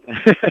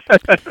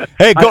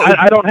 Hey, go.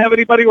 I don't have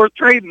anybody worth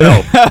trading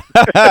though.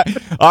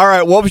 All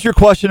right. What was your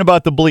question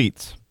about the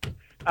Bleats?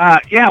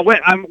 Yeah.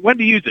 When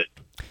to use it?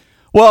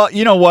 Well,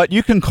 you know what?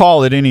 You can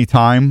call at any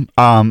time.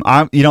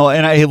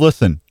 Hey,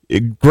 listen.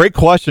 Great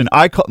question.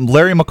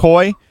 Larry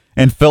McCoy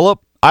and Phillip.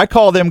 I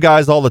call them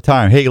guys all the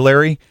time. Hey,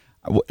 Larry,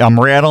 I'm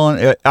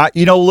rattling.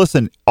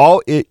 Listen. I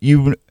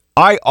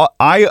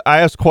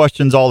ask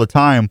questions all the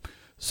time.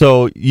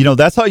 So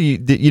that's how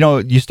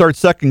you start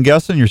second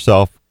guessing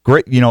yourself.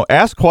 Great.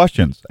 Ask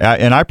questions.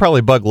 And I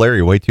probably bug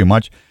Larry way too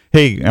much.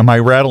 Hey, am I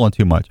rattling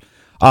too much?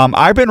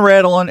 I've been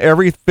rattling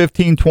every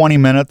 15, 20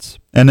 minutes,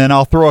 and then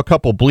I'll throw a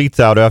couple bleats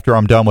out after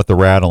I'm done with the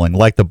rattling,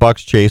 like the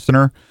Bucks chasing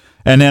her.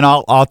 And then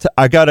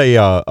I got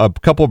a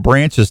couple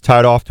branches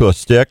tied off to a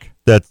stick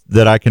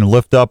that I can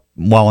lift up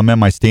while I'm in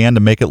my stand to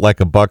make it like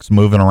a buck's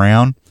moving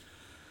around.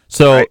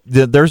 So right.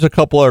 There's a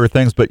couple other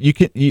things, but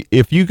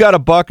if you got a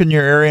buck in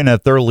your area and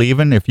if they're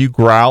leaving, if you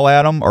growl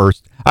at them, or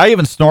I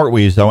even snort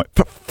wheezed.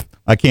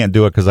 I can't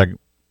do it because I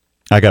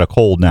got a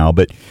cold now,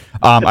 but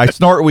I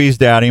snort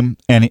wheezed at him,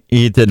 and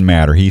it didn't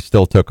matter. He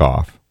still took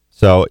off.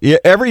 So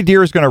every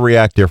deer is going to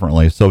react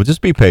differently. So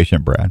just be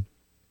patient, Brad.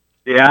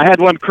 Yeah, I had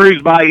one cruise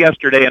by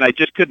yesterday, and I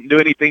just couldn't do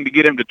anything to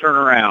get him to turn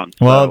around.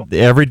 So. Well,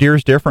 every deer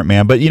is different,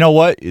 man. But you know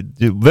what?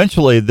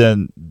 Eventually,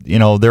 then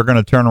they're going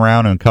to turn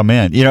around and come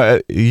in.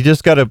 You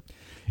just got to.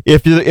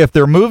 If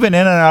they're moving in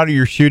and out of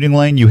your shooting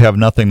lane, you have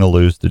nothing to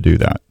lose to do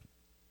that.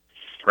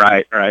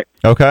 Right.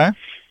 Okay.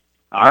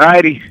 All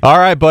righty. All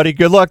right, buddy.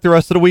 Good luck the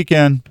rest of the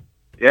weekend.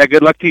 Yeah,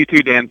 good luck to you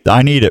too, Dan.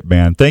 I need it,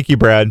 man. Thank you,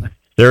 Brad.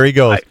 There he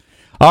goes. Bye.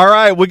 All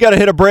right, we got to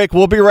hit a break.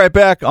 We'll be right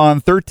back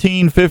on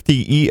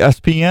 1350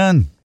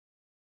 ESPN.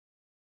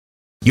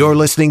 You're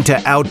listening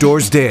to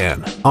Outdoors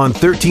Dan on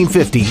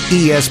 1350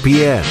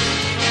 ESPN.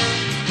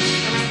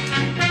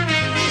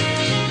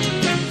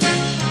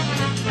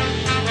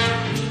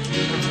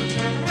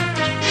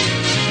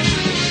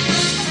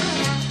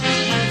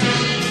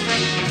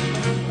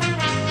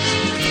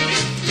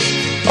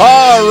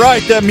 All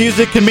right, that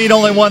music can mean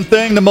only one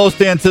thing. The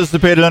most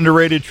anticipated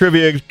underrated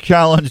trivia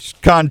challenge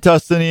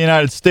contest in the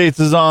United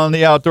States is on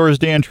the Outdoors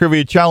Dan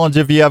Trivia Challenge.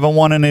 If you haven't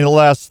won any of the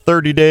last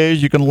 30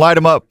 days, you can light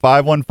them up.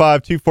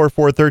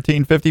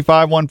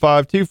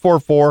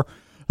 515-244-1350,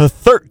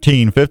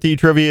 515-244-1350.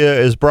 Trivia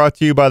is brought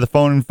to you by the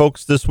phone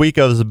folks this week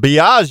of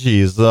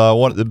Biaggi's,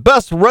 one of the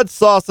best red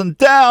sauce in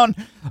town.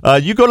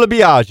 You go to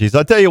Biaggi's.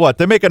 I'll tell you what,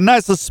 they make a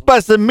nice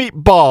spicy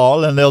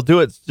meatball, and they'll do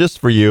it just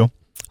for you.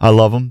 I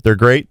love them. They're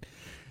great.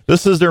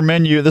 This is their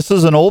menu. This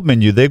is an old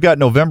menu. They've got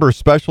November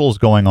specials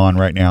going on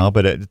right now,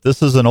 but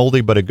this is an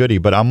oldie but a goodie.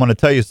 But I'm going to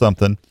tell you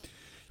something.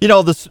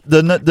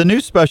 The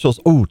new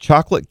specials. Ooh,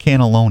 chocolate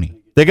cannelloni.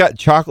 They got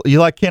chocolate. You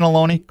like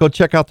cannelloni? Go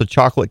check out the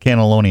chocolate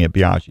cannelloni at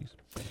Biaggi's.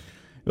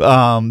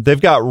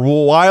 They've got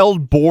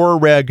wild boar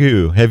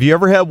ragu. Have you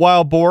ever had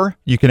wild boar?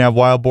 You can have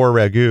wild boar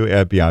ragu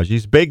at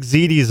Biaggi's. Baked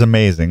ziti is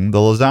amazing. The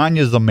lasagna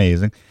is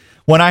amazing.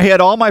 When I had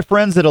all my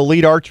friends at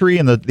Elite Archery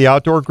and the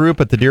outdoor group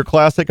at the Deer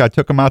Classic, I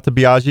took them out to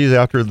Biaggi's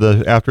after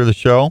the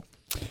show,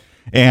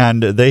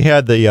 and they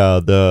had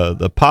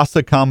the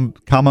pasta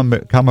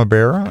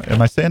camembert.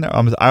 Am I saying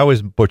that? I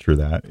always butcher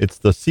that. It's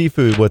the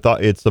seafood with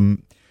it's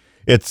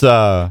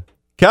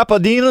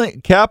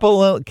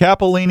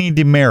capellini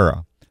di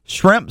mare,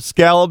 shrimp,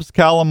 scallops,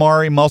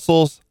 calamari,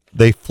 mussels.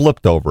 They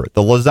flipped over it.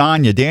 The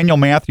lasagna. Daniel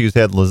Matthews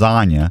had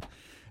lasagna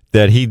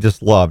that he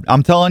just loved.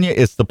 I'm telling you,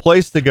 it's the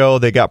place to go.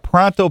 They got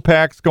pronto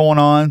packs going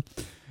on.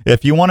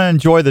 If you want to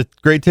enjoy the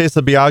great taste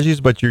of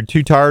Biaggi's, but you're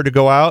too tired to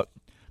go out,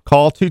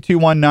 call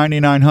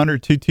 221-9900,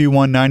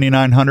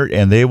 221-9900,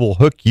 and they will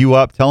hook you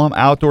up. Tell them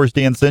Outdoors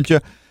Dan sent you.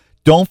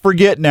 Don't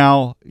forget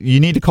now, you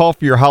need to call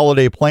for your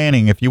holiday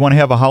planning. If you want to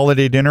have a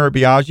holiday dinner at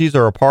Biaggi's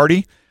or a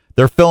party,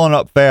 they're filling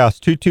up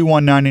fast.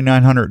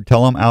 221-9900.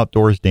 Tell them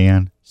Outdoors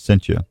Dan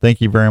sent you.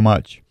 Thank you very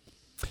much.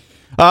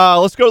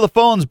 Let's go to the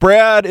phones.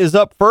 Brad is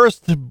up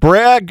first.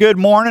 Brad, good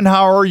morning.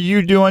 How are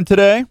you doing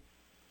today?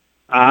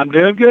 I'm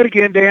doing good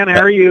again, Dan. How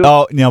are you?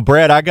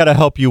 Brad, I got to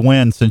help you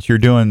win since you're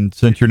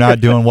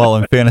not doing well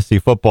in fantasy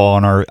football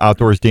in our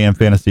Outdoors Dan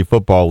Fantasy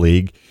Football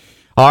League.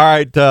 All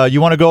right, you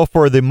want to go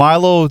for the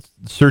Milo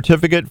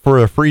certificate for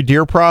a free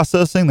deer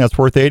processing that's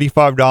worth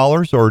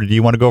 $85, or do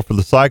you want to go for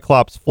the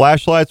Cyclops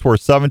flashlights worth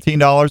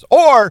 $17,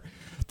 or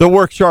the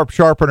Work Sharp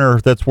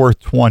sharpener that's worth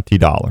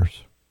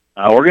 $20?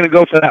 We're going to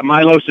go for that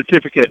Milo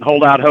certificate and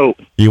hold out hope.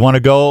 You want to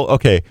go?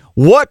 Okay.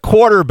 What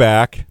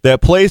quarterback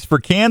that plays for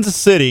Kansas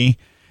City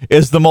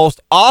is the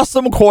most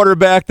awesome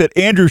quarterback that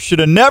Andrew should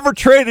have never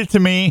traded to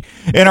me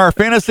in our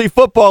fantasy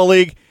football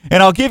league?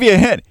 And I'll give you a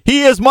hint.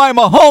 He is my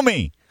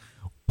Mahomie.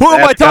 Who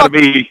am I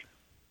talking?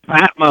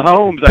 Pat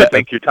Mahomes, I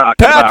think you're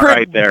talking about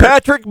right there.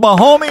 Patrick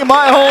Mahomey,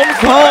 my home's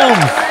home.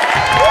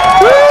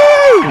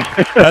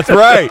 Woo! That's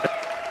right.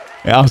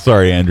 Yeah, I'm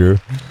sorry, Andrew.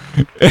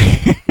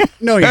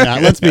 No, you're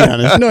not. Let's be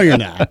honest. No, you're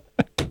not.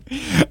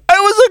 It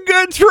was a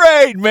good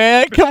trade,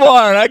 man. Come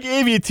on. I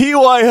gave you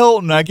T.Y.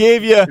 Hilton. I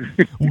gave you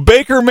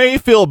Baker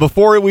Mayfield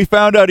before we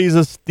found out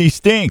he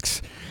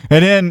stinks.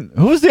 And then,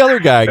 who was the other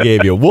guy I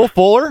gave you? Will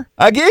Fuller?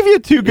 I gave you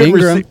two good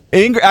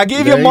receivers. I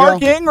gave you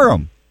Mark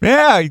Ingram.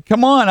 Yeah,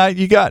 come on.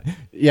 You got...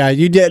 Yeah,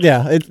 you did.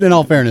 Yeah, in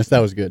all fairness, that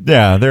was good.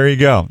 Yeah, there you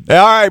go. All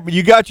right,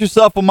 you got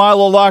yourself a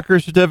Milo Locker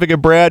certificate,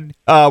 Brad.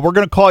 We're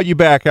going to call you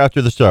back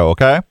after the show,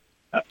 okay?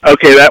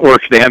 Okay, that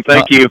works, Dan.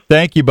 Thank you.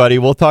 Thank you, buddy.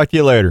 We'll talk to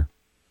you later.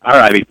 All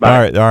righty.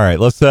 Bye. All right.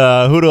 Let's.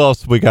 Who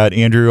else we got?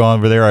 Andrew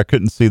over there. I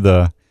couldn't see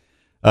the.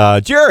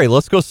 Jerry.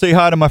 Let's go say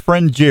hi to my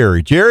friend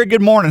Jerry. Jerry,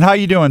 good morning. How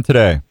you doing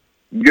today?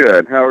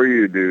 Good. How are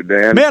you,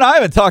 Dan? Man, I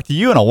haven't talked to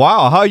you in a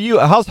while.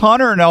 How's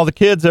Hunter and all the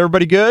kids?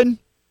 Everybody good?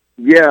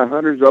 Yeah,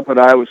 Hunter's up at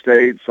Iowa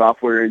State,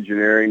 software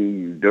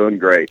engineering, doing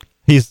great.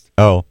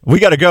 We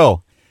got to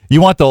go.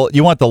 You want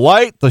the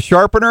light, the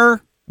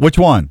sharpener? Which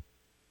one?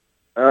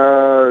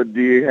 Do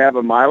you have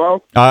a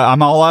Milo?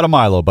 I'm all out of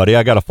Milo, buddy.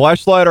 I got a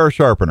flashlight or a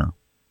sharpener.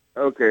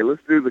 Okay,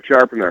 let's do the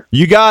sharpener.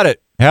 You got it.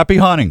 Happy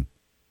hunting.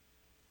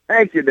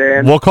 Thank you,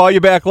 Dan. We'll call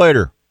you back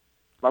later.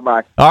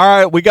 Bye-bye. All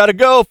right, we got to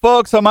go,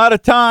 folks. I'm out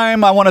of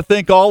time. I want to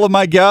thank all of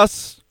my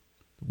guests,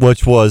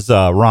 which was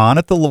Ron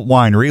at the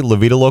winery, La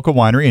Vida Local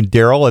Winery, and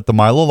Daryl at the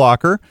Milo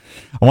Locker.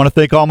 I want to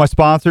thank all my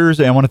sponsors,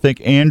 and I want to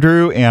thank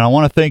Andrew, and I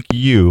want to thank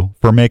you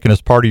for making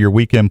us part of your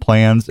weekend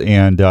plans,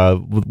 and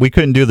we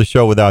couldn't do the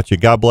show without you.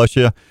 God bless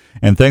you,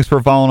 and thanks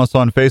for following us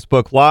on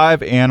Facebook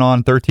Live and on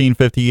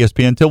 1350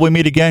 ESPN. Until we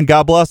meet again,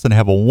 God bless, and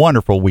have a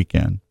wonderful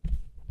weekend.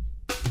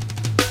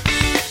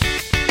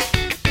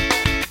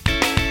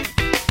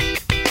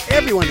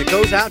 Everyone that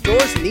goes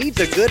outdoors needs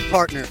a good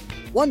partner.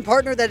 One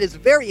partner that is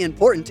very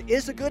important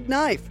is a good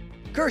knife.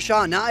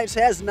 Kershaw Knives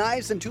has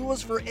knives and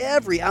tools for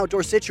every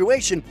outdoor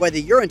situation, whether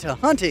you're into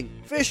hunting,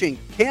 fishing,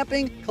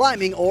 camping,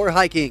 climbing, or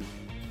hiking.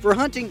 For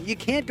hunting, you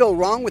can't go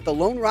wrong with the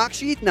Lone Rock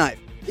Sheath Knife.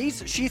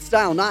 These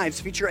sheath-style knives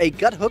feature a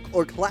gut hook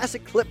or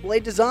classic clip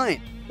blade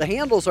design. The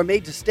handles are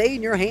made to stay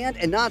in your hand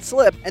and not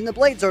slip, and the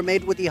blades are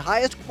made with the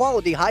highest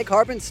quality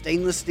high-carbon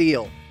stainless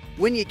steel.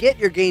 When you get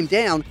your game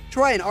down,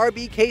 try an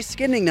RBK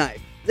skinning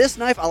knife. This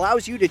knife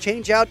allows you to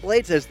change out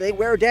blades as they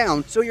wear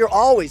down, so you're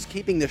always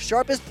keeping the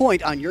sharpest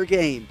point on your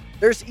game.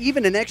 There's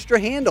even an extra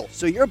handle,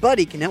 so your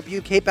buddy can help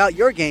you cape out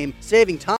your game, saving time.